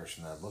it at first,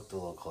 and I looked a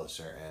little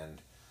closer,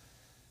 and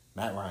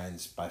Matt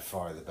Ryan's by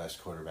far the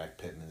best quarterback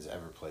Pittman's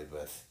ever played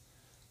with.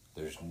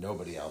 There's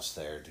nobody else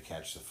there to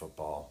catch the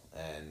football,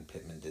 and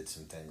Pittman did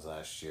some things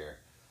last year.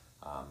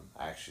 I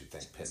actually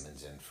think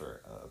Pittman's in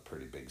for a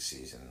pretty big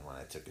season when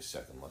I took a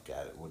second look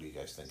at it. What do you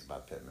guys think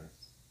about Pittman?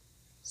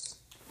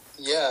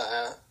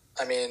 Yeah,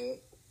 I mean,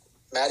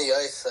 Matty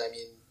Ice,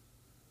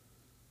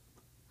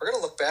 we're going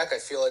to look back, I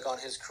feel like, on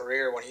his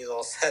career when he's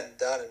all said and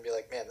done and be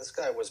like, man, this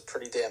guy was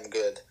pretty damn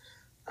good.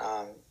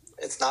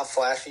 It's not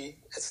flashy.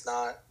 It's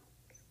not,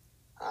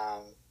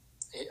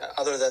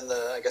 other than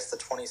the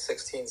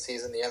 2016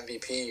 season, the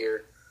MVP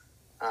year,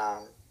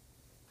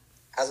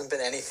 hasn't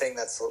been anything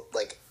that's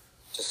like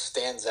just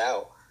stands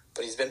out.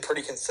 But he's been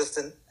pretty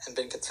consistent and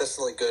been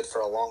consistently good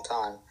for a long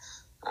time.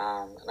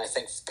 And I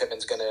think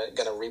Pittman's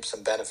gonna reap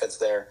some benefits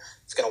there.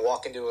 He's gonna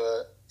walk into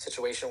a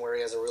situation where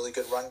he has a really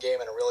good run game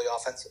and a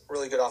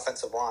really good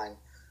offensive line.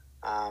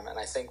 And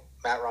I think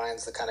Matt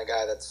Ryan's the kind of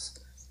guy that's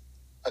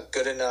a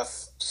good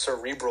enough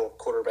cerebral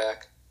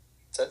quarterback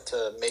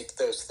to make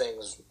those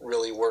things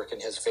really work in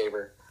his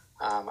favor.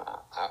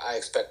 I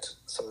expect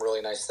some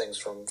really nice things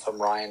from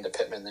Ryan to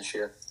Pittman this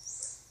year.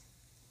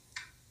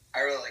 I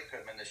really like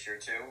Pittman this year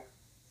too.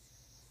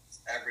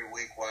 Every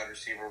week, wide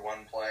receiver,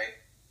 one play.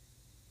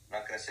 I'm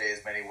not going to say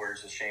as many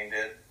words as Shane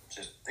did.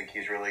 Just think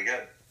he's really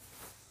good.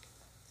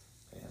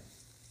 Man,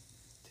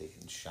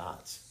 taking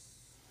shots.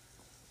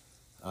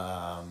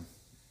 On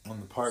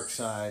the Park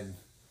side,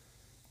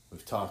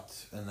 we've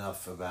talked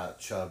enough about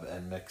Chubb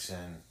and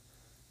Mixon.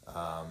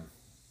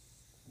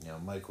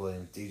 Mike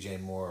Williams, DJ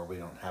Moore. We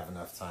don't have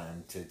enough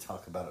time to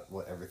talk about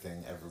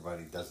everything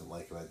everybody doesn't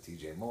like about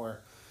DJ Moore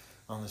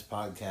on this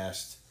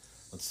podcast.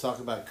 Let's talk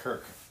about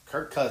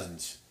Kirk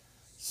Cousins.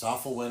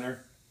 Sophomore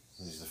winner.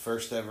 He's the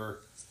first ever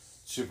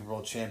Super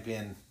Bowl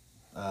champion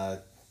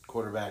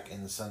quarterback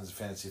in the Sons of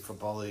Fantasy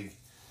Football League.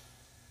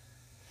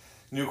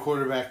 New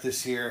quarterback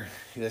this year.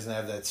 He doesn't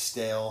have that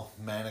stale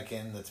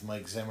mannequin that's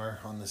Mike Zimmer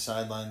on the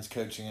sidelines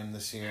coaching him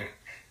this year.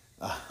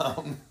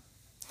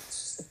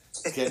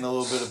 Getting a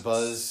little bit of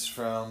buzz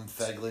from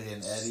Fegley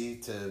and Eddie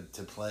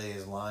to play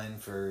his line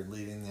for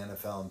leading the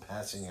NFL in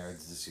passing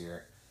yards this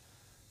year.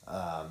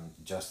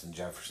 Justin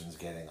Jefferson's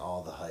getting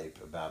all the hype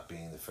about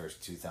being the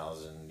first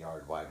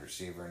 2,000-yard wide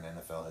receiver in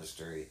NFL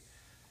history.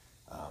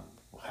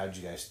 How'd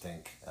you guys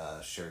think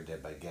Sure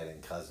did by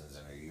getting Cousins,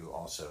 and are you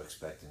also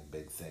expecting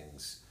big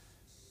things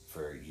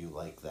for you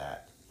like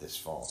that this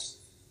fall.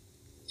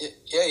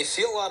 Yeah, you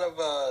see a lot of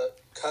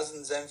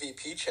Cousins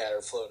MVP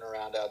chatter floating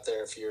around out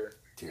there if you're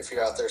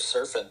out there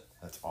surfing.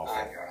 That's awful.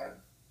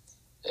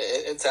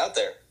 It's out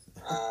there.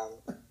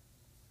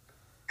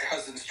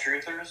 Cousins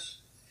truthers.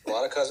 A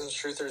lot of Cousins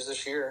truthers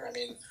this year. I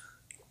mean,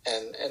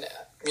 and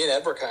me and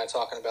Ed were kind of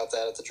talking about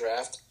that at the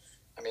draft.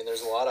 I mean,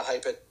 there's a lot of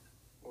hype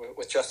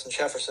with Justin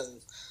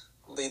Jefferson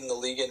leading the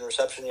league in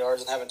reception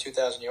yards and having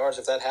 2,000 yards.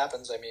 If that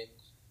happens, I mean,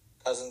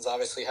 Cousins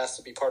obviously has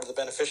to be part of the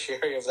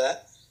beneficiary of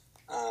that.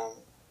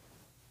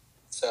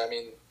 So, I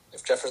mean,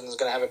 if Jefferson's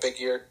going to have a big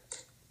year,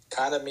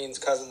 kind of means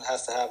Cousins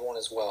has to have one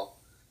as well.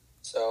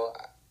 So,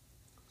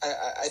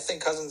 I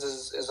think Cousins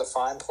is a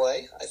fine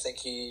play. I think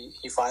he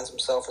finds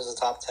himself as a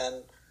top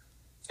 10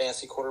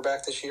 fantasy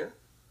quarterback this year.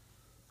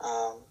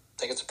 I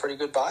think it's a pretty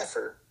good buy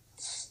for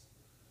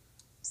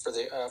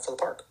the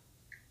park.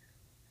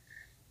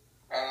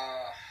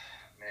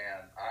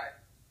 Man,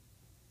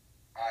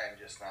 I am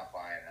just not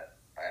buying it.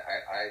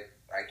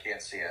 I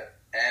can't see it.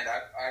 And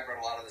I've read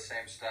a lot of the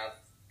same stuff.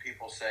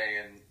 People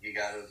saying you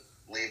got to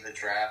leave the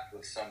draft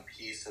with some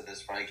piece of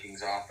this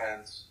Vikings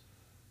offense.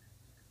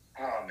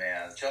 Oh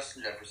man,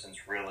 Justin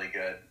Jefferson's really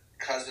good.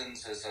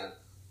 Cousins is a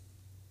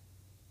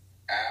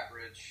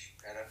average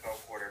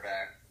NFL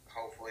quarterback.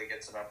 Hopefully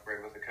gets an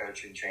upgrade with the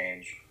coaching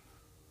change.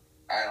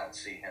 I don't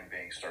see him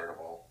being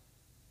startable.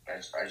 I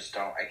just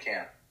don't. I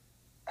can't.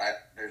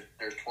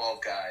 There's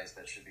 12 guys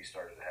that should be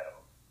started ahead of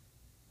him.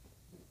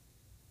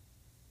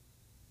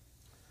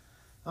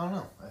 I don't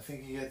know. I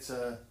think he gets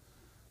a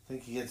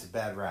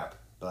bad rap,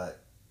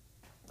 but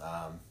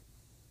I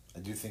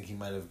do think he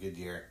might have a good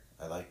year.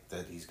 I like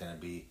that he's going to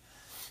be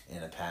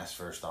in a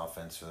pass-first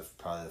offense for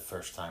probably the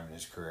first time in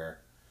his career.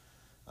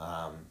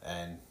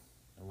 And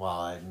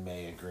while I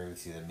may agree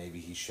with you that maybe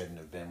he shouldn't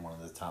have been one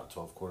of the top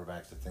 12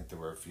 quarterbacks, I think there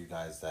were a few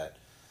guys that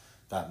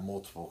got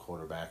multiple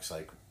quarterbacks,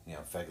 like,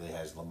 Fegley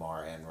has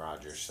Lamar and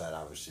Rodgers. That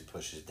obviously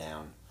pushes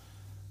down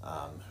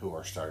who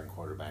are starting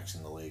quarterbacks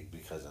in the league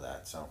because of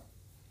that. So,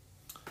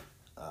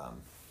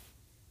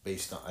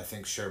 based on, I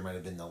think Scherr might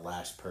have been the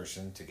last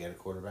person to get a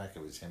quarterback.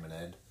 It was him and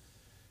Ed,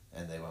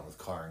 and they went with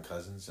Carr and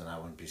Cousins, and I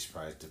wouldn't be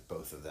surprised if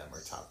both of them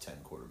are top 10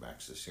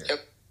 quarterbacks this year. Yep,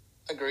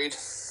 agreed.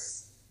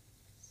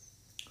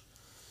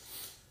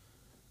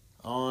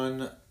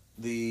 On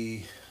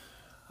the,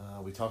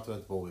 we talked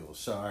about the Boll Weevils.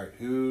 So, all right,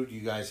 who do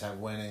you guys have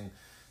winning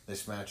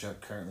this matchup?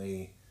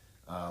 Currently,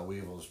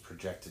 Weevils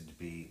projected to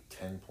be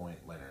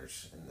 10-point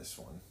winners in this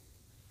one.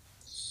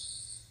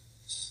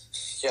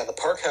 Yeah, the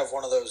Park have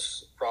one of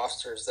those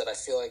rosters that I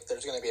feel like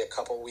there's going to be a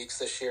couple weeks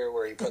this year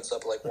where he puts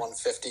up like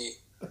 150,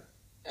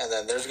 and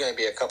then there's going to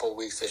be a couple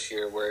weeks this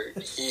year where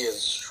he is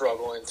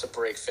struggling to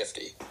break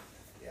 50.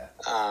 Yeah.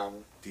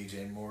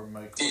 DJ Moore,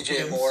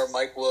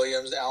 Mike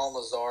Williams, Alan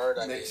Lazard,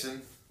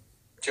 Mixon.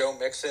 Joe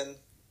Mixon.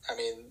 I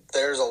mean,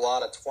 there's a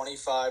lot of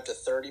 25 to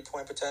 30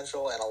 point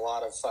potential and a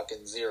lot of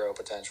fucking zero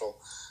potential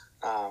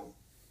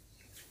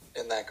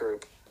in that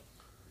group.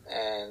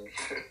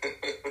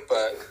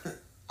 But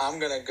I'm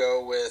going to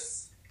go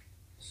with,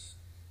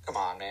 come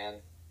on, man,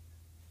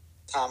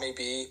 Tommy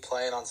B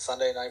playing on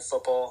Sunday Night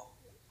Football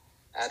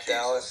at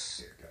Dallas.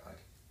 Dear God.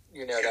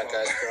 You know that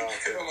guy's growing.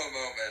 Give him a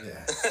moment.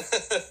 Yeah.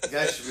 The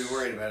guy should be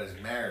worried about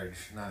his marriage,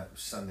 not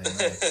Sunday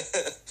night.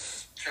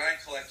 Try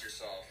and collect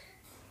yourself.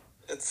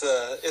 It's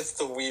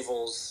the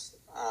Weevils.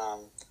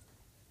 I'm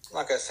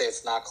not gonna say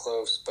it's not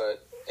close,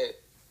 but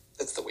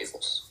it's the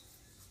Weevils.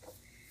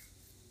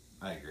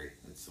 I agree.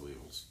 It's the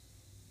Weevils.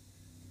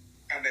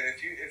 I mean,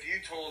 if you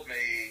told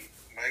me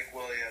Mike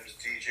Williams,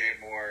 DJ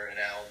Moore, and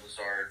Alan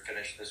Lazard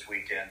finished this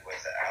weekend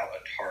without a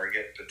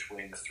target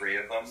between the three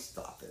of them,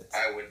 Stop it.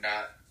 I would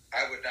not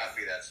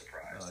be that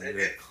surprised.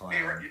 Oh,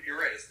 You're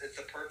right. It's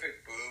the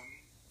perfect boom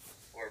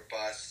or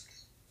bust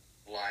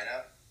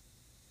lineup.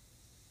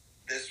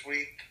 This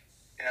week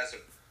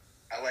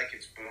I like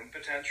its boom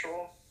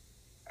potential.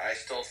 I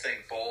still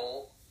think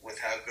Bowl, with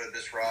how good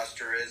this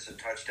roster is, and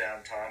touchdown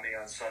Tommy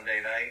on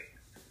Sunday night.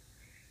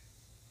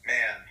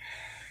 Man,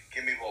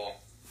 give me Bowl.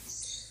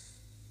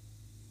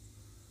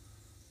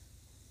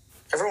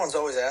 Everyone's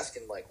always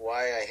asking, like,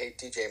 why I hate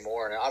DJ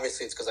Moore, and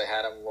obviously it's because I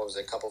had him,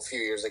 a few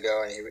years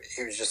ago, and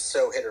he was just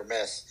so hit or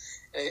miss.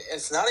 And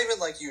it's not even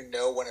like you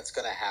know when it's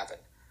going to happen.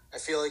 I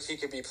feel like he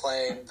could be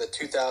playing the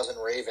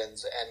 2000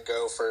 Ravens and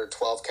go for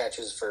 12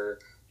 catches for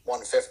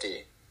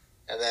 150,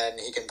 and then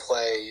he can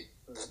play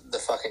the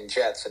fucking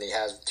Jets, and he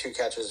has 2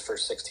 catches for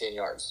 16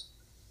 yards.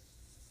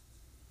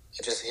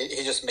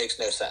 He just makes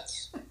no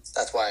sense.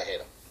 That's why I hate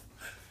him.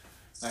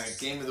 All right,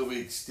 game of the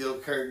week: Steel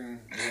Curtain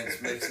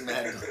against Mixed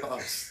Mad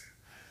Dogs.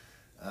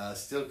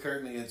 Steel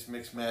Curtain against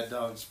Mixed Mad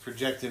Dogs,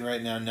 projected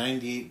right now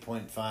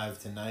 98.5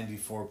 to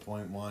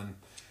 94.1.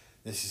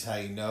 This is how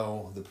you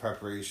know the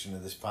preparation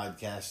of this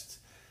podcast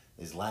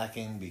is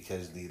lacking,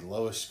 because the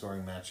lowest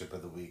scoring matchup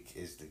of the week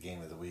is the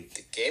game of the week.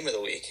 The game of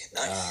the week.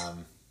 Nice.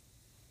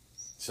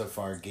 So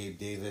far, Gabe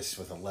Davis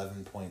with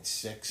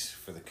 11.6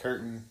 for the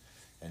Curtain,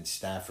 and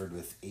Stafford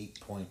with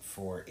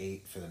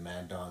 8.48 for the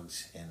Mad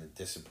Dogs, and a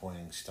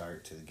disappointing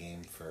start to the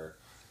game for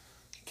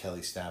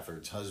Kelly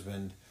Stafford's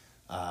husband.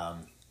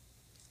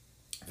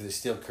 For the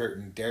Steel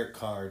Curtain, Derek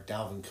Carr,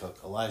 Dalvin Cook,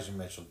 Elijah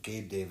Mitchell,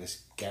 Gabe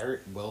Davis,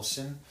 Garrett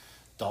Wilson,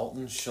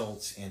 Dalton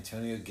Schultz,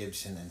 Antonio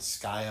Gibson, and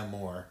Skyy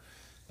Moore.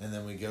 And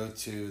then we go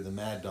to the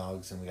Mad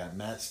Dogs, and we got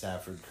Matt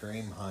Stafford,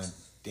 Kareem Hunt,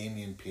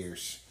 Dameon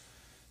Pierce,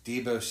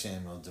 Deebo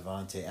Samuel,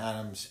 Devontae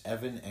Adams,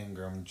 Evan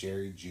Engram,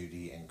 Jerry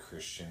Jeudy, and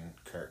Christian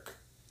Kirk.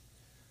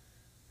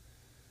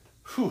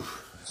 Whew.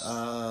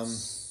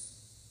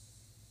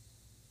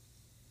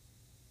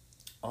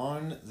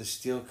 On the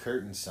Steel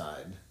Curtain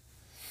side,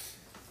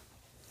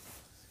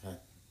 got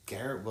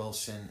Garrett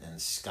Wilson and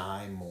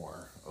Skyy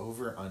Moore.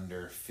 Over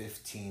under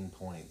 15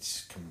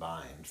 points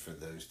combined for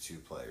those two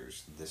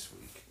players this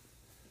week.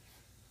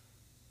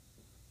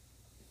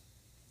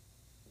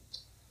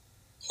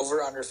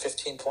 Over under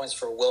 15 points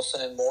for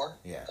Wilson and Moore?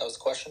 Yeah. That was the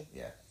question?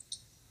 Yeah.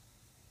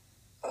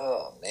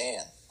 Oh,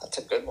 man. That's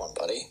a good one,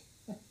 buddy.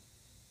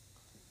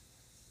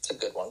 It's a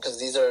good one because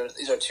these are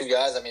two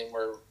guys, I mean,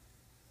 we're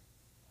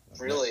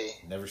really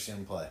never seen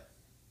him play.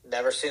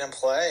 Never seen him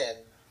play and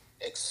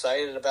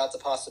excited about the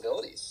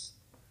possibilities.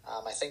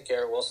 I think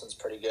Garrett Wilson's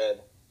pretty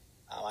good.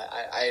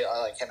 I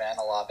like him and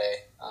Olave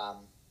out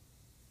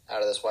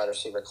of this wide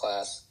receiver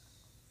class.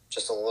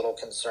 Just a little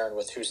concerned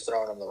with who's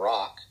throwing him the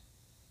rock.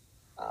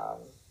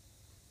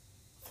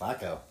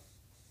 Flacco.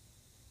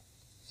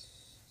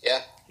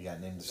 Yeah. He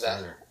got named the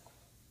starter.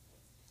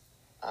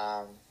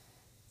 I'm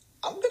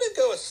going to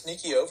go a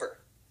sneaky over.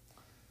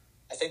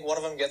 I think one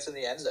of them gets in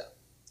the end zone.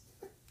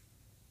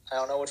 I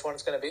don't know which one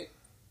it's going to be.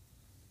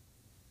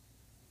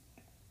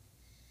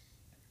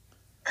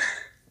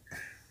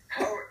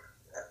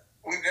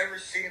 We've never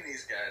seen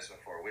these guys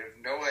before. We have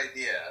no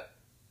idea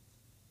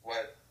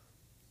what.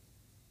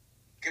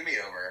 Give me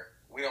over.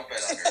 We don't bet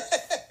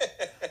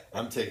unders.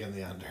 I'm taking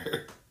the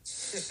under.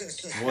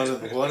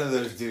 One of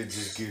those dudes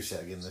is goose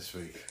egging this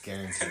week,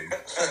 guaranteed.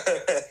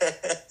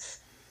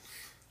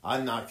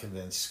 I'm not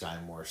convinced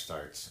Skyy Moore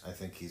starts. I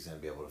think he's going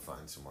to be able to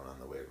find someone on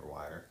the waiver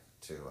wire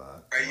to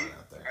run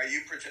out there. Are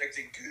you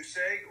projecting goose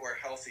egg or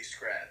healthy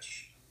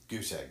scratch?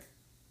 Goose egg.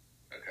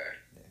 Okay.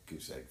 Yeah,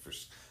 goose egg.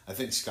 I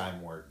think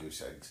Skyy Moore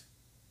goose eggs.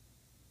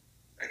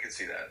 I can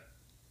see that.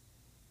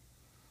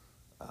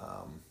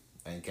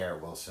 And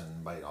Garrett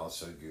Wilson might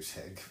also goose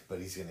egg, but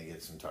he's going to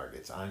get some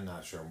targets. I'm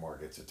not sure Moore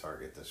gets a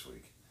target this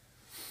week.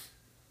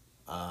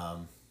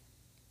 Over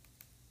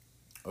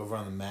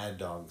on the Mad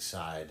Dog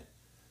side,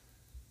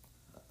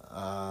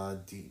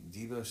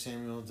 Deebo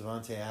Samuel,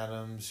 Devontae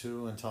Adams, who do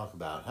we want to talk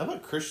about? How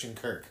about Christian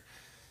Kirk?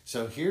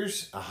 So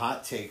here's a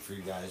hot take for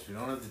you guys. We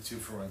don't have the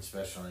 2-for-1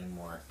 special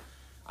anymore.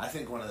 I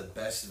think one of the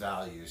best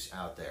values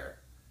out there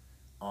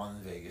on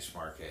the Vegas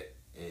market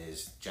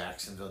is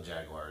Jacksonville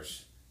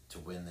Jaguars to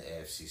win the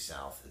AFC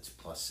South. It's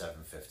plus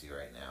 750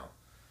 right now.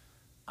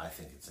 I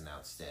think it's an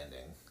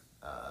outstanding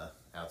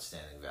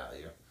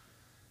value.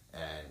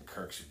 And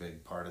Kirk's a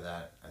big part of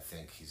that. I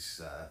think he's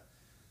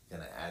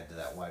going to add to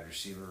that wide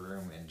receiver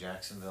room in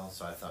Jacksonville.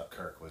 So I thought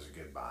Kirk was a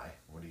good buy.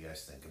 What do you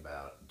guys think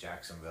about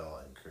Jacksonville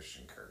and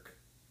Christian Kirk?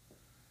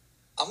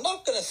 I'm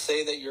not going to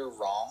say that you're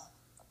wrong.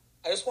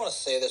 I just want to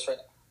say this right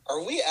now.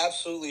 Are we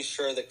absolutely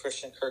sure that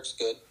Christian Kirk's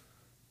good?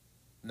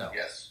 No.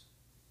 Yes.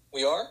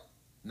 We are?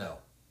 No.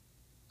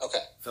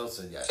 Okay. Phil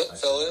said yes.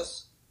 Phil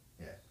is?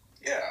 Yeah.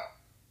 Yeah.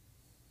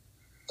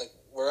 Like,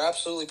 we're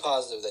absolutely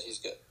positive that he's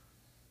good.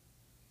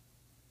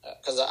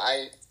 Because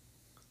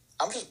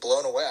I'm just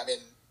blown away. I mean,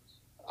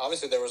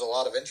 obviously there was a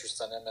lot of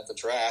interest in him at the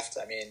draft.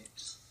 I mean,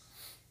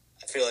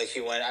 I feel like he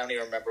went, I don't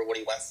even remember what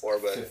he went for,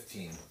 but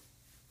 15.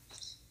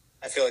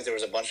 I feel like there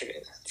was a bunch of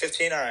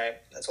 15. All right,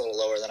 that's a little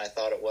lower than I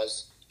thought it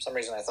was. For some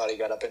reason, I thought he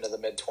got up into the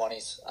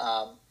mid-20s.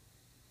 I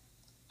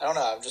don't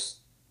know.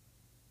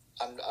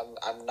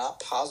 I'm not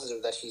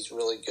positive that he's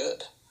really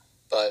good,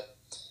 but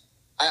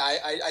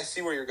I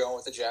see where you're going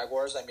with the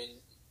Jaguars. I mean,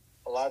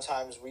 a lot of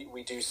times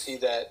we do see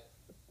that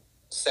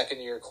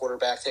second-year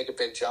quarterback take a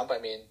big jump. I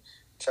mean,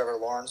 Trevor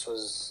Lawrence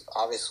was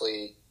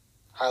obviously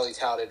highly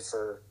touted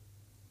for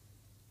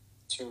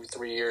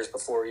 2-3 years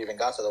before he even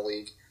got to the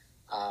league.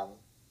 I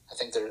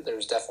think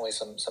there's definitely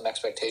some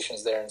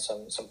expectations there and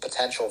some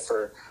potential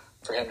for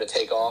him to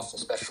take off,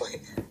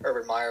 especially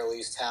Urban Meyer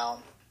leaves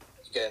town.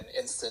 You get an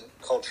instant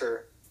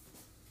culture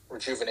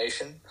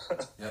rejuvenation.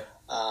 Yep.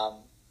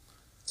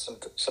 Some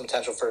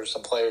potential for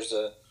some players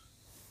to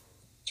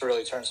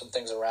really turn some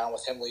things around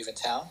with him leaving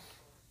town.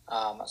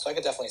 So I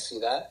could definitely see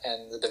that.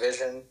 And the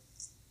division,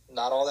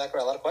 not all that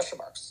great, a lot of question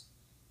marks.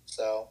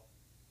 So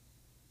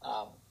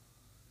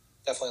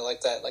definitely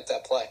like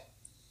that play.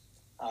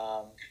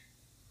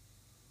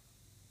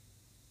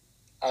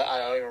 I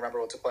don't even remember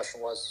what the question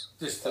was.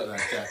 Just about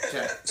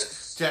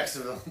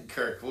Jacksonville and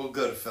Kirk. We'll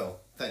go to Phil.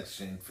 Thanks,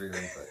 Shane, for your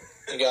input.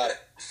 You got it.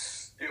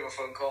 Do you have a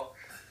phone call?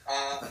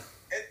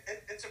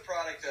 It's a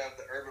product of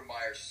the Urban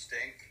Meyer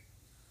stink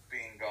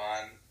being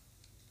gone.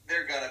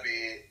 They're going to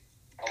be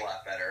a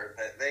lot better.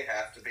 They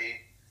have to be.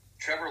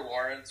 Trevor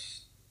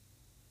Lawrence,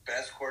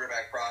 best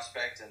quarterback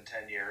prospect in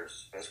 10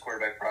 years. Best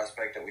quarterback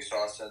prospect that we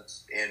saw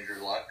since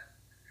Andrew Luck.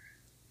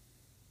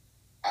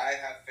 I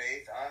have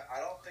faith.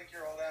 I don't think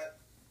you're all that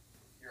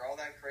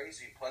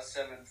crazy. Plus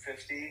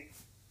 750,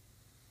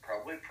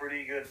 probably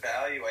pretty good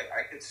value.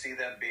 I could see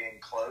them being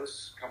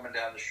close coming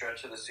down the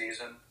stretch of the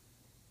season.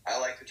 I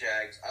like the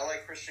Jags. I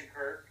like Christian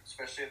Kirk,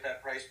 especially at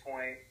that price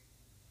point.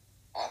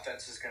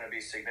 Offense is going to be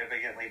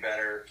significantly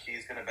better.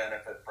 He's going to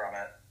benefit from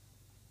it.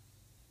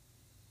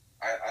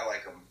 I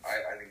like him.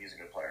 I think he's a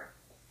good player.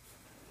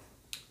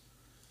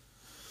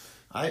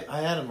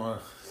 I had him a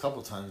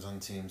couple times on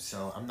teams,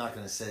 so I'm not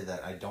going to say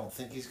that I don't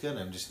think he's good.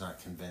 I'm just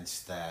not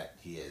convinced that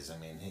he is. I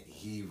mean,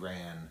 he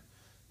ran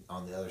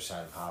on the other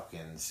side of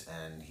Hopkins,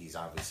 and he's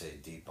obviously a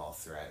deep ball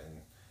threat,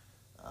 and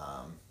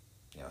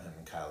him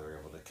and Kyle were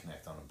able to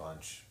connect on a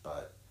bunch,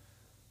 but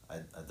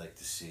I'd like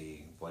to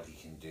see what he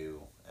can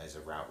do as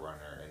a route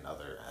runner and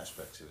other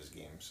aspects of his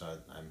game. So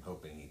I'm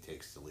hoping he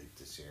takes the leap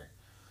this year.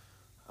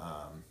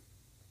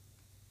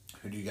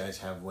 Who do you guys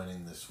have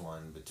winning this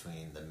one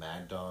between the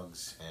Mad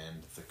Dogs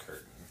and the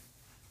Curtain?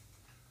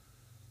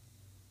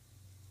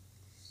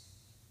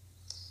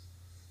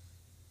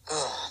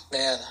 Oh,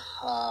 man.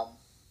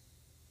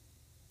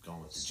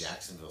 Going with the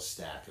Jacksonville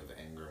stack of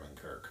Ingram and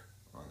Kirk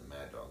on the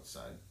Mad Dogs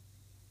side.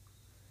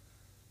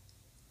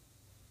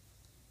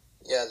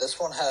 Yeah, this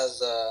one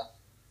has, I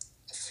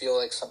feel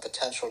like, some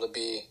potential to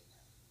be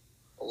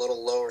a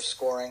little lower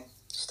scoring.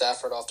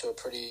 Stafford off to a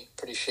pretty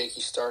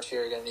shaky start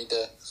here. You're going to need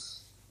to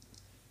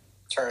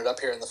turn it up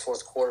here in the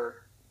fourth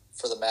quarter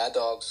for the Mad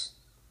Dogs.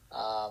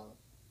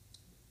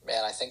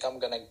 I think I'm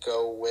going to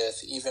go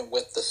with, even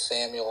with the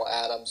Samuel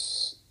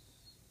Adams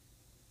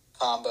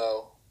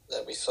combo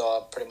that we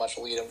saw pretty much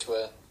lead him to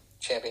a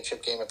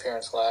championship game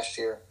appearance last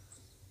year,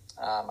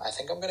 I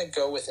think I'm going to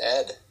go with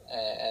Ed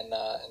and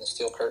the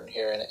Steel Curtain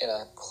here in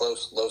a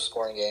close,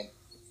 low-scoring game.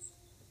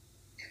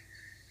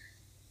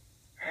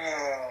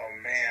 Oh,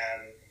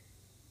 man.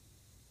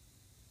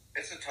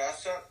 It's a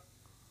toss-up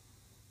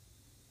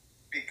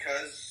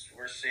because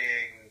we're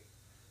seeing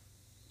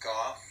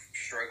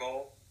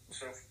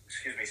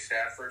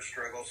Stafford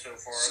struggle so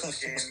far in this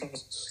game.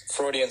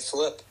 Freudian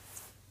slip.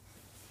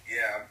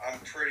 Yeah, I'm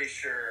pretty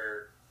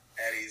sure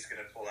Eddie's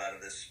going to pull out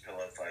of this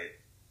pillow fight.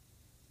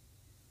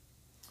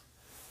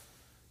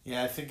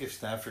 Yeah, I think if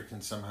Stafford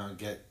can somehow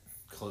get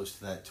close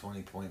to that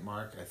 20-point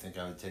mark, I think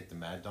I would take the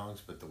Mad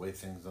Dogs. But the way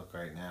things look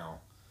right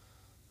now,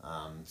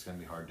 it's going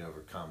to be hard to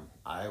overcome.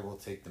 I will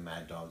take the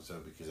Mad Dogs,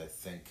 though, because I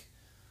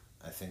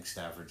think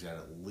Stafford's got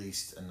at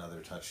least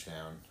another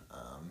touchdown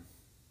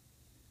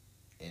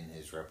in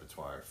his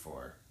repertoire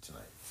for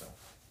tonight. So,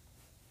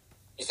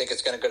 you think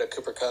it's going to go to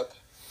Cooper Kupp?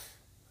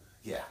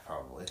 Yeah,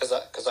 probably. Because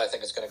I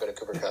think it's going to go to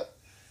Cooper Kupp.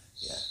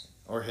 Yeah,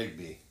 or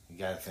Higbee. You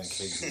got to think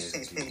Higbee is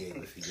a good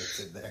game if he gets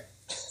in there.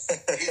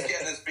 He's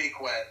getting his beak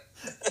wet.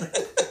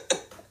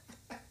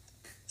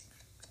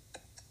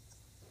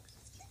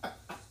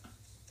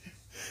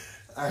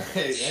 All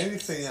right.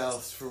 Anything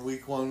else for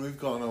week one? We've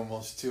gone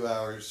almost 2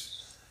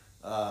 hours.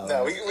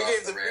 No, we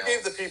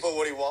gave the people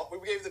what he want.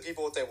 We gave the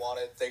people what they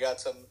wanted. They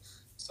got some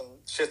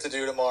shit to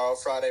do tomorrow,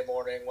 Friday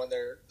morning, when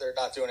they're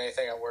not doing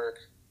anything at work.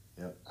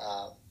 Yep.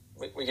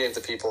 We gave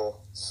the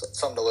people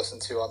something to listen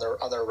to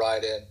on their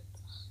ride in.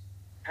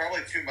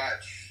 Probably too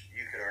much,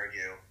 you could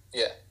argue.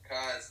 Yeah.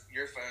 Because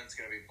your phone's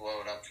going to be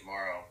blowing up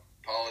tomorrow.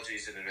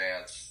 Apologies in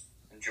advance.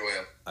 Enjoy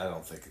them. I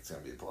don't think it's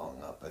going to be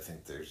blowing up. I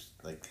think there's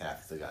like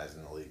half the guys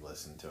in the league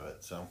listen to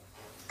it. So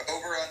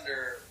over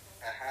under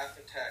a half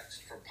a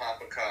text from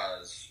Papa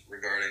Kaz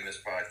regarding this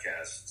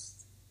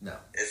podcast. No.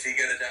 Is he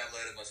going to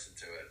download and listen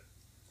to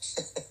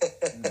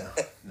it?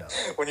 No.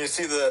 When you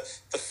see the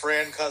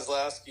Fran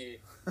Kozlowski,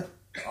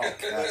 all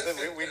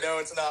we know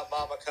it's not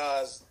Mama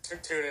Kaz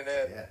tuning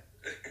in. Yeah.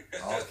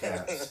 All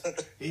caps.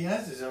 He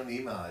has his own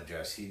email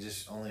address. He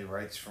just only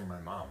writes from my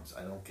mom's.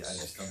 I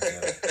just don't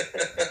get it.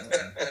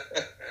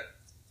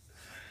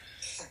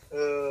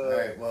 All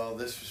right. Well,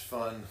 this was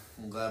fun.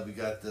 I'm glad we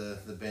got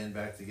the band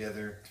back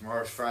together.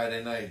 Tomorrow's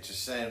Friday night.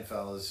 Just saying,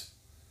 fellas.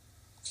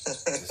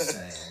 Just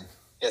saying.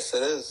 Yes,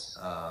 it is.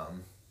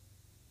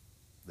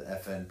 The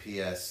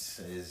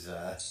FNPS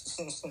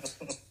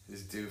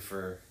is due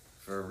for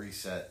a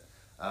reset.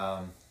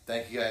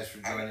 Thank you guys for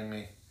joining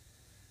me.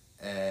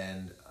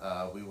 And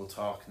we will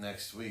talk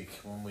next week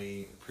when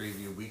we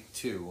preview week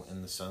 2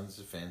 in the Sons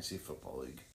of Fantasy Football League.